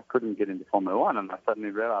after I couldn't get into Formula One, and I suddenly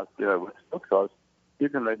realized, with sports cars, you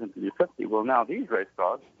can race until you're 50. Well, now these race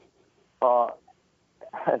cars are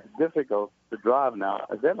as difficult to drive now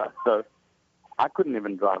as ever. So I couldn't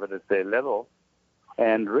even drive it at their level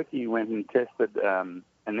And Ricky went and tested an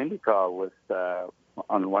IndyCar with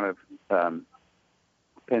on one of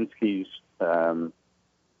Penske's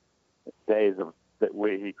days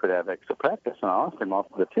where he could have extra practice. And I asked him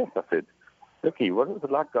after the test, I said, Ricky, what was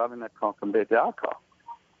it like driving that car compared to our car?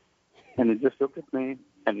 And he just looked at me,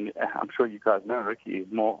 and I'm sure you guys know Ricky is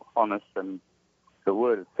more honest than the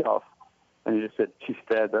word itself. And he just said, geez,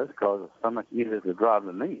 Dad, those cars are so much easier to drive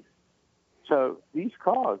than these. So these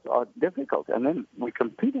cars are difficult. And then we're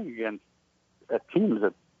competing against teams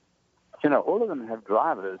that, all of them have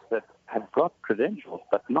drivers that have got credentials,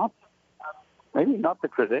 but maybe not the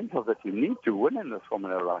credentials that you need to win in this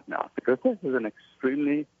formula right now, because this is an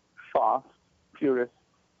extremely fast, furious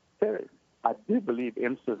series. I do believe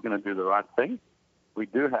IMSA is going to do the right thing. We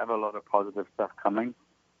do have a lot of positive stuff coming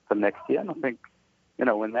for next year, and I think,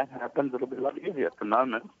 when that happens, it'll be a lot easier. At the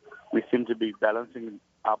moment, we seem to be balancing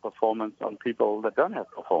our performance on people that don't have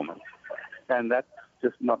performance, and that's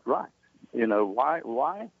just not right.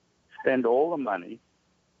 Why spend all the money,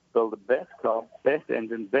 build the best car, best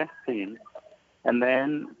engine, best team, and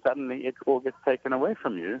then suddenly it all gets taken away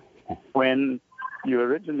from you when you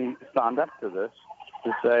originally signed up to this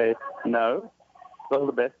to say, no, build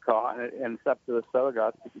the best car, and it's up to the slower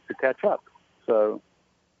guys to catch up. So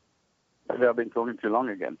maybe I've been talking too long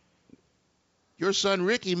again. Your son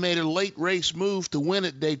Ricky made a late race move to win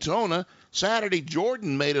at Daytona. Saturday,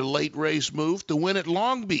 Jordan made a late race move to win at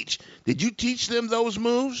Long Beach. Did you teach them those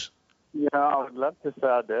moves? Yeah, I would love to say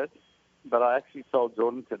I did, but I actually told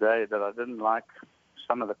Jordan today that I didn't like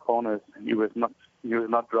some of the corners. He was not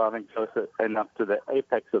driving closer enough to the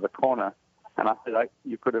apex of the corner, and I said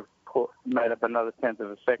you could have made up another tenth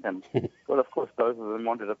of a second. Well, of course, both of them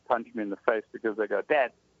wanted to punch me in the face because they go,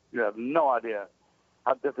 Dad, you have no idea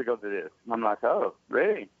how difficult it is. And I'm like, oh,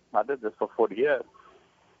 really? I did this for 40 years.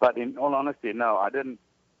 But in all honesty, no, I didn't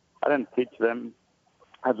teach them.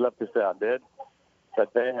 I'd love to say I did.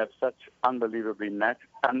 But they have such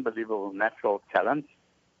unbelievable natural talent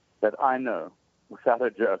that I know, without a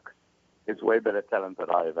joke, it's way better talent than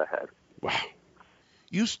I ever had. Wow.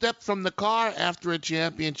 You step from the car after a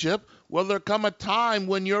championship. Will there come a time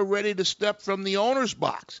when you're ready to step from the owner's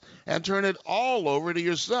box and turn it all over to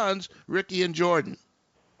your sons, Ricky and Jordan?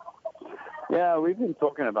 Yeah, we've been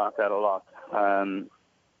talking about that a lot.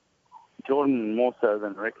 Jordan more so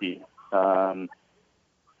than Ricky.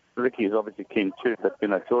 Ricky is obviously keen too, but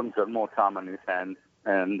Jordan's got more time on his hands,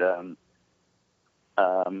 and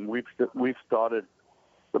we've started.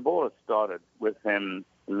 The ball has started with him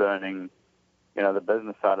learning, the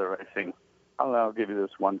business side of racing. I'll give you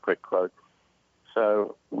this one quick quote.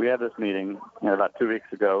 So we had this meeting about 2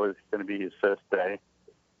 weeks ago. It was going to be his first day.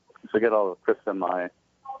 So get all of Krista, my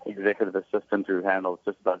executive assistant, who handles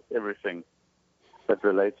just about everything that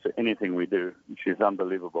relates to anything we do. She's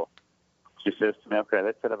unbelievable. She says to me, okay,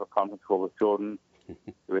 let's set up a conference call with Jordan.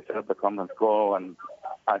 We set up the conference call, and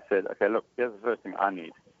I said, okay, look, here's the first thing I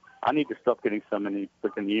need. I need to stop getting so many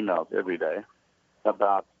freaking emails every day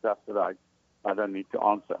about stuff that I don't need to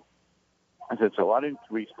answer. I said, so why don't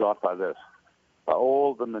we start by this? By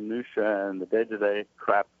all the minutiae and the day-to-day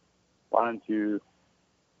crap, why don't you,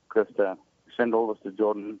 Krista, send all this to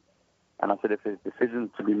Jordan? And I said, if there's decisions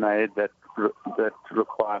to be made that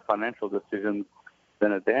require financial decisions,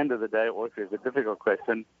 then at the end of the day, or if there's a difficult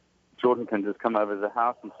question, Jordan can just come over to the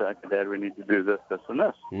house and say, okay, Dad, we need to do this, this, and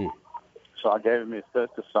this. So I gave him his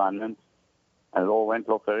first assignment, and it all went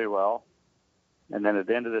off very well. And then at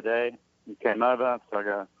the end of the day, he came over, so I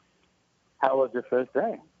go, how was your first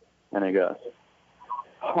day? And he goes,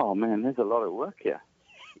 oh, man, there's a lot of work here.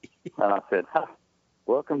 And I said,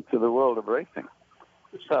 welcome to the world of racing.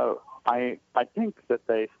 So I think that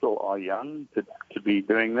they still are young to be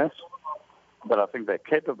doing this, but I think they're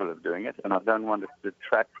capable of doing it, and I don't want to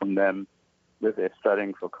detract from them with their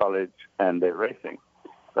studying for college and their racing.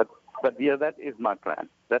 But yeah, that is my plan.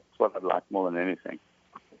 That's what I'd like more than anything.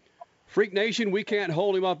 Freak Nation, we can't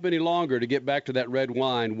hold him up any longer to get back to that red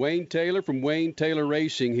wine. Wayne Taylor from Wayne Taylor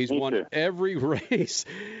Racing. He's won every race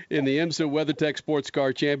in the IMSA WeatherTech Sports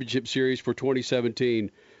Car Championship Series for 2017.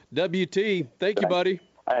 WT, thank you, buddy.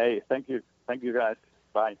 Hey, thank you. Thank you, guys.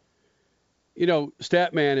 Bye.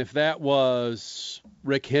 Statman, if that was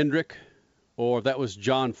Rick Hendrick or if that was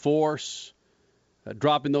John Force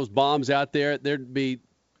dropping those bombs out there, there'd be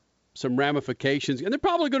some ramifications. And they're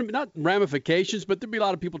probably going to be not ramifications, but there'd be a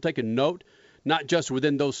lot of people taking note, not just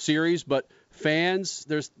within those series, but fans.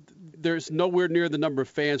 There's nowhere near the number of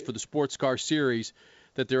fans for the sports car series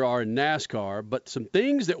that there are in NASCAR. But some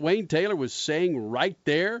things that Wayne Taylor was saying right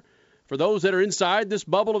there for those that are inside this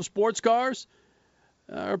bubble of sports cars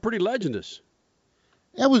are pretty legendous.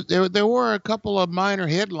 There were a couple of minor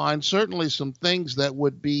headlines, certainly some things that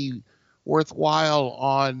would be worthwhile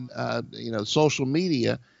on social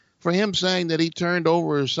media. For him saying that he turned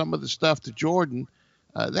over some of the stuff to Jordan,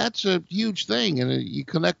 that's a huge thing. And you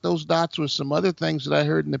connect those dots with some other things that I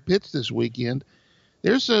heard in the pits this weekend.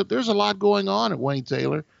 There's a lot going on at Wayne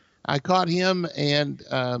Taylor. I caught him and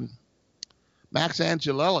Max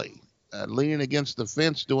Angelelli leaning against the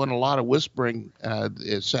fence doing a lot of whispering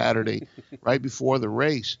Saturday right before the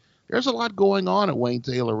race. There's a lot going on at Wayne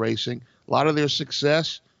Taylor Racing. A lot of their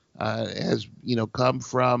success has come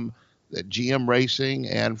from the GM Racing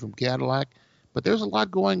and from Cadillac, but there's a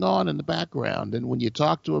lot going on in the background. And when you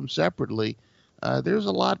talk to them separately, there's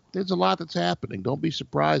a lot that's happening. Don't be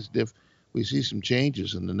surprised if we see some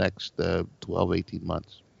changes in the next 12, 18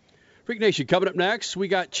 months. Freak Nation, coming up next, we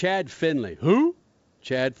got Chad Finley. Who?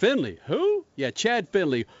 Chad Finley. Who? Yeah, Chad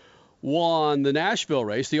Finley won the Nashville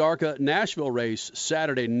race, the ARCA Nashville race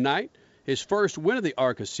Saturday night. His first win of the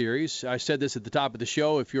ARCA Series. I said this at the top of the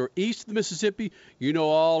show. If you're east of the Mississippi, you know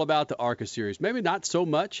all about the ARCA Series. Maybe not so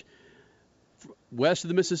much west of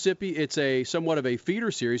the Mississippi. It's somewhat of a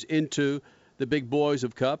feeder series into the big boys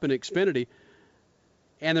of Cup and Xfinity.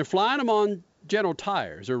 And they're flying them on General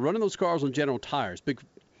Tires. They're running those cars on General Tires. Big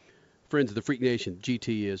friends of the Freak Nation,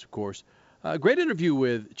 GT is, of course. Great interview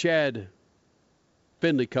with Chad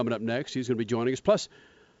Finley coming up next. He's going to be joining us. Plus,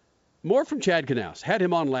 more from Chad Knaus. Had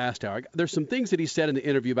him on last hour. There's some things that he said in the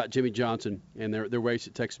interview about Jimmy Johnson and their race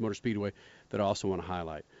at Texas Motor Speedway that I also want to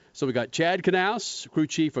highlight. So we got Chad Knaus, crew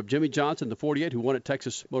chief of Jimmy Johnson, the 48, who won at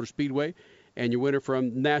Texas Motor Speedway, and your winner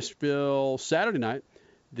from Nashville Saturday night,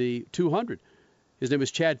 the 200. His name is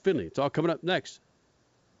Chad Finley. It's all coming up next.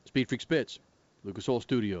 Speed Freaks Pits, Lucas Oil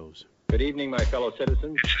Studios. Good evening, my fellow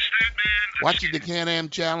citizens. Watching the Can-Am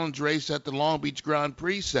Challenge race at the Long Beach Grand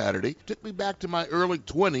Prix Saturday took me back to my early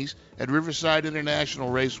 20s at Riverside International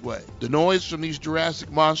Raceway. The noise from these Jurassic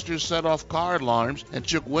monsters set off car alarms and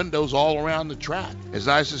shook windows all around the track. As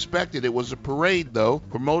I suspected, it was a parade, though.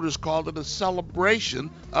 Promoters called it a celebration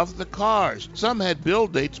of the cars. Some had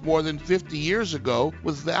build dates more than 50 years ago,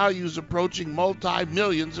 with values approaching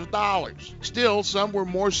multi-millions of dollars. Still, some were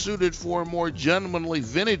more suited for a more gentlemanly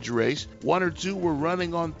vintage race. One or two were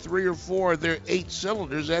running on 3 or 4 of their 8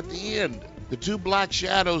 cylinders at the end. The two Black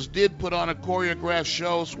Shadows did put on a choreographed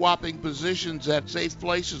show, swapping positions at safe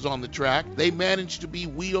places on the track. They managed to be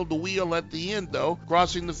wheel to wheel at the end, though,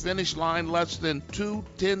 crossing the finish line less than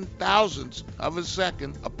 0.2 of a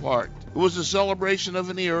second apart. It was a celebration of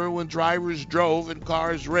an era when drivers drove and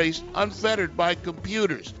cars raced, unfettered by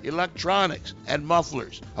computers, electronics, and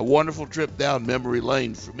mufflers. A wonderful trip down memory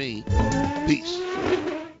lane for me. Peace.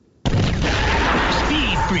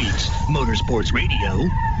 Speed Freaks, Motorsports Radio,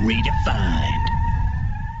 redefined.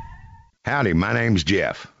 Howdy, my name's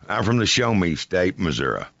Jeff. I'm from the Show Me State,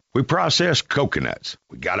 Missouri. We process coconuts.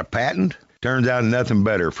 We got a patent. Turns out nothing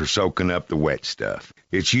better for soaking up the wet stuff.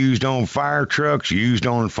 It's used on fire trucks, used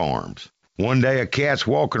on farms. One day a cat's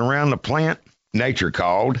walking around the plant. Nature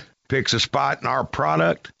called, picks a spot in our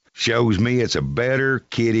product, shows me it's a better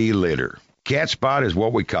kitty litter. Cat spot is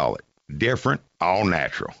what we call it. Different, all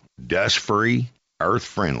natural, dust-free,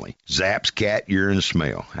 earth-friendly. Zaps cat urine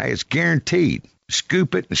smell. Hey, it's guaranteed.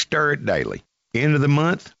 Scoop it and stir it daily. End of the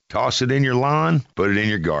month, toss it in your lawn, put it in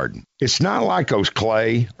your garden. It's not like those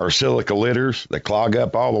clay or silica litters that clog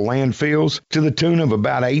up all the landfills to the tune of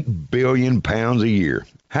about 8 billion pounds a year.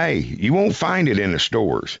 Hey, you won't find it in the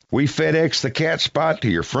stores. We FedEx the Cat Spot to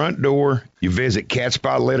your front door. You visit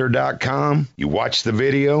catspotlitter.com. You watch the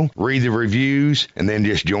video, read the reviews, and then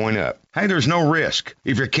just join up. Hey, there's no risk.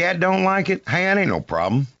 If your cat don't like it, hey, that ain't no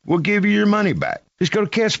problem. We'll give you your money back. Just go to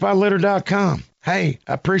catspotlitter.com. Hey,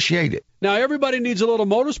 I appreciate it. Now, everybody needs a little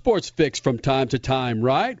motorsports fix from time to time,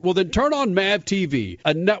 right? Well, then turn on MAV TV,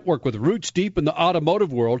 a network with roots deep in the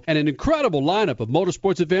automotive world and an incredible lineup of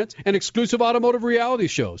motorsports events and exclusive automotive reality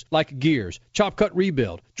shows like Gears, Chop Cut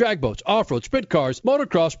Rebuild, drag boats, off-road, sprint cars,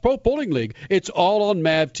 motocross, pro bowling league. It's all on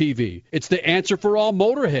MAV TV. It's the answer for all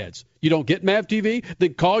motorheads. You don't get MAV TV?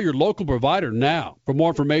 Then call your local provider now. For more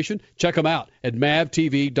information, check them out at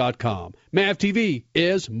mavtv.com. MAV TV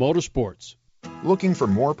is motorsports. Looking for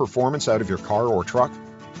more performance out of your car or truck?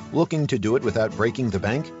 Looking to do it without breaking the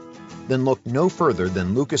bank? Then look no further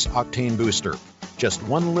than Lucas Octane Booster. Just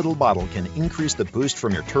one little bottle can increase the boost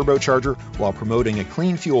from your turbocharger while promoting a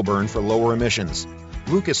clean fuel burn for lower emissions.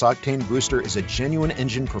 Lucas Octane Booster is a genuine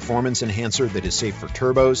engine performance enhancer that is safe for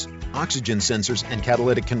turbos, oxygen sensors, and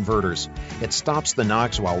catalytic converters. It stops the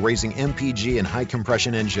NOx while raising MPG and high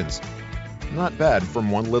compression engines. Not bad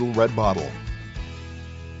from one little red bottle.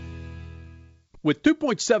 With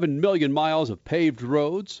 2.7 million miles of paved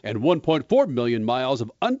roads and 1.4 million miles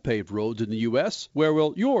of unpaved roads in the U.S., where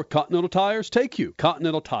will your Continental Tires take you?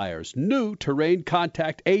 Continental Tires' new Terrain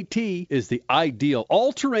Contact AT is the ideal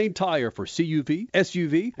all-terrain tire for CUV,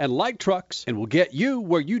 SUV, and light trucks and will get you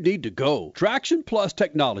where you need to go. Traction Plus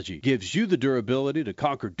technology gives you the durability to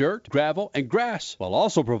conquer dirt, gravel, and grass while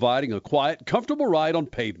also providing a quiet, comfortable ride on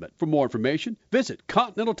pavement. For more information, visit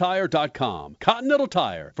ContinentalTire.com. Continental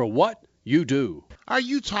Tire, for what you do. Are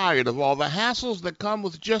you tired of all the hassles that come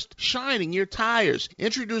with just shining your tires?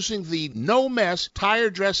 Introducing the No Mess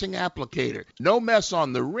Tire Dressing Applicator. No mess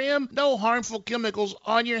on the rim, no harmful chemicals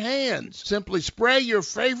on your hands. Simply spray your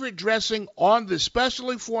favorite dressing on the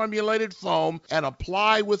specially formulated foam and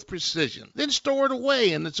apply with precision. Then store it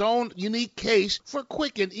away in its own unique case for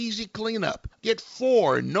quick and easy cleanup. Get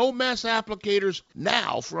 4 No Mess applicators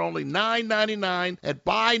now for only $9.99 at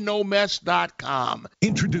BuyNoMess.com.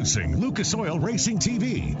 Introducing Lucas Oil Racing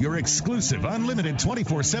TV, your exclusive unlimited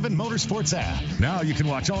 24/7 motorsports app. Now you can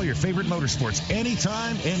watch all your favorite motorsports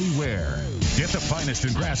anytime, anywhere. Get the finest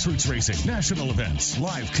in grassroots racing, national events,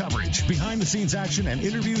 live coverage, behind-the-scenes action, and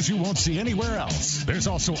interviews you won't see anywhere else. There's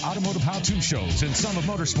also automotive how-to shows and some of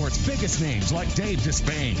motorsports' biggest names like Dave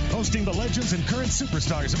Despain, hosting the legends and current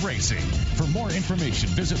superstars of racing. For more information,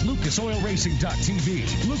 visit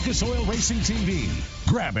lucasoilracing.tv. Lucas Oil Racing TV.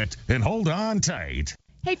 Grab it and hold on tight.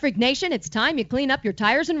 Hey, Freak Nation, it's time you clean up your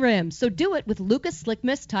tires and rims, so do it with Lucas Slick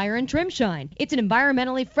Mist Tire and Trim Shine. It's an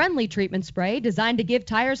environmentally friendly treatment spray designed to give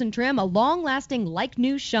tires and trim a long-lasting,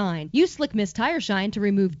 like-new shine. Use Slick Mist Tire Shine to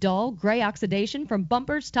remove dull, gray oxidation from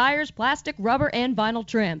bumpers, tires, plastic, rubber, and vinyl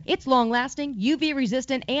trim. It's long-lasting,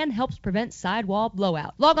 UV-resistant, and helps prevent sidewall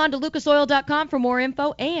blowout. Log on to lucasoil.com for more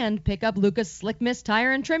info and pick up Lucas Slick Mist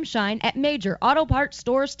Tire and Trim Shine at major auto parts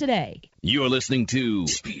stores today. You're listening to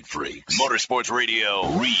Speed Freaks Motorsports Radio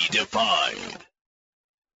Redefined.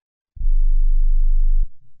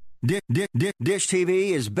 Dish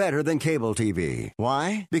TV is better than cable TV.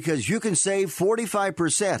 Why? Because you can save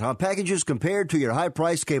 45% on packages compared to your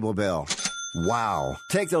high-priced cable bill. Wow.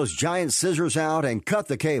 Take those giant scissors out and cut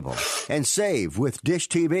the cable and save with Dish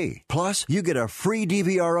TV. Plus, you get a free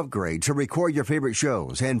DVR upgrade to record your favorite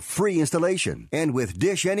shows and free installation. And with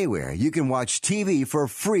Dish Anywhere, you can watch TV for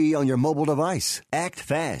free on your mobile device. Act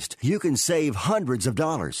fast. You can save hundreds of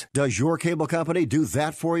dollars. Does your cable company do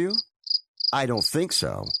that for you? I don't think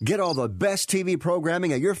so. Get all the best TV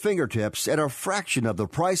programming at your fingertips at a fraction of the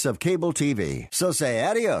price of cable TV. So say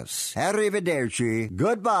adios, arrivederci,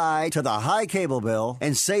 goodbye to the high cable bill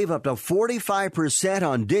and save up to 45%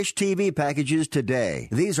 on Dish TV packages today.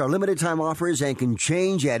 These are limited time offers and can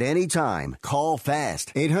change at any time. Call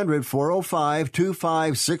fast.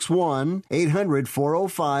 800-405-2561.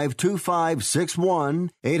 800-405-2561.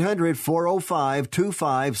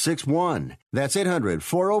 800-405-2561. That's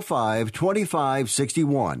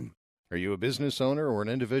 800-405-2561. Are you a business owner or an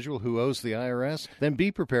individual who owes the IRS? Then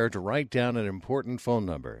be prepared to write down an important phone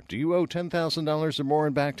number. Do you owe $10,000 or more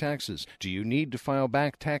in back taxes? Do you need to file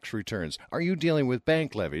back tax returns? Are you dealing with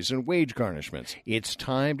bank levies and wage garnishments? It's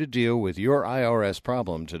time to deal with your IRS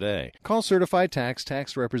problem today. Call Certified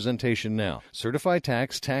Tax Representation now. Certified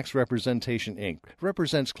Tax Representation, Inc.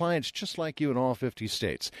 represents clients just like you in all 50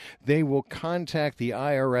 states. They will contact the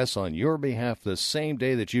IRS on your behalf the same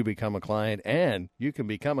day that you become a client, and you can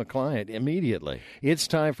become a client immediately. It's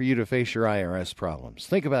time for you to face your IRS problems.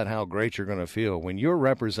 Think about how great you're going to feel when you're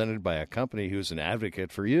represented by a company who's an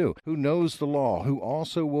advocate for you, who knows the law, who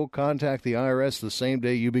also will contact the IRS the same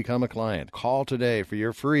day you become a client. Call today for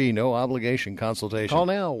your free, no-obligation consultation. Call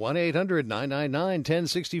now,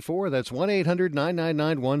 1-800-999-1064. That's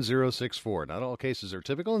 1-800-999-1064. Not all cases are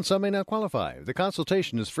typical, and some may not qualify. The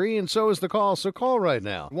consultation is free, and so is the call, so call right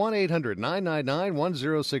now.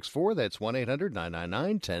 1-800-999-1064. That's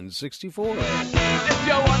 1-800-999-1064. If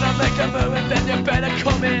you wanna make a move, then you better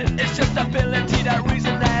come in. It's just ability, that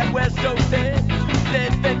reason that we're so thin.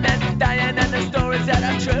 Living and dying, and the stories that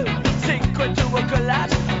are true. Sink into a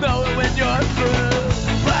collapse, knowing when you're through.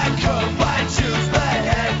 Black coat, white shoes, red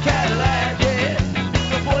hair, Cadillac, yeah.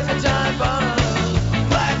 The boys are time bomb.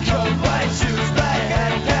 Black coat, white shoes, red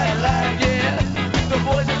hair, Cadillac, yeah. The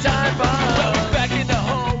boys are time bomb. Back in the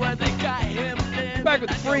hole where they got him. Back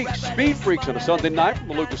with Freaks, Speed Freaks on a Sunday night from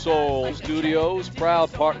the Lucas Oil Studios.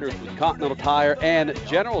 Proud partners with Continental Tire and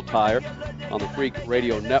General Tire on the Freak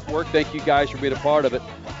Radio Network. Thank you guys for being a part of it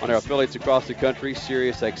on our affiliates across the country,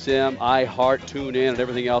 Sirius XM, iHeart, TuneIn, and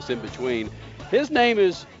everything else in between. His name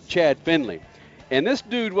is Chad Finley. And this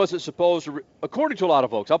dude wasn't supposed to, according to a lot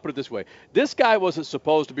of folks, I'll put it this way, this guy wasn't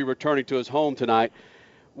supposed to be returning to his home tonight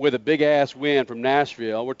with a big-ass win from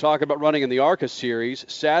Nashville. We're talking about running in the ARCA Series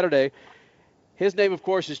Saturday. His name, of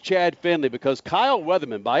course, is Chad Finley, because Kyle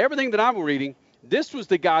Weatherman, by everything that I'm reading, this was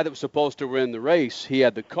the guy that was supposed to win the race. He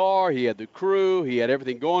had the car, he had the crew, he had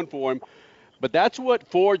everything going for him. But that's what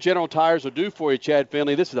Ford General Tires will do for you, Chad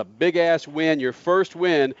Finley. This is a big-ass win, your first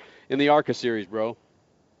win in the ARCA Series, bro.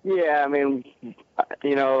 Yeah, I mean,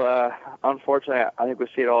 unfortunately, I think we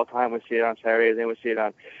see it all the time. We see it on Saturdays, and we see it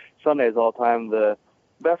on Sundays all the time. The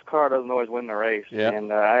best car doesn't always win the race. Yep.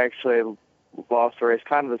 And I actually lost the race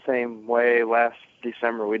kind of the same way last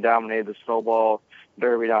December. We dominated the Snowball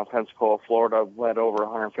Derby down Pensacola, Florida, led over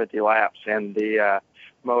 150 laps, and the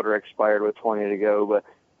motor expired with 20 to go. But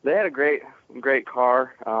they had a great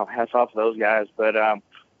car. Hats off to those guys. But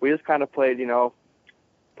we just kind of played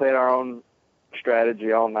our own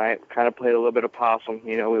strategy all night, kind of played a little bit of possum.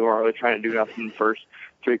 We weren't really trying to do nothing in the first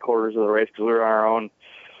 3/4 of the race because we were on our own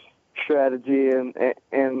strategy,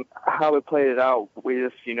 and how we played it out, we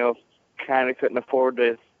just, kind of couldn't afford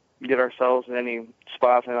to get ourselves in any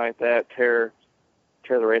spots and like that, tear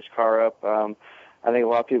the race car up. I think a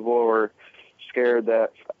lot of people were scared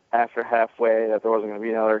that after halfway that there wasn't going to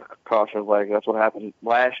be another caution flag. That's what happened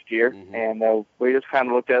last year. Mm-hmm. And we just kind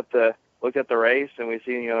of looked at the race, and we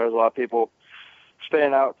seen, there was a lot of people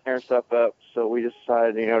spinning out, tearing stuff up. So we just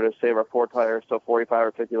decided, to save our 4 tires, still 45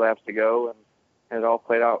 or 50 laps to go, and it all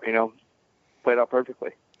played out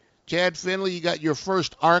perfectly. Chad Finley, you got your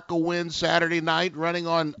first ARCA win Saturday night running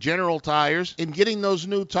on General Tires, and getting those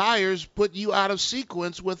new tires put you out of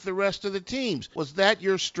sequence with the rest of the teams. Was that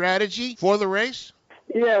your strategy for the race?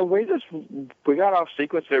 Yeah, we got off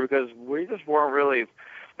sequence there because we weren't really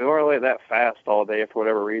that fast all day for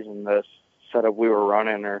whatever reason. The setup we were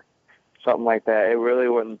running or something like that, it really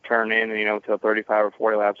wouldn't turn in, until 35 or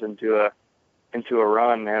 40 laps into a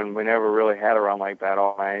run, and we never really had a run like that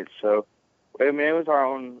all night. So, it was our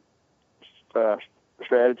own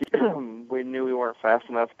strategy. We knew we weren't fast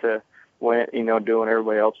enough to win, do what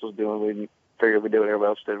everybody else was doing. We figured if we did what everybody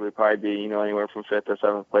else did, we'd probably be, anywhere from 5th to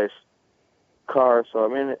 7th place car.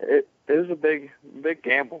 So, it was a big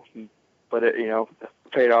gamble, but it,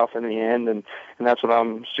 paid off in the end, and that's what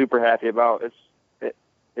I'm super happy about.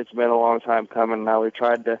 It's been a long time coming now. We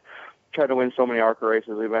tried to win so many ARCA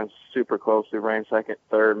races. We've been super close. We ran 2nd,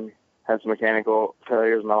 3rd, and had some mechanical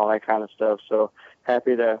failures and all that kind of stuff. So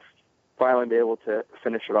happy to finally be able to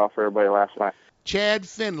finish it off for everybody last night. Chad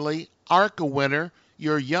Finley, ARCA winner.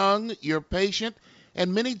 You're young, you're patient,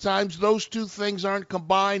 and many times those two things aren't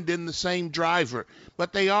combined in the same driver,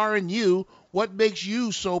 but they are in you. What makes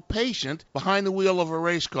you so patient behind the wheel of a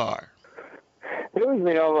race car? It was,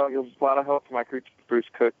 it was a lot of help from my crew, Bruce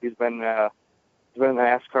Cook. He's been in the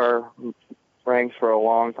NASCAR ranks for a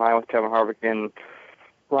long time with Kevin Harvick and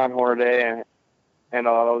Ron Hornaday and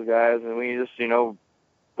all those guys, and we just,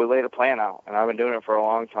 we laid a plan out, and I've been doing it for a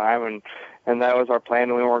long time, and that was our plan,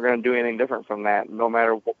 and we weren't going to do anything different from that. No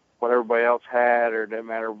matter what everybody else had, or no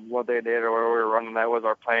matter what they did or where we were running, that was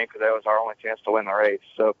our plan because that was our only chance to win the race.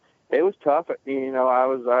 So it was tough.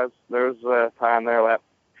 There was a time there, lap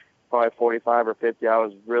probably 45 or 50, I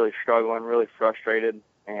was really struggling, really frustrated,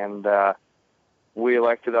 and we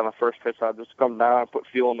elected on the first pit stop just to come down, put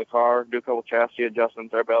fuel in the car, do a couple chassis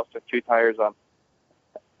adjustments. Everybody else took 2 tires on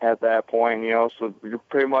at that point, so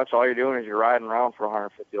pretty much all you're doing is you're riding around for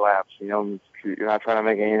 150 laps. You're not trying to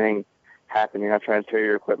make anything happen. You're not trying to tear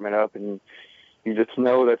your equipment up, and you just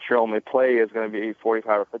know that your only play is going to be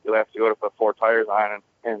 45 or 50 laps to go to put 4 tires on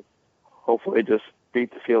and hopefully just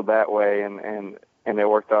beat the field that way, and it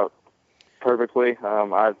worked out perfectly.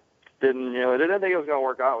 I didn't think it was going to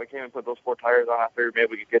work out. We came and put those 4 tires on. I figured maybe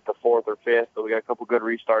we could get to 4th or 5th, but we got a couple good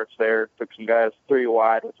restarts there. Took some guys 3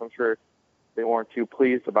 wide, which I'm sure they weren't too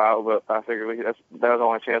pleased about, but I figured that was the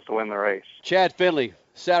only chance to win the race. Chad Finley,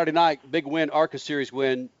 Saturday night, big win, ARCA Series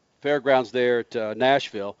win, Fairgrounds there at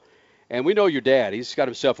Nashville. And we know your dad. He's got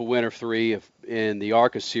himself a winner 3 in the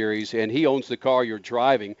ARCA Series, and he owns the car you're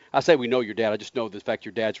driving. I say we know your dad. I just know the fact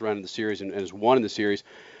your dad's running the series and has won in the series.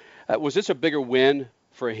 Was this a bigger win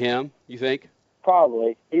for him, you think?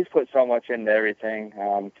 Probably. He's put so much into everything.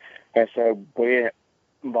 And so we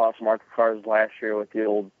bought some ARCA cars last year with the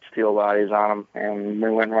old steel bodies on them, and we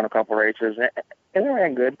went and run a couple races, and they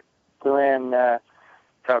ran good. We ran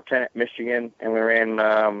top 10 at Michigan, and we ran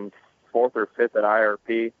 4th or 5th at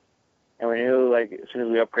IRP. And we knew, as soon as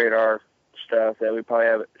we upgrade our stuff, that we probably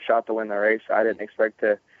have a shot to win the race. I didn't expect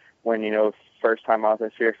to win, first time out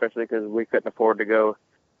this year, especially because we couldn't afford to go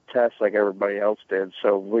test like everybody else did.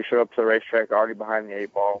 So we showed up to the racetrack already behind the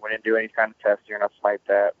 8 ball. We didn't do any kind of testing or nothing like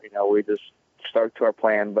that. We just stuck to our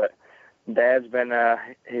plan. But Dad's he's been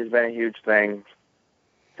a huge thing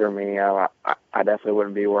for me. I definitely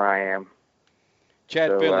wouldn't be where I am.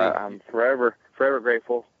 Chad Finley. I'm forever forever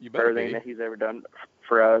grateful for everything that he's ever done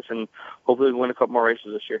for us, and hopefully we win a couple more races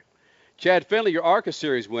this year. Chad Finley, your ARCA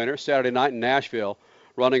Series winner, Saturday night in Nashville,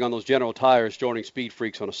 running on those General Tires, joining Speed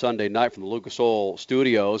Freaks on a Sunday night from the Lucas Oil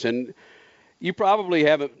Studios. And you probably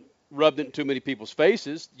haven't rubbed it in too many people's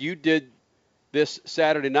faces. You did this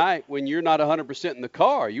Saturday night when you're not 100% in the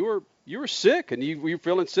car. You were sick, and you were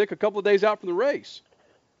feeling sick a couple of days out from the race.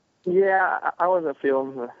 Yeah, I wasn't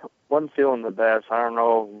feeling the best. I don't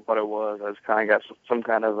know what it was. I just kind of got some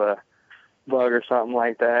kind of a bug or something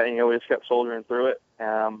like that. And, we just kept soldiering through it.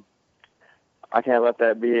 I can't let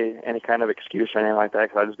that be any kind of excuse or anything like that,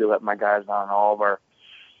 because I just do let my guys down and all of our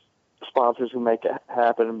sponsors who make it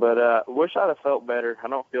happen. But wish I'd have felt better. I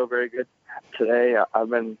don't feel very good today. I've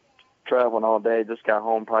been traveling all day. Just got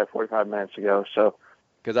home probably 45 minutes ago. So,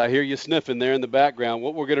 because I hear you sniffing there in the background.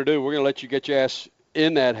 What we're going to do, we're going to let you get your ass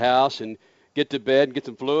in that house and get to bed and get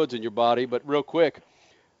some fluids in your body. But real quick,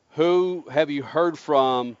 who have you heard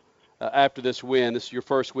from after this win? This is your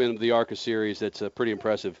first win of the ARCA Series. That's pretty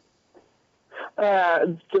impressive.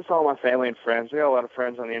 Just all my family and friends. We got a lot of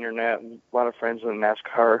friends on the internet, and a lot of friends in the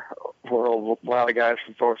NASCAR world. A lot of guys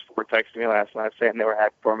from Force Sport texted me last night saying they were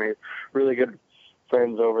happy for me. Really good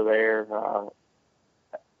friends over there.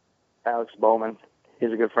 Alex Bowman,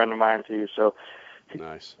 he's a good friend of mine too. So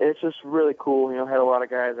nice. It's just really cool. Had a lot of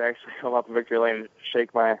guys actually come up in victory lane and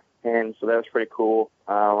shake my hand, so that was pretty cool.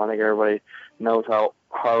 I think everybody knows how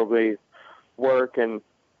hard we work and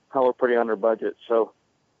how we're pretty under budget. So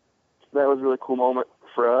that was a really cool moment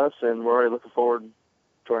for us, and we're already looking forward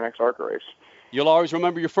to our next ARCA race. You'll always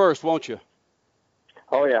remember your first, won't you?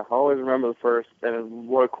 Oh, yeah. I always remember the first, and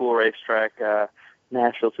what a cool racetrack.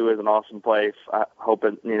 Nashville, too, is an awesome place. I hope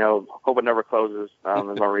it never closes.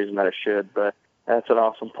 There's no reason that it should, but that's an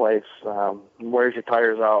awesome place. Wears your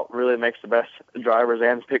tires out. Really makes the best drivers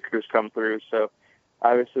and pit crews come through. So,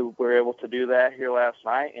 obviously, we were able to do that here last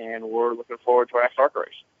night, and we're looking forward to our next ARCA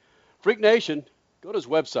race. Freak Nation, go to his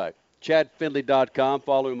website, ChadFinley.com.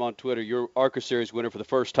 Follow him on Twitter. Your ARCA Series winner for the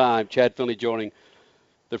first time. Chad Finley joining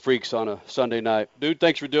the Freaks on a Sunday night. Dude,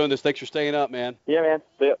 thanks for doing this. Thanks for staying up, man. Yeah, man.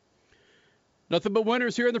 See ya. Nothing but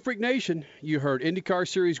winners here in the Freak Nation. You heard IndyCar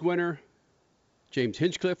Series winner James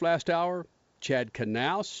Hinchcliffe last hour. Chad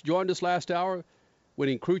Knaus joined us last hour,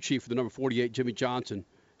 winning crew chief for the number 48, Jimmy Johnson.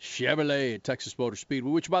 Chevrolet at Texas Motor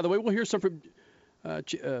Speedway, which, by the way, we'll hear some from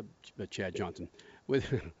Chad Johnson. With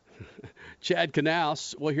Chad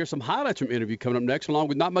Knaus, we'll hear some highlights from interview coming up next, along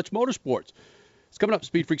with Not Much Motorsports. It's coming up,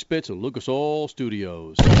 Speed Freaks Pits and Lucas Oil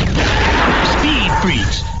Studios. Speed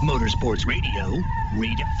Freaks, Motorsports Radio,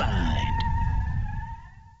 redefined.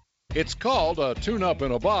 It's called a tune-up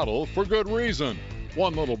in a bottle for good reason.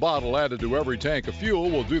 One little bottle added to every tank of fuel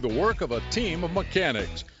will do the work of a team of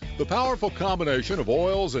mechanics. The powerful combination of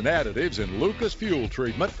oils and additives in Lucas Fuel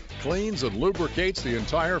Treatment cleans and lubricates the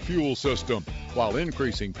entire fuel system while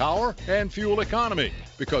increasing power and fuel economy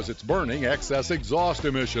because it's burning excess exhaust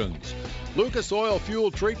emissions. Lucas Oil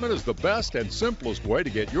Fuel Treatment is the best and simplest way to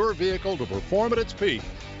get your vehicle to perform at its peak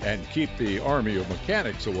and keep the army of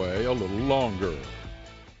mechanics away a little longer.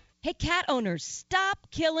 Hey, cat owners, stop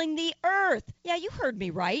killing the earth. Yeah, you heard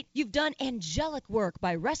me right. You've done angelic work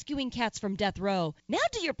by rescuing cats from death row. Now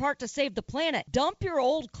do your part to save the planet. Dump your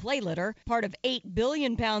old clay litter, part of 8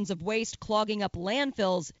 billion pounds of waste clogging up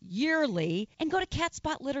landfills yearly, and go to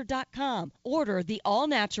catspotlitter.com. Order the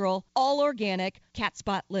all-natural, all-organic Cat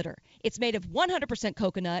Spot Litter. It's made of 100%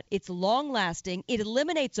 coconut, it's long-lasting, it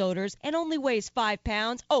eliminates odors, and only weighs 5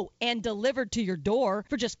 pounds. Oh, and delivered to your door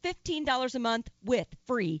for just $15 a month with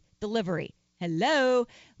free delivery. Hello.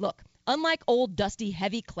 Look, unlike old, dusty,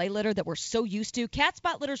 heavy clay litter that we're so used to, Cat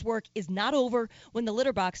Spot Litter's work is not over when the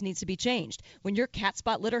litter box needs to be changed. When your Cat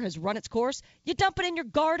Spot litter has run its course, you dump it in your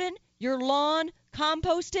garden, your lawn,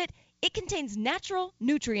 compost it. It contains natural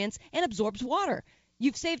nutrients and absorbs water.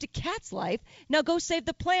 You've saved a cat's life. Now go save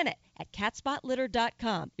the planet at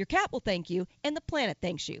catspotlitter.com. Your cat will thank you, and the planet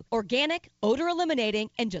thanks you. Organic, odor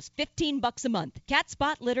eliminating, and just $15 a month.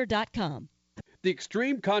 Catspotlitter.com. The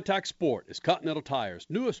Extreme Contact Sport is Continental Tire's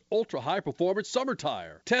newest ultra-high-performance summer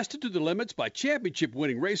tire. Tested to the limits by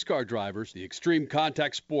championship-winning race car drivers, the Extreme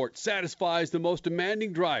Contact Sport satisfies the most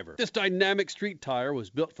demanding driver. This dynamic street tire was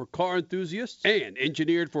built for car enthusiasts and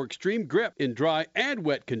engineered for extreme grip in dry and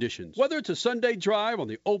wet conditions. Whether it's a Sunday drive on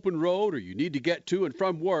the open road or you need to get to and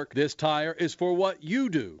from work, this tire is for what you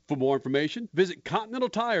do. For more information, visit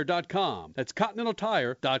ContinentalTire.com. That's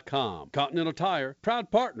ContinentalTire.com. Continental Tire, proud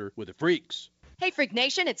partner with the Freaks. Hey, Freak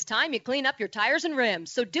Nation, it's time you clean up your tires and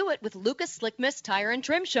rims, so do it with Lucas Slick Mist Tire and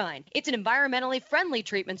Trim Shine. It's an environmentally friendly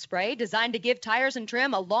treatment spray designed to give tires and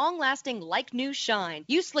trim a long-lasting, like-new shine.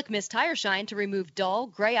 Use Slick Mist Tire Shine to remove dull,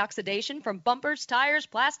 gray oxidation from bumpers, tires,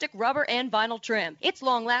 plastic, rubber, and vinyl trim. It's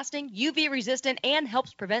long-lasting, UV-resistant, and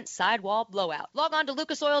helps prevent sidewall blowout. Log on to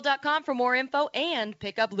lucasoil.com for more info and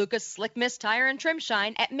pick up Lucas Slick Mist Tire and Trim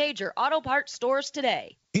Shine at major auto parts stores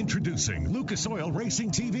today. Introducing Lucas Oil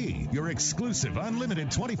Racing TV, your exclusive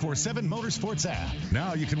unlimited 24/7 motorsports app.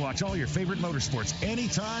 Now you can watch all your favorite motorsports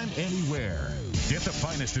anytime, anywhere. Get the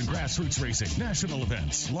finest in grassroots racing, national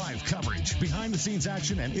events, live coverage, behind-the-scenes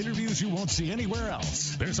action, and interviews you won't see anywhere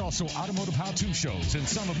else. There's also automotive how-to shows and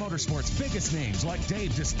some of motorsports' biggest names like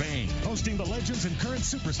Dave Despain, hosting the legends and current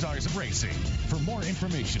superstars of racing. For more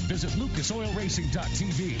information, visit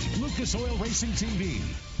lucasoilracing.tv. Lucas Oil Racing TV.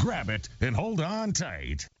 Grab it and hold on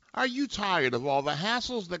tight. Are you tired of all the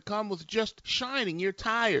hassles that come with just shining your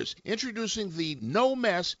tires? Introducing the No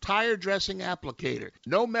Mess Tire Dressing Applicator.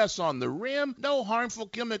 No mess on the rim, no harmful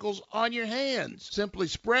chemicals on your hands. Simply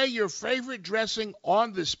spray your favorite dressing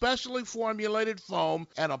on the specially formulated foam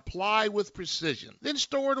and apply with precision. Then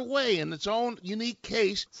store it away in its own unique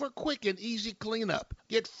case for quick and easy cleanup.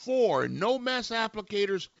 Get 4 No Mess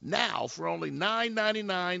applicators now for only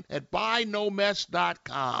 $9.99 at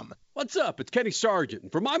buynomess.com. What's up? It's Kenny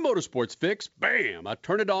Sargent. For my motorsports fix, bam, I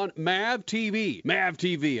turn it on MAV TV. MAV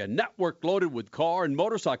TV, a network loaded with car and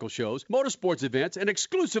motorcycle shows, motorsports events, and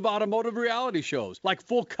exclusive automotive reality shows like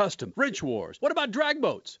Full Custom, Wrench Wars. What about drag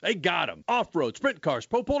boats? They got them. Off-road, sprint cars,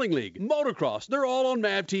 pro pulling league, motocross, they're all on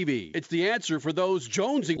MAV TV. It's the answer for those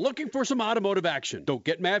jonesing looking for some automotive action. Don't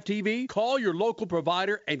get MAV TV? Call your local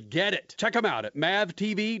provider and get it. Check them out at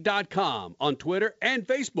mavtv.com on Twitter and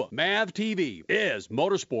Facebook. MAV TV is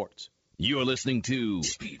motorsports. You're listening to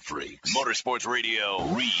Speed Freaks Motorsports Radio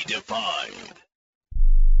Redefined.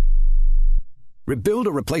 Rebuild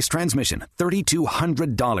or replace transmission,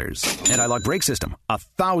 $3,200. Anti-lock brake system,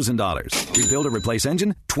 $1,000. Rebuild or replace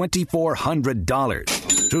engine,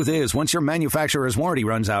 $2,400. Truth is, once your manufacturer's warranty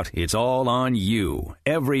runs out, it's all on you.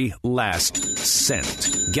 Every last cent.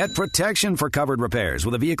 Get protection for covered repairs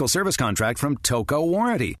with a vehicle service contract from Toco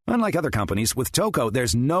Warranty. Unlike other companies, with Toco,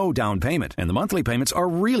 there's no down payment, and the monthly payments are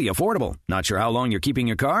really affordable. Not sure how long you're keeping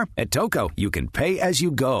your car? At Toco, you can pay as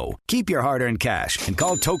you go. Keep your hard-earned cash and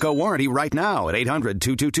call Toco Warranty right now at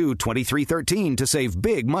 800-222-2313 to save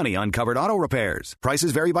big money on covered auto repairs.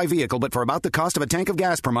 Prices vary by vehicle, but for about the cost of a tank of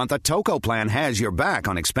gas per month, a Toco plan has your back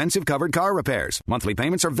on expensive covered car repairs. Monthly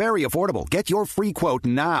payments are very affordable. Get your free quote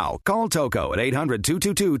now. Call Toco at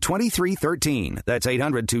 800-222-2313. That's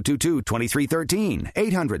 800-222-2313.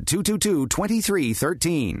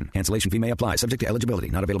 800-222-2313. Cancellation fee may apply. Subject to eligibility.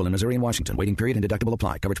 Not available in Missouri and Washington. Waiting period and deductible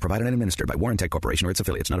apply. Coverage provided and administered by Warrantech Corporation or its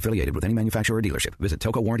affiliates. Not affiliated with any manufacturer or dealership. Visit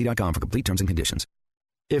TocoWarranty.com for complete terms and conditions.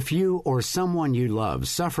 If you or someone you love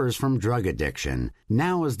suffers from drug addiction,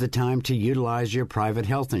 now is the time to utilize your private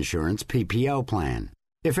health insurance PPO plan.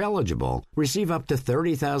 If eligible, receive up to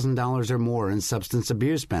 $30,000 or more in substance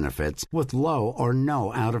abuse benefits with low or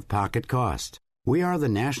no out-of-pocket cost. We are the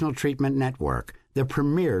National Treatment Network, the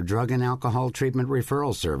premier drug and alcohol treatment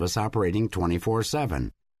referral service operating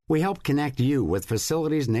 24/7. We help connect you with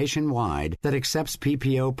facilities nationwide that accepts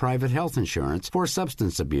PPO private health insurance for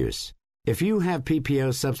substance abuse. If you have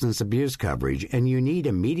PPO substance abuse coverage and you need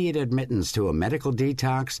immediate admittance to a medical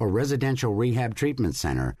detox or residential rehab treatment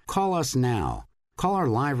center, call us now. Call our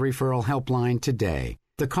live referral helpline today.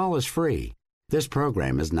 The call is free. This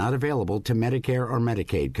program is not available to Medicare or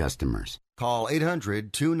Medicaid customers. Call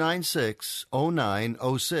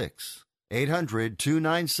 800-296-0906.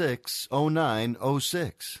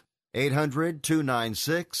 800-296-0906.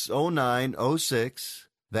 800-296-0906.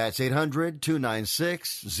 That's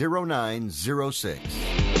 800-296-0906.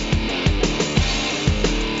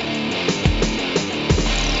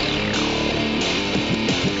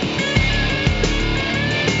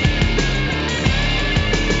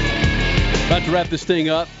 About to wrap this thing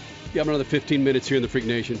up. We have another 15 minutes here in the Freak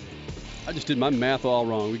Nation. I just did my math all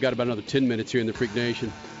wrong. We got about another 10 minutes here in the Freak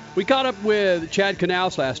Nation. We caught up with Chad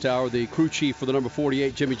Canals last hour, the crew chief for the number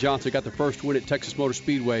 48, Jimmie Johnson. Got the first win at Texas Motor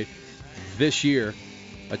Speedway this year,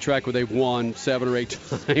 a track where they've won 7 or 8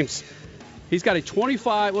 times. He's got a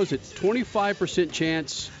 25%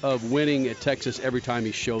 chance of winning at Texas every time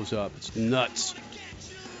he shows up. It's nuts.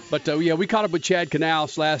 But, yeah, we caught up with Chad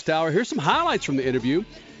Canals last hour. Here's some highlights from the interview.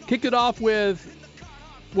 Kicked it off with,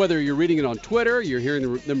 whether you're reading it on Twitter, you're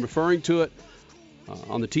hearing them referring to it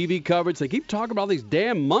on the TV coverage, they keep talking about all these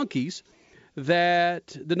damn monkeys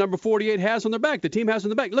that the number 48 has on their back, the team has on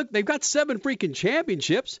their back. Look, they've got 7 freaking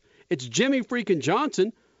championships. It's Jimmie freaking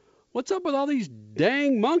Johnson, What's up with all these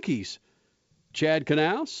dang monkeys? Chad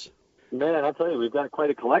Knaus? Man, I'll tell you, we've got quite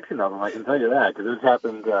a collection of them. I can tell you that because it's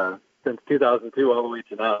happened since 2002 all the way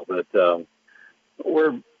to now. But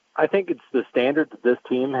I think it's the standard that this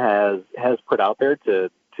team has put out there to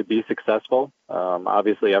be successful.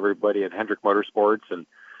 Obviously, everybody at Hendrick Motorsports and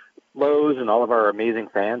Lowe's and all of our amazing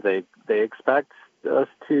fans, they expect us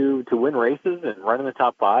to win races and run in the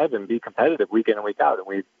top 5 and be competitive week in and week out. And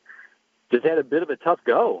we've just had a bit of a tough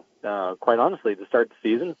go, quite honestly, to start the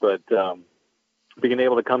season. But being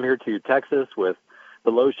able to come here to Texas with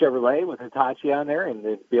the Lowe's Chevrolet with Hitachi on there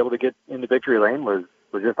and be able to get into victory lane was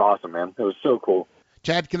just awesome, man. It was so cool.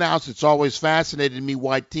 Chad Knaus, it's always fascinated me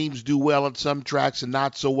why teams do well at some tracks and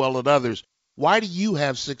not so well at others. Why do you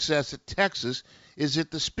have success at Texas? Is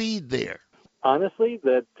it the speed there? Honestly,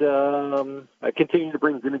 that I continue to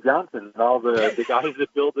bring Jimmy Johnson and all the guys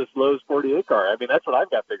that build this Lowe's 48 car. I mean, that's what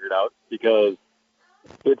I've got figured out because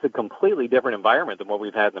it's a completely different environment than what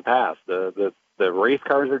we've had in the past. The race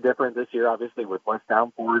cars are different this year, obviously, with less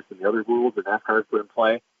downforce and the other rules that NASCAR's put in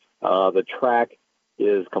play. The track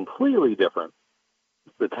is completely different.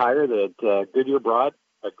 The tire that Goodyear brought,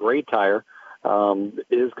 a great tire,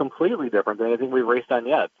 is completely different than anything we've raced on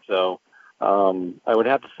yet. So I would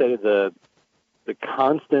have to say the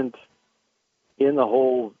constant in the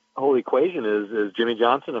whole equation is Jimmy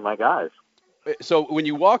Johnson and my guys. So when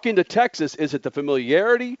you walk into Texas, is it the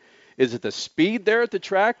familiarity? Is it the speed there at the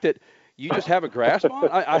track that you just have a grasp on?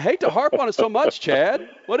 I hate to harp on it so much, Chad.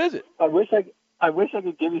 What is it? I wish I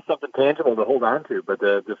could give you something tangible to hold on to, but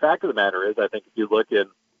the fact of the matter is, I think if you look at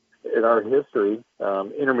our history,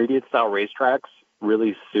 intermediate style racetracks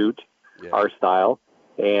really suit our style.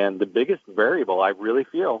 And the biggest variable, I really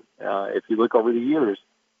feel, if you look over the years,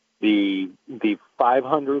 the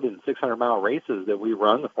 500 and 600 mile races that we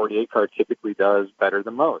run, the 48 car typically does better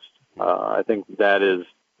than most. I think that is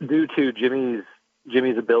due to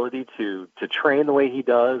Jimmy's ability to train the way he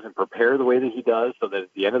does and prepare the way that he does, so that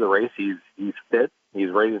at the end of the race he's fit,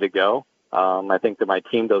 he's ready to go. I think that my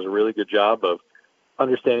team does a really good job of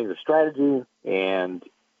understanding the strategy and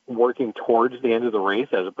working towards the end of the race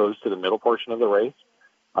as opposed to the middle portion of the race.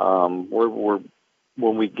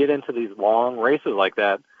 When we get into these long races like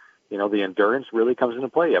that, you know, the endurance really comes into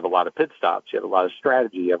play. You have a lot of pit stops, you have a lot of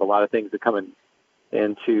strategy, you have a lot of things that come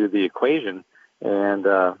into the equation, and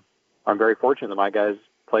I'm very fortunate that my guys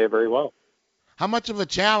play it very well. How much of a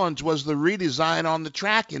challenge was the redesign on the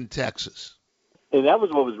track in Texas? And that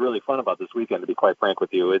was what was really fun about this weekend, to be quite frank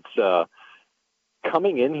with you. It's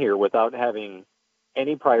coming in here without having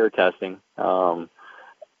any prior testing,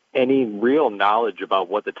 any real knowledge about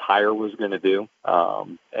what the tire was going to do,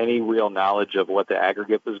 any real knowledge of what the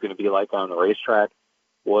aggregate was going to be like on the racetrack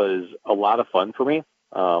was a lot of fun for me.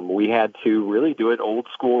 We had to really do it old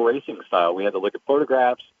school racing style. We had to look at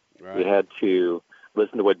photographs. Right. We had to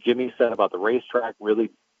listen to what Jimmy said about the racetrack,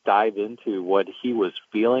 really dive into what he was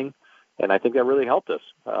feeling. And I think that really helped us.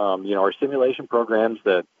 You know, our simulation programs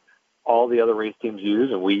that all the other race teams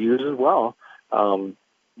use and we use as well,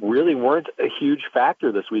 really weren't a huge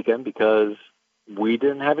factor this weekend because we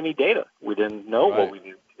didn't have any data. We didn't know what we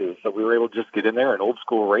needed to do. So we were able to just get in there and old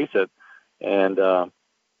school race it. And,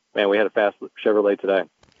 man, we had a fast Chevrolet today.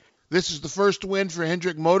 This is the first win for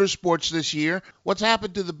Hendrick Motorsports this year. What's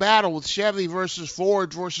happened to the battle with Chevy versus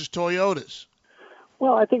Ford versus Toyotas?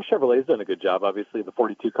 Well, I think Chevrolet's done a good job. Obviously, the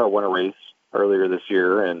 42 car won a race earlier this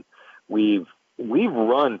year, and we've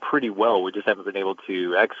run pretty well. We just haven't been able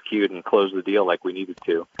to execute and close the deal like we needed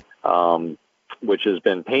to, which has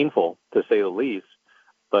been painful to say the least.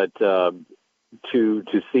 But to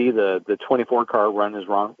see the 24 car run as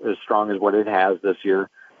strong as what it has this year,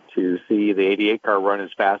 to see the 88 car run as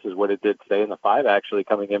fast as what it did today, and the 5 actually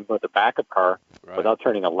coming in with a backup car without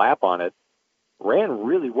turning a lap on it, ran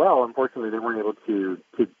really well. Unfortunately, they weren't able to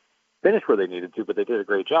finish where they needed to, but they did a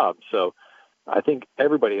great job. So I think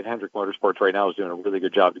everybody at Hendrick Motorsports right now is doing a really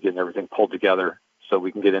good job of getting everything pulled together so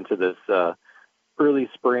we can get into this early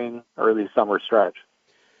spring, early summer stretch.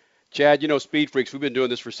 Chad, you know, Speed Freaks, we've been doing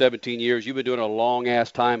this for 17 years. You've been doing it a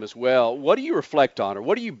long-ass time as well. What do you reflect on, or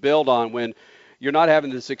what do you build on when you're not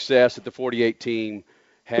having the success that the 48 team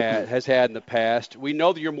has had in the past? We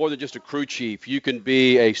know that you're more than just a crew chief. You can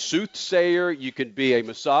be a soothsayer. You can be a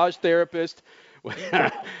massage therapist.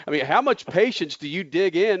 I mean, how much patience do you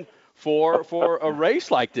dig in for a race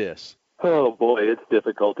like this? Oh, boy, it's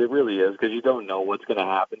difficult. It really is, because you don't know what's going to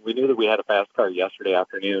happen. We knew that we had a fast car yesterday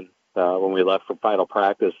afternoon when we left for final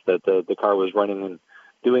practice, that the car was running and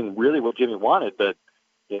doing really what Jimmy wanted. But,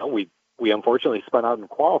 you know, we unfortunately spun out in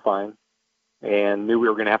qualifying and knew we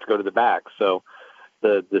were going to have to go to the back. So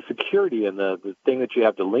the security and the thing that you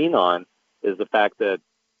have to lean on is the fact that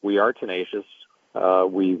We are tenacious.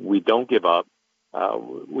 We don't give up.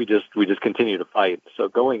 We just continue to fight. So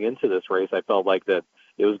going into this race, I felt like that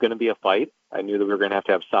it was going to be a fight. I knew that we were going to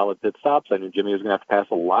have solid pit stops. I knew Jimmy was going to have to pass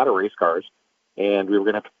a lot of race cars, and we were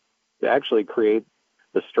going to have to actually create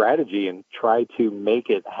the strategy and try to make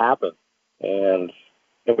it happen. And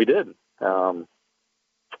we did.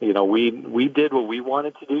 We did what we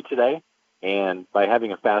wanted to do today, and by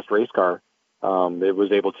having a fast race car, it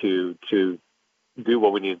was able to do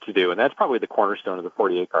what we needed to do. And that's probably the cornerstone of the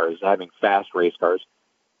 48 cars, having fast race cars.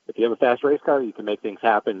 If you have a fast race car, you can make things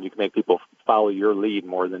happen. You can make people follow your lead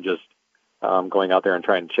more than just going out there and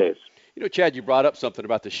trying to chase. You know, Chad, you brought up something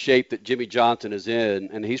about the shape that Jimmy Johnson is in,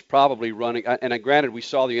 and he's probably running. And granted, we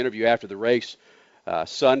saw the interview after the race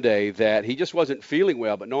Sunday that he just wasn't feeling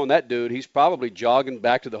well. But knowing that dude, he's probably jogging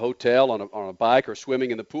back to the hotel on a bike or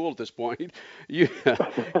swimming in the pool at this point. You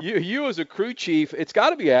as a crew chief, it's got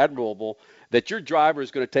to be admirable that your driver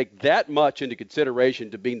is going to take that much into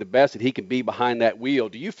consideration to being the best that he can be behind that wheel.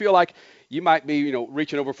 Do you feel like you might be,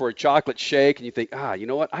 reaching over for a chocolate shake and you think, you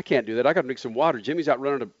know what, I can't do that. I got to drink some water. Jimmy's out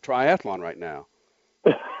running a triathlon right now.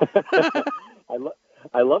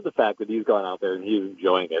 I love the fact that he's gone out there and he's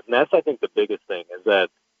enjoying it. And that's, I think, the biggest thing is that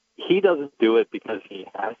he doesn't do it because he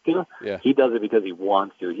has to. Yeah. He does it because he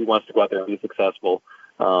wants to. He wants to go out there and be successful.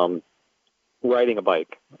 Riding a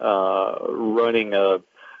bike, running a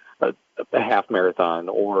half marathon,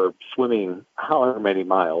 or swimming however many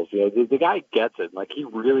miles. The guy gets it. Like, he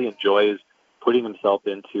really enjoys putting himself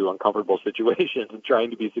into uncomfortable situations and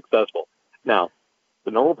trying to be successful. Now,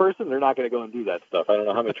 the normal person, they're not going to go and do that stuff. I don't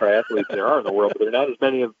know how many triathletes there are in the world, but there are not as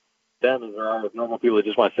many of them as there are of normal people that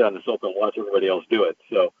just want to sit on the sofa and watch everybody else do it.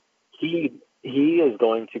 So he is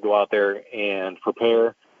going to go out there and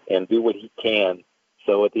prepare and do what he can.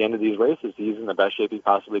 So at the end of these races, he's in the best shape he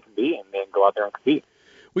possibly can be, and then go out there and compete.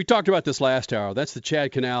 We talked about this last hour. That's the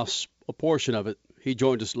Chad Knaus portion of it. He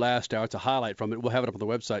joined us last hour. It's a highlight from it. We'll have it up on the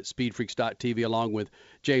website, speedfreaks.tv, along with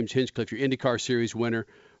James Hinchcliffe, your IndyCar Series winner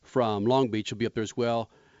from Long Beach. He'll be up there as well.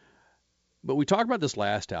 But we talked about this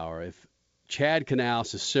last hour. If Chad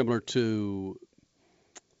Knaus is similar to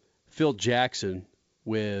Phil Jackson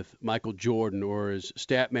with Michael Jordan, or as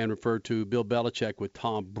Statman referred to Bill Belichick with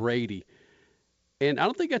Tom Brady. And I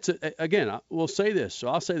don't think that's again, we'll say this. So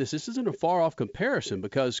I'll say this. This isn't a far-off comparison,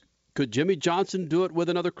 because could Jimmy Johnson do it with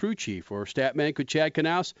another crew chief, or Statman? Could Chad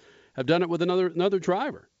Knaus have done it with another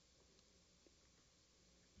driver?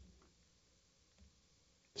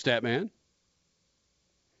 Statman?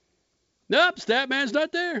 Nope, Statman's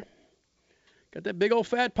not there. Got that big old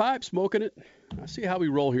fat pipe, smoking it. I see how we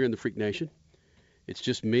roll here in the Freak Nation. It's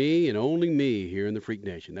just me and only me here in the Freak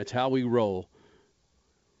Nation. That's how we roll.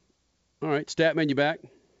 All right, Statman, you back?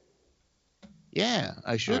 Yeah,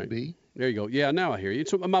 I should be. There you go. Yeah, now I hear you.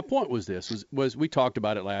 So my point was this, was we talked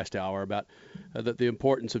about it last hour, about the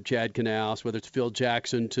importance of Chad Knaus, whether it's Phil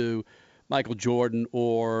Jackson to Michael Jordan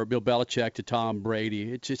or Bill Belichick to Tom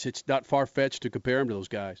Brady. It's not far-fetched to compare him to those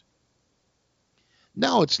guys.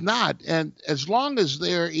 No, it's not. And as long as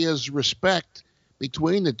there is respect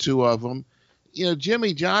between the two of them,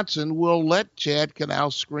 Jimmy Johnson will let Chad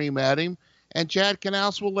Knaus scream at him, and Chad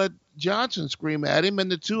Knaus will let Johnson scream at him, and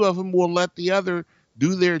the two of them will let the other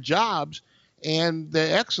do their jobs, and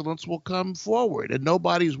the excellence will come forward. And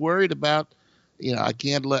nobody's worried about, I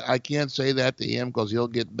can't say that to him because he'll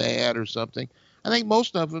get mad or something. I think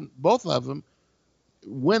both of them,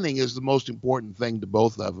 winning is the most important thing to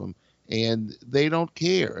both of them, and they don't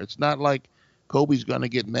care. It's not like Kobe's going to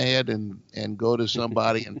get mad and go to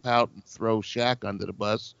somebody and pout and throw Shaq under the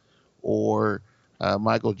bus, or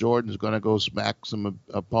Michael Jordan's going to go smack some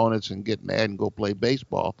opponents and get mad and go play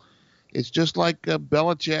baseball. It's just like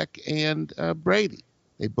Belichick and Brady.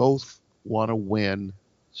 They both want to win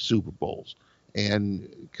Super Bowls.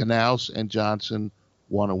 And Knaus and Johnson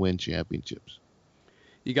want to win championships.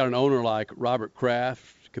 You got an owner like Robert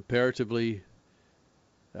Kraft, comparatively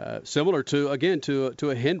similar to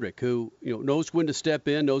a Hendrick, who knows when to step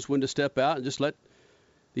in, knows when to step out, and just let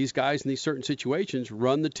these guys in these certain situations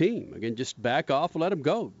run the team. Again, just back off and let them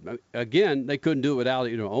go. Again, they couldn't do it without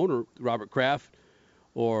owner Robert Kraft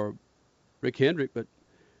or Rick Hendrick, but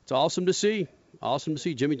it's awesome to see. Awesome to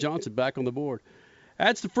see Jimmy Johnson back on the board.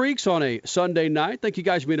 That's the Freaks on a Sunday night. Thank you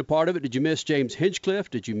guys for being a part of it. Did you miss James Hinchcliffe?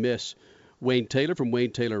 Did you miss Wayne Taylor from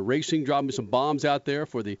Wayne Taylor Racing? Drop me some bombs out there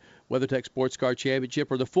for the WeatherTech Sports Car Championship,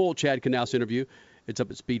 or the full Chad Knaus interview. It's up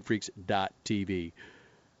at speedfreaks.tv.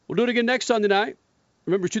 We'll do it again next Sunday night.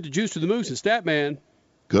 Remember, shoot the juice to the moose and Statman.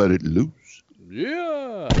 Cut it loose.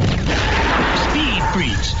 Yeah. Speed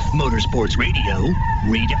Freaks, Motorsports Radio,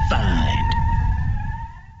 redefined.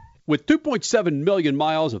 With 2.7 million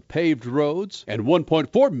miles of paved roads and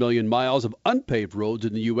 1.4 million miles of unpaved roads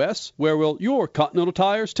in the U.S., where will your Continental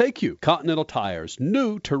Tires take you? Continental Tires'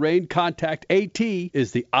 new Terrain Contact AT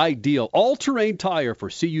is the ideal all-terrain tire for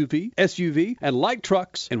CUV, SUV, and light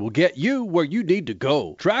trucks and will get you where you need to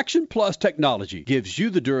go. Traction Plus technology gives you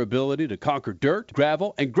the durability to conquer dirt,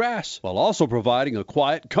 gravel, and grass while also providing a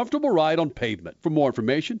quiet, comfortable ride on pavement. For more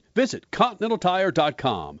information, visit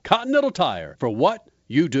ContinentalTire.com. Continental Tire, for what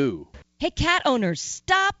you do. Hey, cat owners,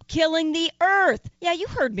 stop killing the earth. Yeah, you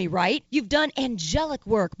heard me right. You've done angelic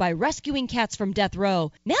work by rescuing cats from death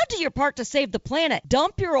row. Now do your part to save the planet.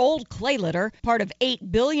 Dump your old clay litter, part of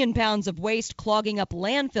 8 billion pounds of waste clogging up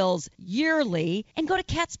landfills yearly, and go to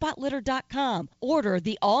catspotlitter.com. Order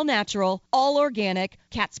the all-natural, all-organic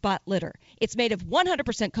Cat Spot Litter. It's made of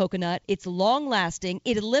 100% coconut, it's long-lasting,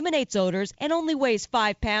 it eliminates odors, and only weighs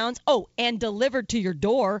 5 pounds. Oh, and delivered to your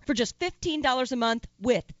door for just $15 a month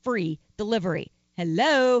with free delivery.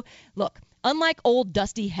 Hello. Look, unlike old,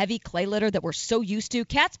 dusty, heavy clay litter that we're so used to,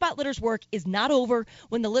 Cat Spot Litter's work is not over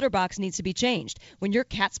when the litter box needs to be changed. When your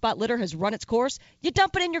Cat Spot Litter has run its course, you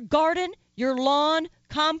dump it in your garden, your lawn,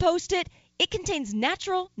 compost it. It contains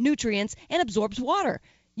natural nutrients and absorbs water.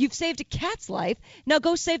 You've saved a cat's life. Now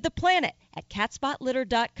go save the planet at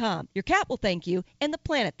catspotlitter.com. Your cat will thank you, and the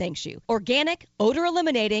planet thanks you. Organic, odor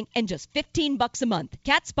eliminating, and just $15 a month.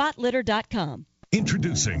 Catspotlitter.com.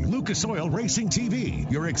 Introducing Lucas Oil Racing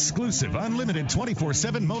TV, your exclusive unlimited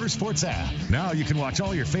 24/7 motorsports app. Now you can watch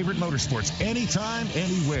all your favorite motorsports anytime,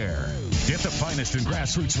 anywhere. Get the finest in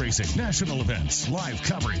grassroots racing, national events, live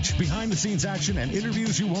coverage, behind-the-scenes action, and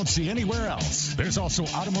interviews you won't see anywhere else. There's also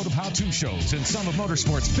automotive how-to shows and some of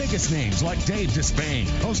motorsports' biggest names like Dave Despain,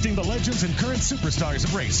 hosting the legends and current superstars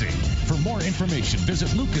of racing. For more information, visit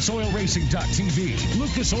lucasoilracing.tv.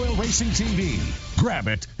 Lucas Oil Racing TV. Grab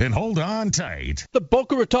it and hold on tight. The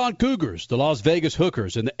Boca Raton Cougars, the Las Vegas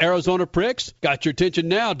Hookers, and the Arizona Pricks got your attention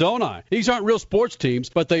now, don't I? These aren't real sports teams,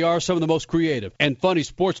 but they are some of the most creative and funny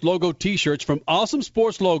sports logo t-shirts from Awesome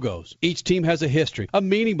Sports Logos. Each team has a history, a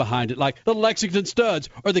meaning behind it, like the Lexington Studs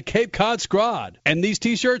or the Cape Cod Scrod. And these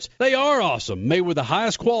t-shirts, they are awesome, made with the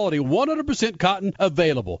highest quality 100% cotton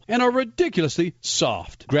available, and are ridiculously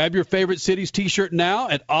soft. Grab your favorite city's t-shirt now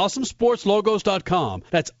at awesomesportslogos.com.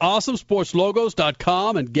 That's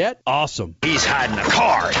awesomesportslogos.com and get awesome. He's hiding a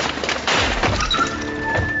card.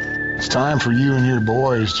 It's time for you and your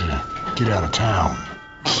boys to get out of town.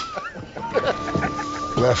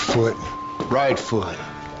 Left foot, right foot,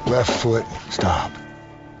 left foot, stop.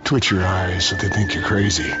 Twitch your eyes so they think you're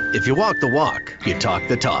crazy. If you walk the walk, you talk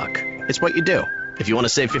the talk. It's what you do. If you want to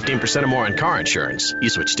save 15% or more on car insurance, you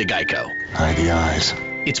switch to Geico. Hide the eyes.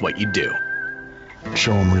 It's what you do.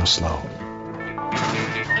 Show them real slow.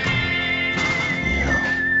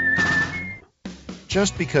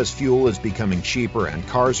 Just because fuel is becoming cheaper and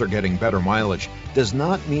cars are getting better mileage does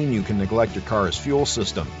not mean you can neglect your car's fuel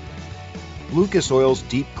system. Lucas Oil's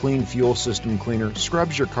Deep Clean Fuel System Cleaner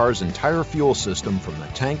scrubs your car's entire fuel system from the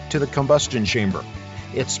tank to the combustion chamber.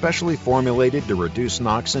 It's specially formulated to reduce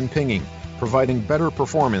NOx and pinging, providing better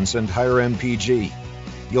performance and higher MPG.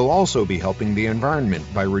 You'll also be helping the environment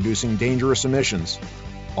by reducing dangerous emissions,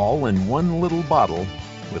 all in one little bottle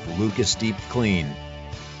with Lucas Deep Clean.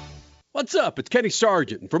 What's up? It's Kenny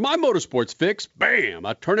Sargent. And for my motorsports fix, bam,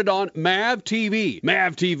 I turn it on MAV TV.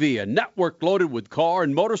 MAV TV, a network loaded with car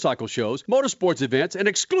and motorcycle shows, motorsports events, and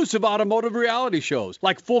exclusive automotive reality shows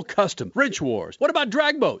like Full Custom, Wrench Wars. What about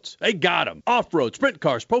drag boats? They got them. Off-road, sprint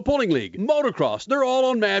cars, Pro Pulling League, motocross, they're all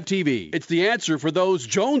on MAV TV. It's the answer for those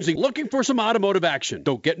jonesing looking for some automotive action.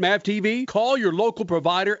 Don't get MAV TV? Call your local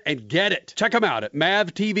provider and get it. Check them out at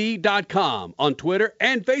mavtv.com on Twitter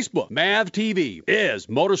and Facebook. MAV TV is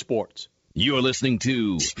motorsports. You're listening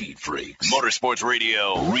to Speed Freaks Motorsports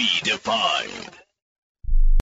Radio Redefined.